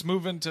 Whoops. Let's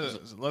move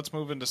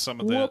into some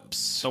of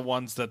Whoops. the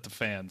ones that the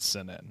fans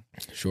sent in,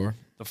 Sure.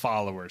 the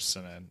followers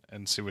sent in,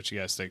 and see what you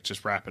guys think.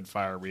 Just rapid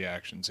fire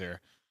reactions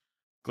here.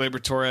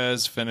 Gleyber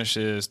Torres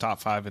finishes top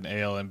 5 in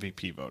AL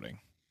MVP voting.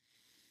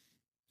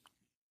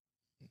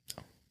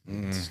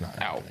 It's not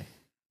Out. happening.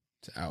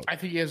 It's out. I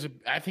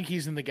think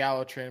he's in the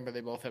Gallo train, but they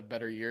both have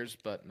better years,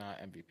 but not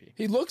MVP.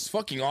 He looks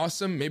fucking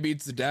awesome. Maybe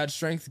it's the dad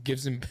strength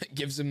gives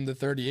him the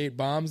 38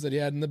 bombs that he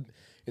had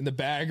in the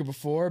bag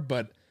before.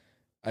 But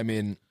I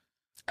mean,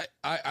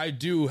 I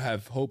do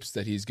have hopes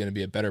that he's going to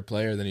be a better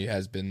player than he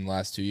has been the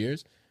last 2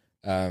 years.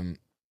 I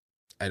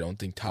don't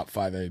think top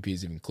 5 MVP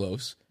is even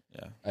close.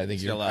 Yeah, I think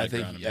He's got a lot of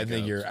ground to I make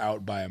think up. you're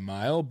out by a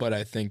mile. But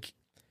I think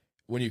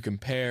when you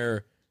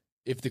compare,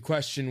 if the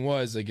question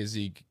was like,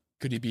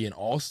 could he be an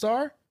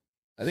all-star?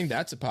 I think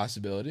that's a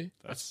possibility.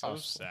 That's so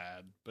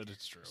sad, but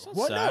it's true.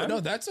 What? sad.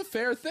 No, that's a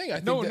fair thing. I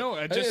think No, that- no,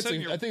 I think just that's said a-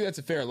 you're- I think that's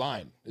a fair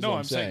line. is No, what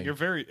I'm saying you're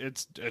very.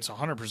 It's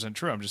 100%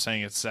 true. I'm just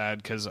saying it's sad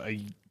because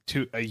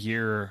a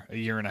year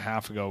and a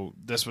half ago,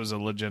 this was a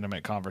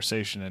legitimate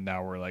conversation, and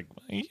now we're like,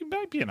 well, he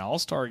might be an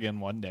all-star again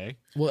one day.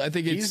 Well, I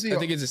think He's it's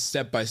the- a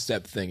step by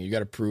step thing. You got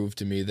to prove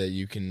to me that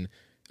you can.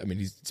 I mean,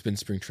 it's been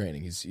spring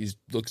training. He's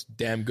looks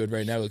damn good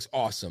right now. Looks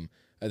awesome.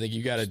 I think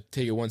you got to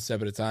take it one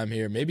step at a time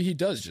here. Maybe he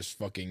does just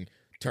fucking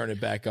turn it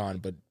back on.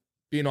 But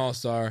be an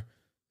all-star.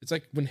 It's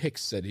like when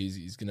Hicks said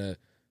he's gonna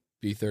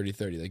be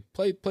 30-30. Like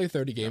play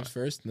 30 games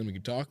first, and then we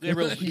can talk.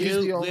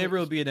 Gleyber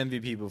will be an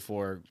MVP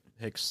before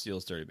Hicks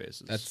steals 30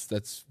 bases.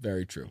 That's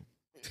very true.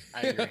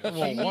 I agree.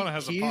 Well, one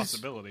has a He's-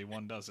 possibility,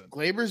 one doesn't.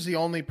 Glaber's the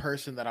only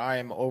person that I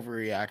am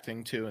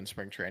overreacting to in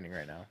spring training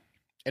right now,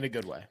 in a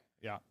good way.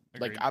 Yeah,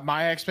 Like agreed.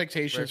 My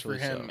expectations for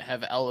Rightfully him so.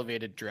 have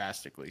elevated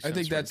drastically. I since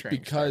think spring that's training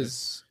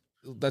because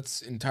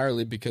that's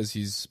entirely because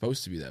he's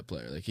supposed to be that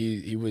player. Like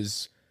he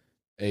was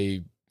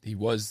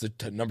the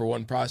number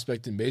one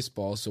prospect in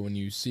baseball. So when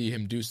you see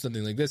him do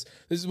something like this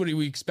is what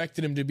we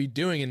expected him to be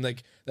doing. And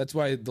like, that's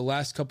why the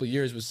last couple of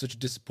years was such a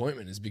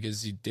disappointment, is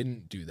because he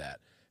didn't do that.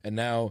 And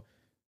now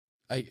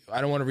I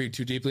don't want to read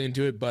too deeply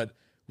into it, but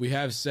we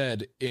have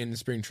said in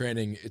spring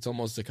training, it's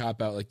almost a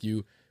cop out. Like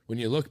when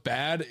you look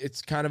bad,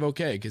 it's kind of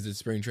okay because it's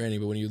spring training.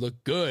 But when you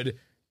look good,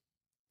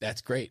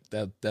 that's great.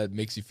 That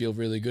makes you feel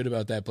really good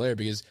about that player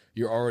because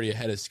you're already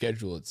ahead of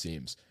schedule, it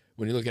seems.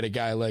 When you look at a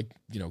guy like,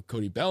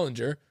 Cody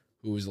Bellinger,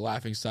 who is a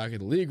laughing stock of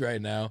the league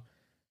right now,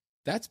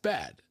 that's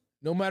bad.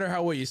 No matter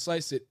how well you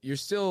slice it, you're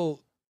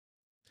still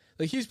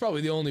like, he's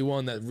probably the only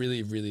one that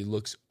really, really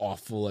looks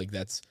awful. Like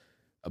that's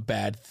a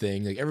bad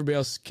thing. Like everybody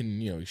else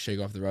can, shake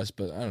off the rust,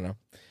 but I don't know.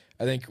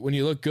 I think when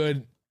you look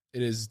good,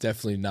 it is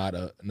definitely not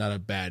a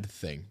bad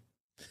thing.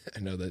 I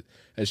know that,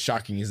 as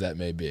shocking as that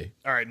may be.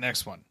 All right,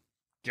 next one.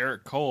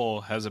 Garrett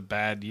Cole has a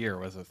bad year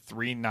with a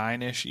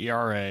 3.9-ish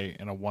ERA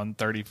and a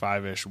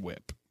 135-ish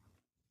WHIP.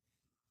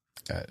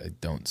 I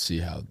don't see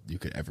how you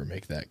could ever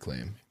make that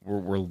claim.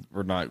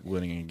 We're not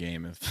winning a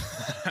game if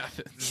that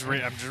happens.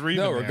 I'm just reading.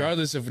 No, there.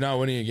 regardless of not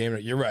winning a game,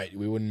 you're right.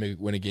 We wouldn't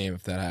win a game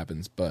if that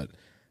happens, but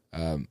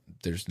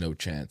there's no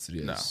chance that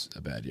he has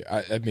a bad year.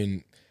 I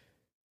mean,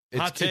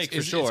 Hot take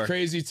for sure. It's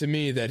crazy to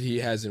me that he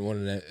hasn't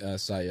won a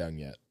Cy Young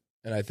yet,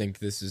 and I think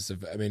this is.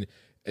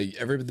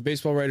 The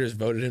baseball writers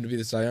voted him to be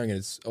the Cy Young, and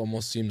it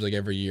almost seems like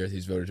every year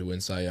he's voted to win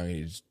Cy Young, and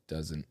he just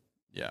doesn't.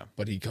 Yeah,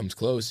 but he comes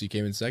close. He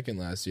came in second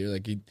last year.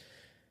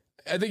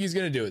 I think he's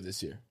going to do it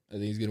this year. I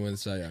think he's going to win the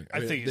Cy Young. I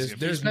think he's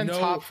gonna- He's been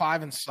top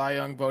 5 in Cy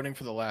Young voting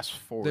for the last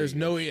 4 There's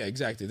years.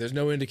 exactly. There's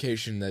no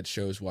indication that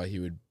shows why he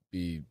would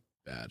be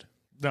bad.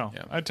 No,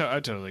 Yeah. I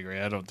totally agree.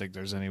 I don't think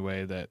there's any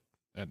way that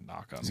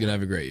knock on He's going to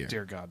have a great year.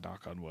 dear God,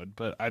 knock on wood.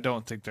 But I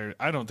don't think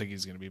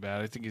he's going to be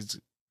bad. I think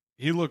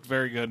He looked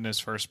very good in his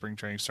first spring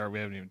training start. We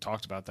haven't even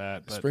talked about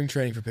that. But Spring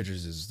training for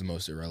pitchers is the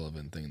most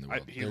irrelevant thing in the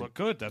world. he looked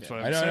good. That's what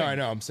I I'm know, saying. I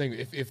know. I'm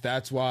saying if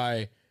that's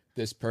why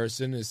this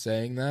person is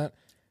saying that,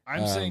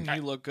 I'm saying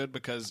he looked good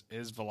because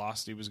his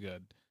velocity was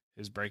good.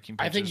 His breaking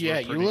pitches I think, were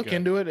you pretty look good.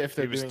 into it if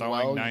they're He was doing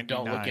throwing well. You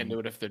don't look 99. into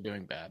it if they're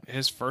doing bad.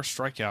 His first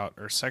strikeout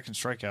or second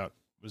strikeout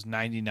was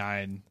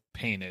 99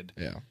 painted.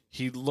 yeah.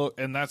 He looked,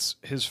 and that's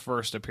his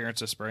first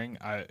appearance of spring.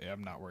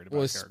 I'm not worried about.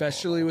 Well, Garrett Cole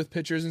especially at all. with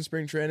pitchers in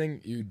spring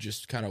training, you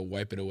just kind of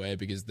wipe it away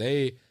because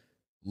they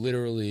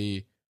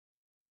literally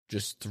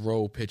just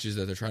throw pitches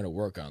that they're trying to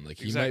work on.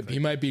 Like Exactly. he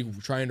might be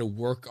trying to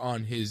work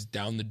on his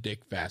down the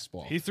dick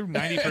fastball. He threw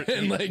 90%.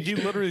 And, like- he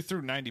literally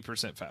threw 90%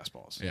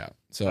 fastballs. Yeah.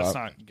 So That's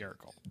not Garrett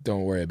Cole.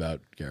 don't worry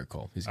about Garrett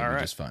Cole. He's going to All be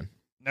right. just fine.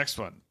 Next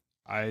one.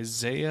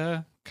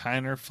 Isaiah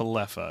Kiner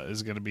Falefa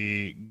is going to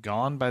be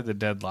gone by the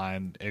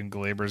deadline, and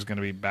Glaber is going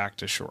to be back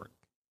to short.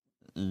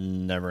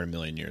 Never in a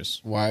million years.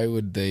 Why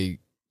would they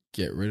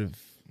get rid of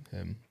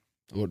him?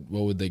 What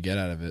would they get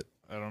out of it?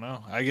 I don't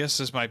know. I guess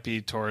this might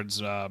be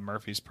towards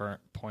Murphy's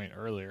point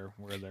earlier,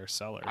 where they're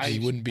sellers. He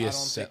wouldn't be I a don't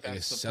se- think like a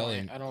that's the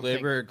selling- point. I don't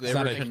Glaber, think,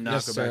 not Glaber a- could not go back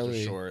necessarily-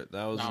 to short.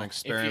 That was no, an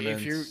experiment.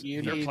 If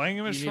you're They're playing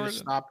him as you need a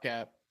short?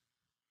 stopgap.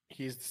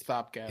 He's the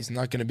stopgap. He's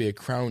not going to be a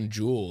crown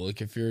jewel. Like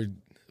if you're,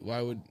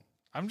 why would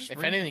I'm just If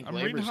reading, anything, I'm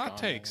reading Glaber's hot gone,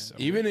 takes. man.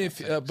 I'm even reading if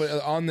hot takes.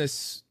 but on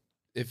this,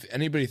 if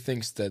anybody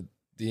thinks that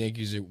the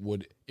Yankees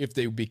would, if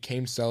they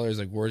became sellers,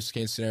 like worst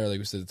case scenario, like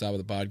we said at the top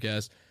of the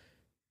podcast,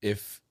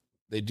 if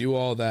they do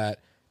all that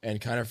and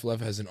Kiner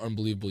Falefa has an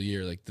unbelievable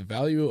year, like the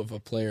value of a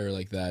player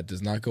like that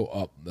does not go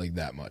up like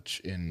that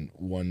much in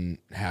one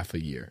half a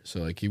year. So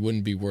like he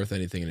wouldn't be worth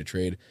anything in a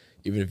trade,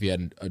 even if he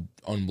had an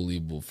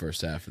unbelievable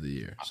first half of the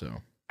year. So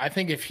I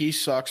think if he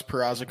sucks,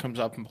 Peraza comes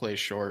up and plays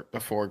short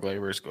before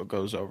Glaber's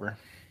goes over.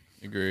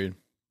 Agreed.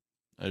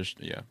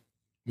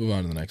 move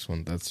on to the next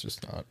one. That's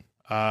just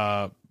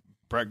not.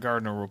 Brett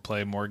Gardner will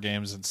play more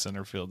games in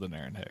center field than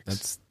Aaron Hicks.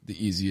 That's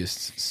the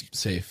easiest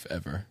safe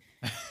ever.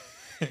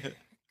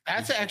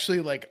 That's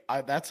actually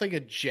that's like a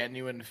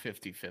genuine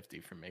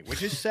 50-50 for me,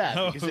 which is sad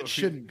No. because it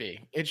shouldn't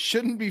be. It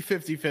shouldn't be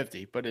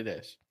 50-50, but it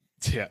is.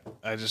 Yeah,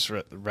 I just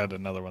read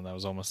another one that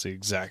was almost the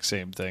exact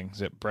same thing.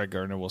 That Brett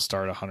Gardner will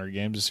start 100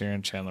 games this year,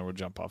 and Chandler will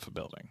jump off a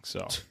building.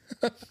 So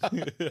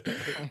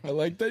I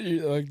like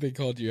that they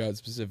called you out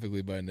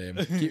specifically by name.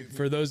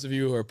 For those of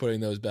you who are putting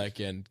those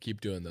back in,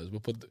 keep doing those. We'll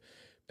put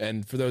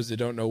and for those that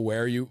don't know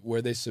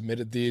where they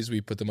submitted these,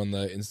 we put them on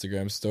the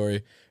Instagram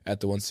story at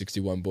the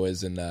 161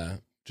 Boys,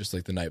 and just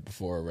like the night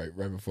before,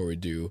 right before we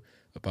do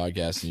a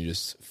podcast, and you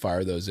just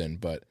fire those in.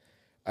 But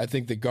I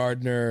think the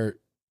Gardner,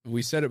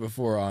 we said it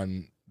before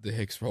on the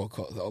Hicks roll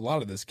call. A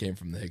lot of this came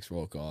from the Hicks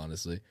roll call,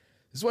 honestly.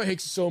 This is why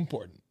Hicks is so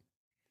important.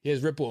 He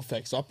has ripple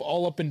effects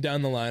all up and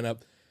down the lineup.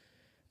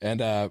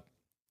 And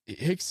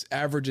Hicks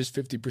averages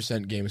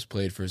 50% games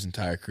played for his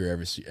entire career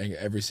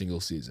every single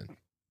season.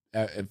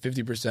 At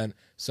 50%,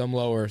 some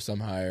lower,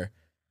 some higher.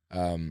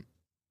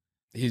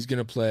 He's going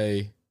to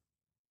play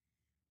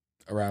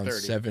around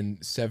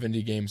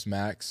 70 games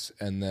max,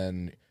 and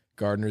then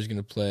Gardner's going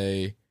to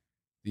play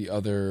the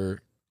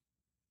other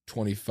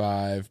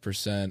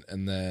 25%,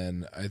 and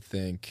then I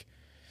think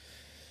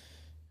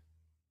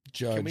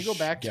Judge Can we go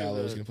back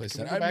Gallo's to going to play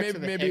can we center. go back to the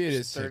Maybe it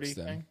Hicks is 30 Hicks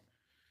then. thing?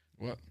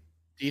 What?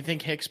 Do you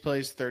think Hicks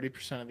plays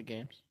 30% of the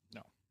games?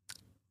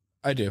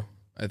 I do.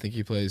 I think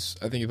he plays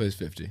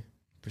 50%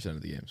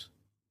 of the games.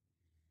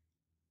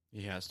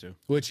 He has to.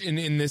 Which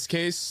in this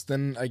case,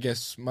 then I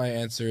guess my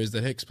answer is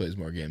that Hicks plays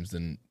more games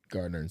than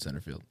Gardner in center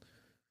field.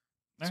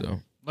 So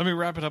let me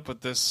wrap it up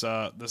with this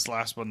this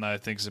last one that I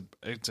think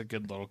it's a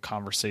good little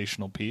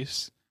conversational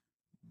piece.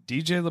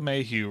 DJ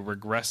LeMahieu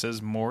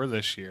regresses more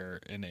this year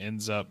and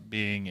ends up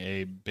being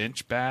a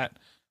bench bat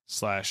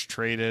 /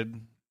 traded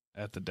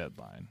at the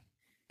deadline.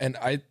 And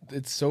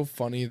it's so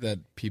funny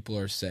that people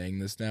are saying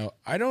this now.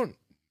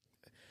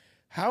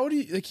 How do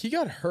you, he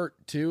got hurt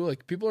too?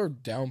 Like people are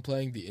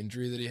downplaying the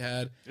injury that he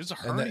had. It's a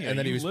And hernia.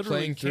 then he You was literally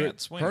playing through can't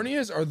it. swing.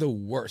 Hernias are the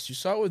worst. You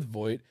saw it with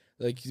Voit.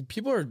 Like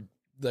people are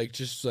like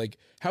just like,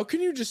 how can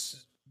you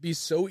just be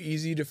so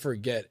easy to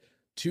forget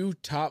two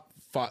top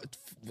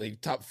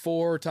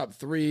 4, top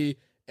 3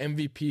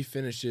 MVP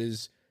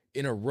finishes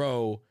in a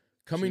row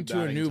coming Two to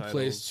a batting new titles.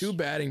 place, 2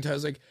 batting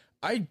titles. Like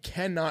I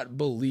cannot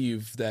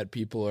believe that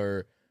people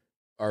are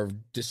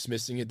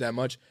dismissing it that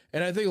much.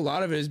 And I think a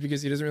lot of it is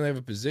because he doesn't really have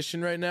a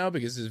position right now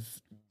because of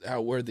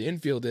where the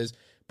infield is.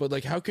 But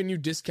like, how can you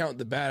discount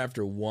the bat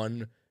after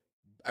one?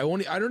 I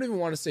don't even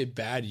want to say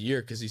bad year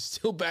because he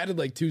still batted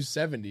like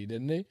 270,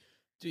 didn't he?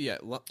 Dude, yeah.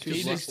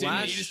 He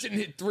just didn't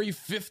hit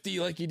 350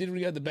 like he did when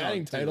he got the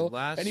batting dude, title,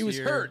 last and he was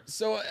year- hurt.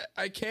 So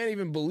I can't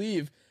even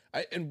believe.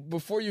 And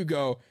before you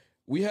go,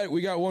 we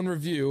got one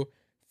review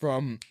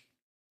from.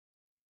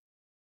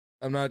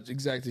 I'm not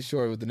exactly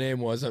sure what the name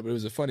was, but it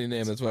was a funny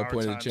name. That's why I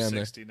pointed at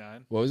Chandler.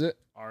 69. What was it?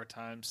 Our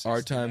time 69.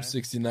 Our time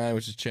 69,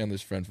 which is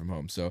Chandler's friend from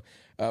home. So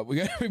we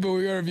got a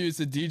review. It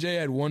said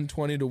DJ at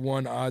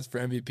 120-1 odds for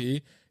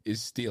MVP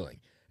is stealing,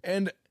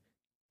 and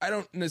I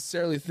don't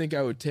necessarily think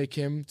I would take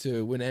him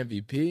to win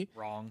MVP.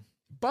 Wrong.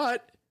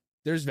 But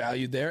there's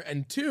value there.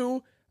 And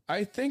two,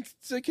 I think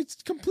it's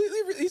completely,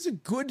 he's a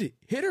good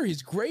hitter.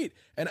 He's great.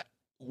 And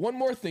one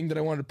more thing that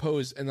I wanted to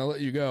pose, and I'll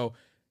let you go.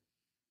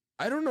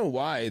 I don't know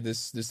why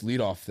this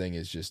leadoff thing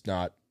is just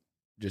not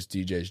just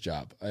DJ's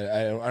job.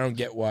 I don't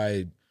get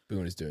why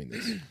Boone is doing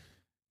this.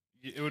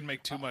 It would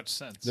make too much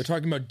sense. They're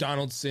talking about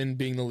Donaldson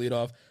being the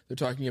leadoff. They're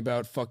talking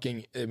about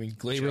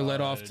Glaber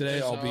led off today,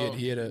 Rizzo, albeit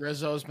he had a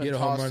Rizzo's he had been a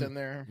home tossed run. in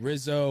there.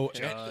 Rizzo,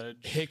 Judge.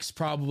 Hicks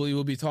probably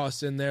will be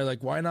tossed in there.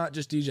 Like, why not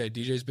just DJ?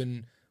 DJ's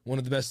been one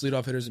of the best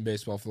leadoff hitters in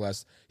baseball for the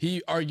last.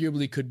 He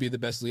arguably could be the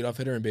best leadoff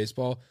hitter in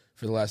baseball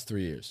for the last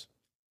 3 years,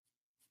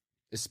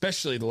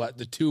 especially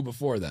the two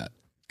before that.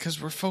 Because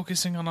we're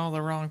focusing on all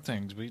the wrong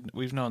things.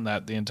 We've known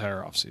that the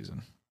entire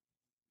offseason.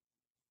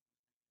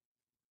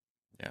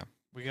 Yeah.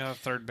 We got a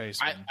third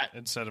baseman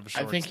instead of a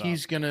shortstop. I think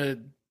he's gonna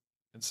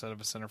instead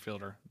of a center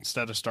fielder,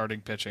 instead of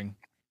starting pitching.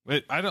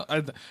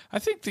 I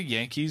think the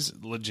Yankees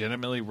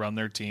legitimately run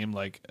their team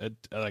like a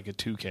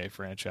 2K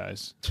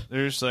franchise.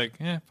 They're just like,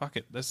 yeah, fuck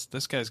it. This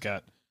guy's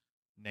got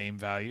name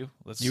value.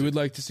 You would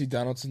like to see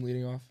Donaldson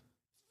leading off?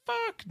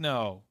 Fuck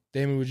no.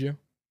 Damon, would you?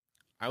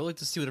 I would like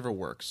to see whatever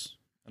works.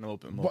 And I'm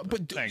open.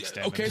 But Thanks,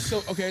 Damon. okay, so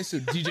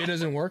DJ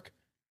doesn't work.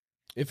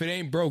 If it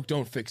ain't broke,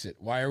 don't fix it.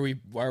 Why are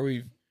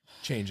we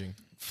changing?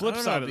 Flip I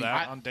don't side know, of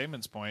that, on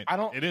Damon's point,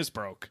 it is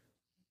broke.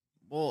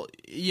 Well,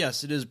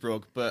 yes, it is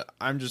broke, but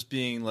I'm just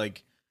being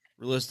like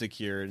realistic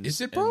here. Is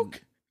it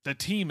broke? The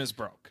team is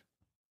broke.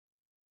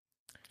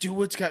 do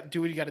what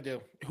you got to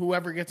do.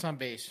 Whoever gets on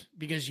base,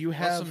 because you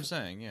have. That's what I'm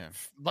saying.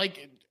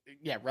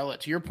 Yeah. Rella,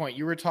 to your point,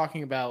 you were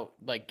talking about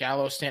like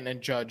Gallo, Stanton,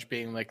 and Judge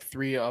being like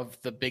three of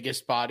the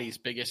biggest bodies,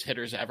 biggest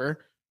hitters ever.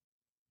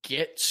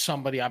 Get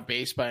somebody on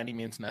base by any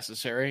means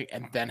necessary,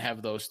 and then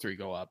have those three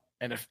go up.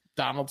 And if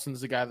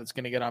Donaldson's the guy that's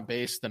going to get on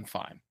base, then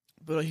fine.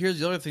 But here's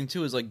the other thing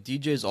too: is like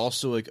DJ's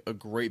also like a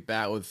great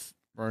bat with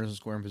runners in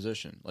scoring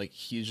position. Like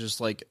he's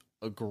just like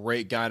a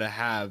great guy to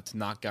have to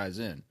knock guys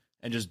in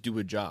and just do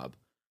a job.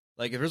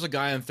 Like if there's a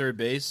guy on third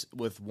base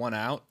with one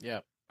out, Yeah.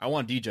 I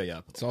want DJ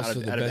up. It's also out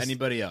the of best-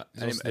 anybody up.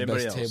 He's also the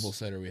Anybody best else. table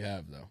setter we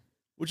have, though.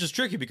 Which is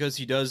tricky because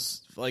he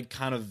does like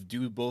kind of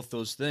do both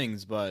those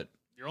things, but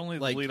You're only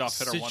the like leadoff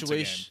hitter once a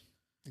game.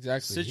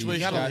 Exactly. Situation We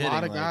got a hitting,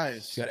 lot of like,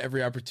 guys. He's got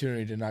every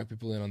opportunity to knock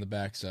people in on the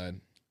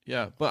backside.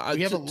 yeah. But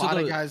We have a to lot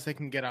the- of guys that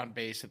can get on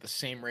base at the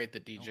same rate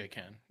that DJ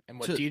can. And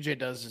what To- DJ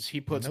does is he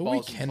puts No, we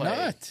balls in play.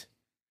 cannot.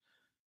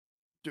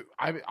 Dude,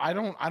 I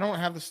don't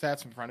have the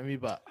stats in front of me,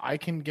 but I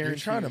can guarantee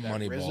trying to that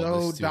moneyball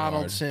Rizzo, this too hard.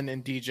 Donaldson,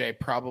 and DJ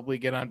probably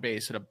get on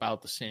base at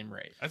about the same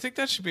rate. I think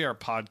that should be our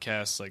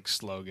podcast like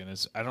slogan.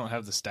 Is I don't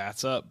have the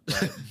stats up,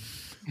 but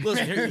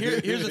Listen,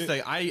 here's the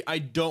thing. I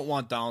don't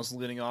want Donaldson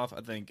leading off.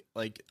 I think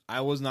like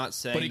I was not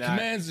saying But he that.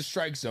 commands the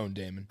strike zone,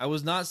 Damon. I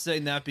was not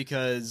saying that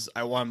because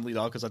I want him to lead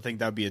off because I think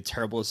that would be a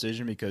terrible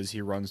decision because he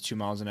runs 2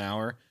 miles an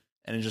hour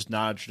and is just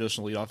not a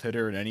traditional leadoff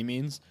hitter in any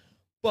means.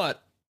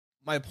 But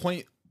my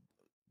point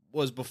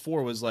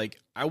was like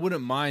I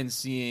wouldn't mind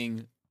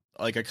seeing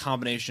like a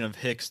combination of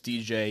Hicks,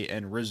 DJ,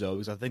 and Rizzo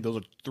because I think those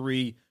are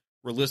three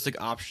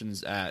realistic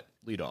options at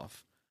leadoff.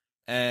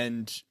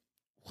 And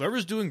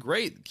whoever's doing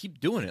great, keep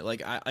doing it.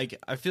 Like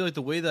I feel like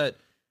the way that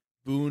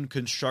Boone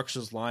constructs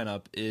his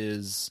lineup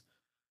is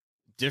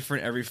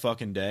different every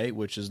fucking day,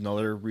 which is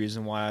another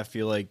reason why I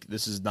feel like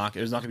there's not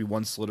going to be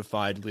one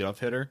solidified leadoff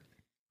hitter.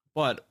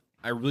 But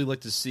I really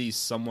like to see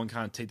someone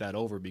kind of take that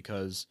over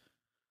because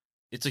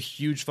it's a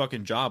huge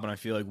fucking job, and I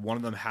feel like one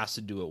of them has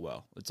to do it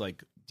well. It's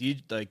like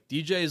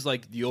DJ is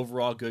like the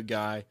overall good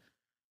guy.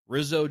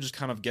 Rizzo just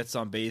kind of gets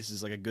on base,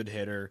 is like a good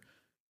hitter,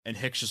 and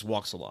Hicks just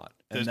walks a lot.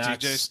 And does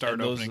DJ start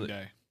and those- opening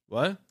day?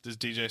 What? Does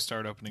DJ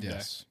start opening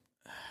Yes.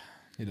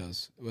 He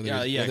does. Whether Yeah,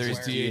 it's, yeah. whether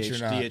it's DH or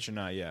not. DH or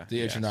not, yeah.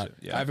 DH or not.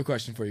 Yeah. I have a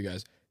question for you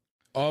guys.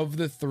 Of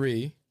the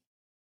three,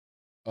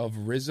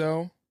 of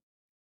Rizzo,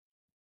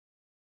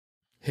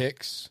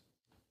 Hicks,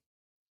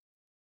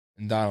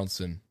 and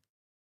Donaldson,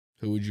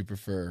 who would you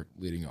prefer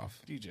leading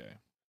off? DJ.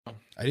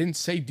 I didn't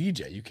say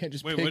DJ. You can't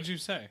just Wait, pick. what'd you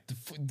say?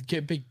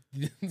 Can't pick.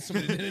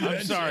 somebody didn't I'm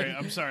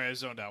mention. sorry, I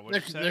zoned out.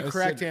 What'd you say? The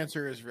correct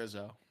answer is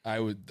Rizzo. I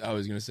was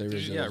going to say Did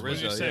Rizzo. you- Yeah, as well.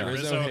 What'd you Rizzo, say? yeah.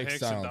 Rizzo, Hicks,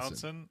 and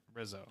Donaldson.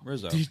 Donaldson.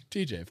 Rizzo.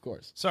 DJ, of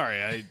course.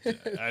 Sorry,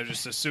 I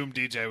just assumed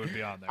DJ would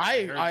be on there.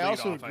 I heard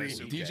also leadoff, I agree.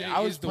 assumed DJ I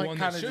was is the one that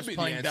kind of should just be the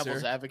playing answer.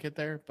 devil's advocate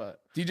there, but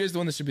DJ's the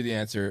one that should be the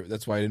answer.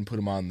 That's why I didn't put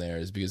him on there,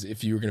 is because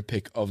if you were going to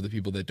pick of the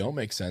people that don't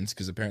make sense,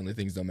 because apparently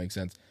things don't make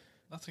sense,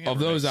 Nothing of ever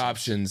those makes sense.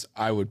 options,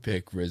 I would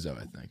pick Rizzo,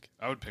 I think.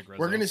 I would pick Rizzo.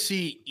 we're going to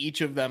see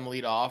each of them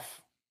lead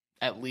off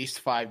at least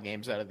 5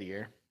 games out of the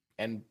year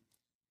and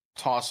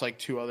toss like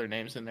 2 other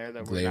names in there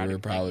that we're not even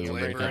Gleyber probably thinking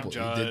will of hit a right couple.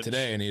 now. Judge. He did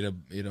today, and he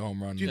had a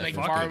home run. Do you think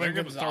Fuck it, they're Marlon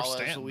gonna throw Gonzalez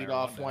Stanton will lead there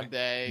off one one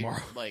day?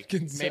 Marlon Like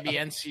Gonzalez. maybe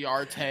NC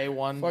Arte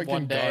one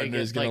Fucking day.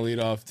 Gardner's get, going to like- lead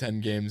off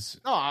 10 games.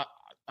 No,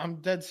 I'm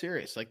dead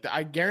serious. Like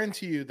I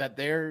guarantee you that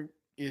there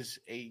is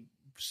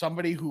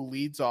somebody who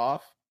leads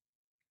off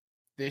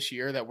this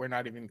year that we're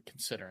not even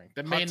considering.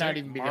 That may Hot not take,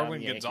 even be on the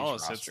Marwin Yankees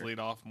Gonzalez hits roster. lead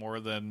off more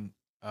than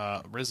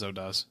Rizzo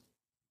does.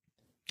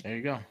 There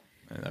you go.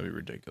 Man, that'd be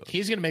ridiculous.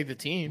 He's gonna make the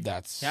team.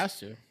 That's He has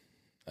to.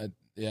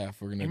 Yeah,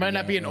 if we're gonna. He might do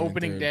not be that, an rounding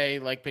opening third. day,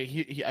 like, but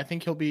I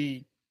think he'll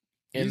be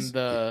in He's-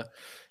 the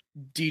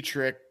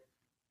Dietrich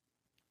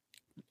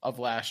of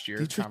last year.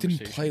 Dietrich didn't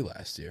conversation. play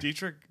last year.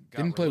 Dietrich got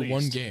Didn't play one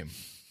released. game.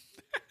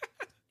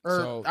 Or,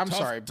 So, I'm tough-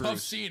 sorry, Tough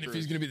Bruce. scene if Bruce.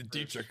 he's gonna be the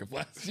Dietrich of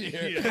last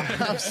year.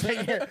 Yeah. I'm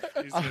saying here.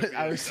 He's gonna be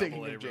I a was thinking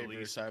double-A of Jay release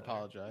Bruce. I player.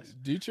 apologize.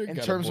 Dietrich In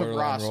got terms a of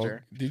borderline roll.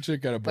 roster.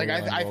 Dietrich got a Like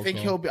borderline I roll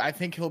think call. I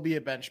think he'll be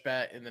a bench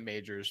bet in the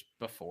majors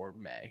before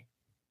May.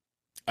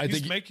 I He's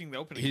think making the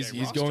opening he's day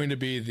he's roster. going to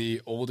be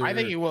the older. I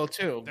think he will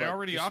too. They but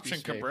already just to be optioned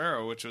safe.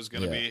 Cabrera, which was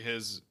going to Yeah.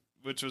 be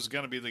which was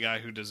going to be the guy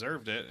who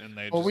deserved it, and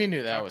they. Well, just we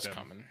knew that cucked was him.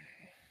 coming.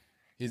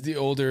 He's the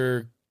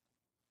older,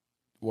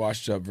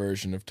 washed up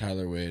version of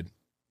Tyler Wade.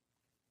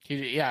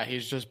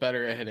 He's just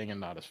better at hitting and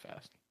not as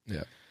fast.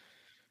 Yeah,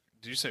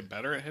 Did you say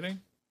better at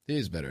hitting? he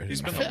is better. At He's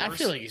hitting been the the I worst.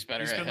 feel like he's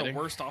better He's at been hitting. the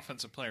worst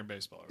offensive player in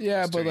baseball. over the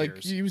Yeah, last but 2 like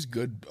years. he was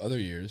good other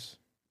years.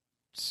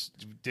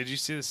 Did you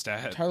see the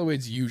stat? Tyler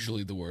Wade's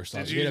usually the worst.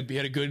 Did He you-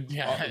 had a good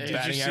Yeah, did you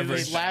batting see the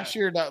average. stat?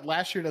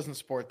 Last year doesn't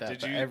support that,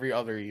 Did but you- every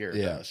other year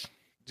Yeah. does.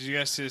 Did you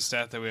guys see the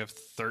stat that we have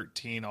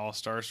 13 All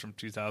Stars from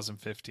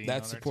 2015? on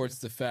That our supports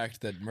the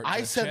fact that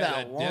I said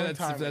that a long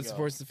time that ago.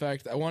 supports the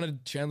fact I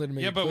wanted Chandler to make.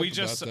 team? Yeah, a but clip we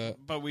just about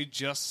that. but we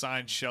just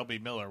signed Shelby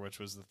Miller, which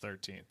was the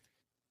 13th.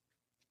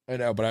 I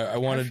know, but I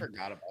wanted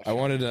forgot about I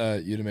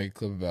wanted you to make a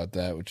clip about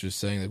that, which was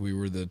saying that we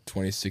were the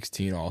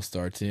 2016 All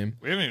Star team.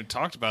 We haven't even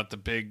talked about the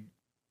big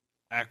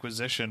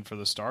acquisition for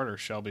the starter,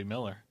 Shelby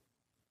Miller.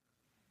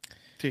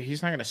 Dude,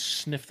 he's not going to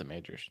sniff the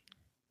majors.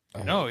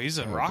 I No, hope- he's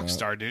I a hope rock not.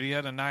 star, dude. He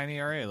had a 9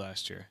 ERA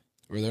last year.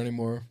 Were there any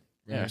more?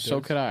 Yeah, round so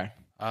picks? could I.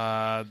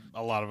 A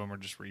lot of them are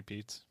just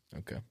repeats.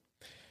 Okay.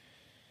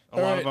 A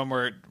All lot right. of them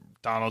were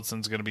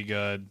Donaldson's going to be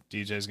good,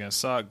 DJ's going to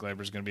suck,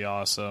 Glaber's going to be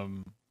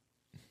awesome.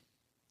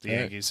 The All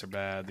right. Yankees are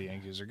bad, the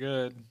Yankees are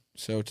good.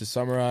 So to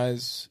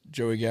summarize,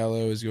 Joey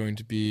Gallo is going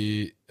to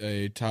be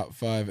a top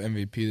 5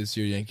 MVP this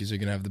year. Yankees are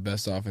going to have the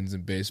best offense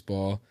in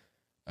baseball,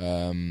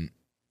 and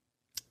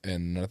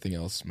nothing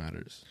else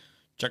matters.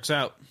 Checks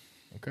out.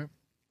 Okay.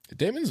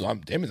 Damon's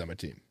on my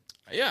team.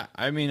 Yeah,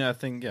 I mean, I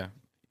think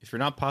if you're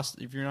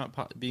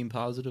not being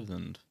positive,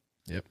 then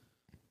Yep.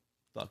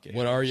 fuck it.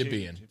 What are you Chew-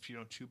 being? If you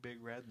don't chew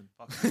big red, then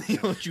fuck you.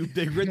 Don't you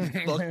big red?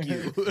 Fuck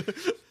you.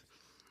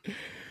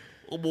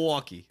 Well,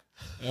 Milwaukee.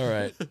 All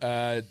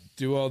right.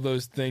 Do all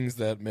those things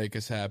that make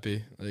us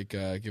happy. Like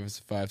give us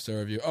a 5-star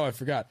review. Oh, I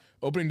forgot.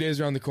 Opening day is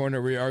around the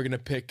corner. We are going to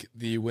pick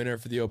the winner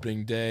for the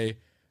opening day.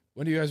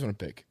 When do you guys want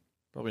to pick?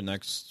 Probably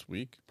next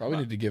week. Probably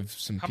need to give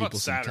some how about people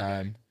some Saturday?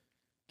 time.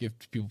 Give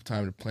people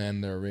time to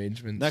plan their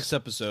arrangements. Next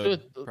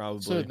episode, So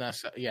probably.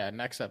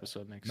 next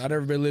episode. Not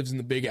everybody lives in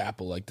the Big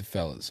Apple like the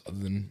fellas. Other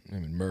than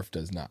Murph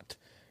does not.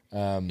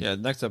 Yeah,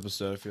 next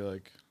episode. I feel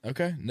like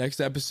Okay. Next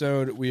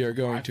episode we are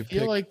going I to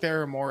feel pick. like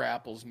there are more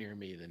apples near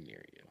me than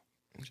near you.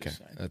 Okay, Just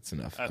saying. that's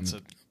enough. That's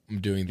I'm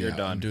doing the You're I'm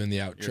done. doing the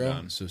You're outro.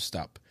 done. So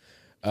stop.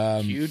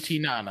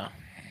 QT Nana.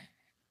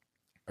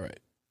 All right.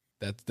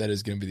 That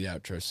is going to be the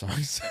outro song.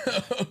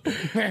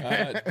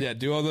 So, yeah,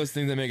 do all those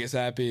things that make us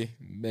happy.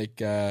 Make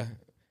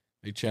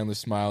Chandler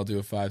smile. Do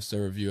a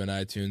 5-star review on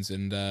iTunes.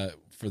 And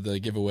for the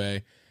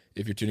giveaway,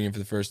 if you're tuning in for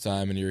the first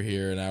time and you're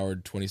here an hour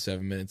and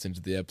 27 minutes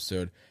into the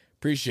episode,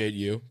 appreciate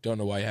you. Don't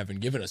know why you haven't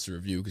given us a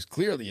review because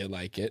clearly you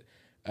like it.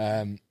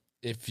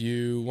 If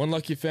you one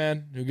lucky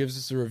fan who gives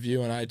us a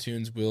review on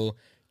iTunes will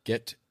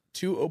get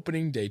 2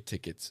 opening day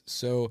tickets.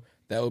 So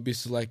that will be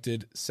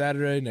selected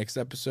Saturday, next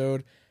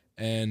episode.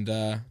 And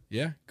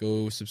yeah,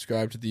 go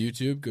subscribe to the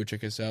YouTube. Go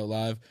check us out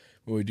live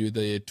when we do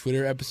the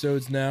Twitter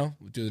episodes now.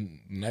 We do the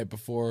night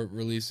before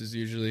releases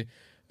usually.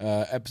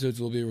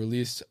 Episodes will be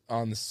released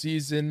on the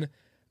season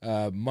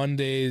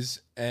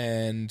Mondays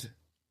and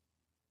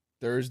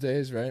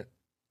Thursdays, right?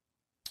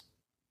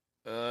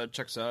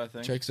 checks out. I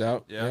think Checks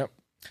out. Yeah. Yep.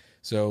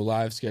 So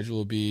live schedule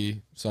will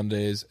be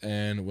Sundays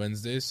and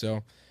Wednesdays.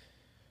 So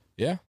yeah,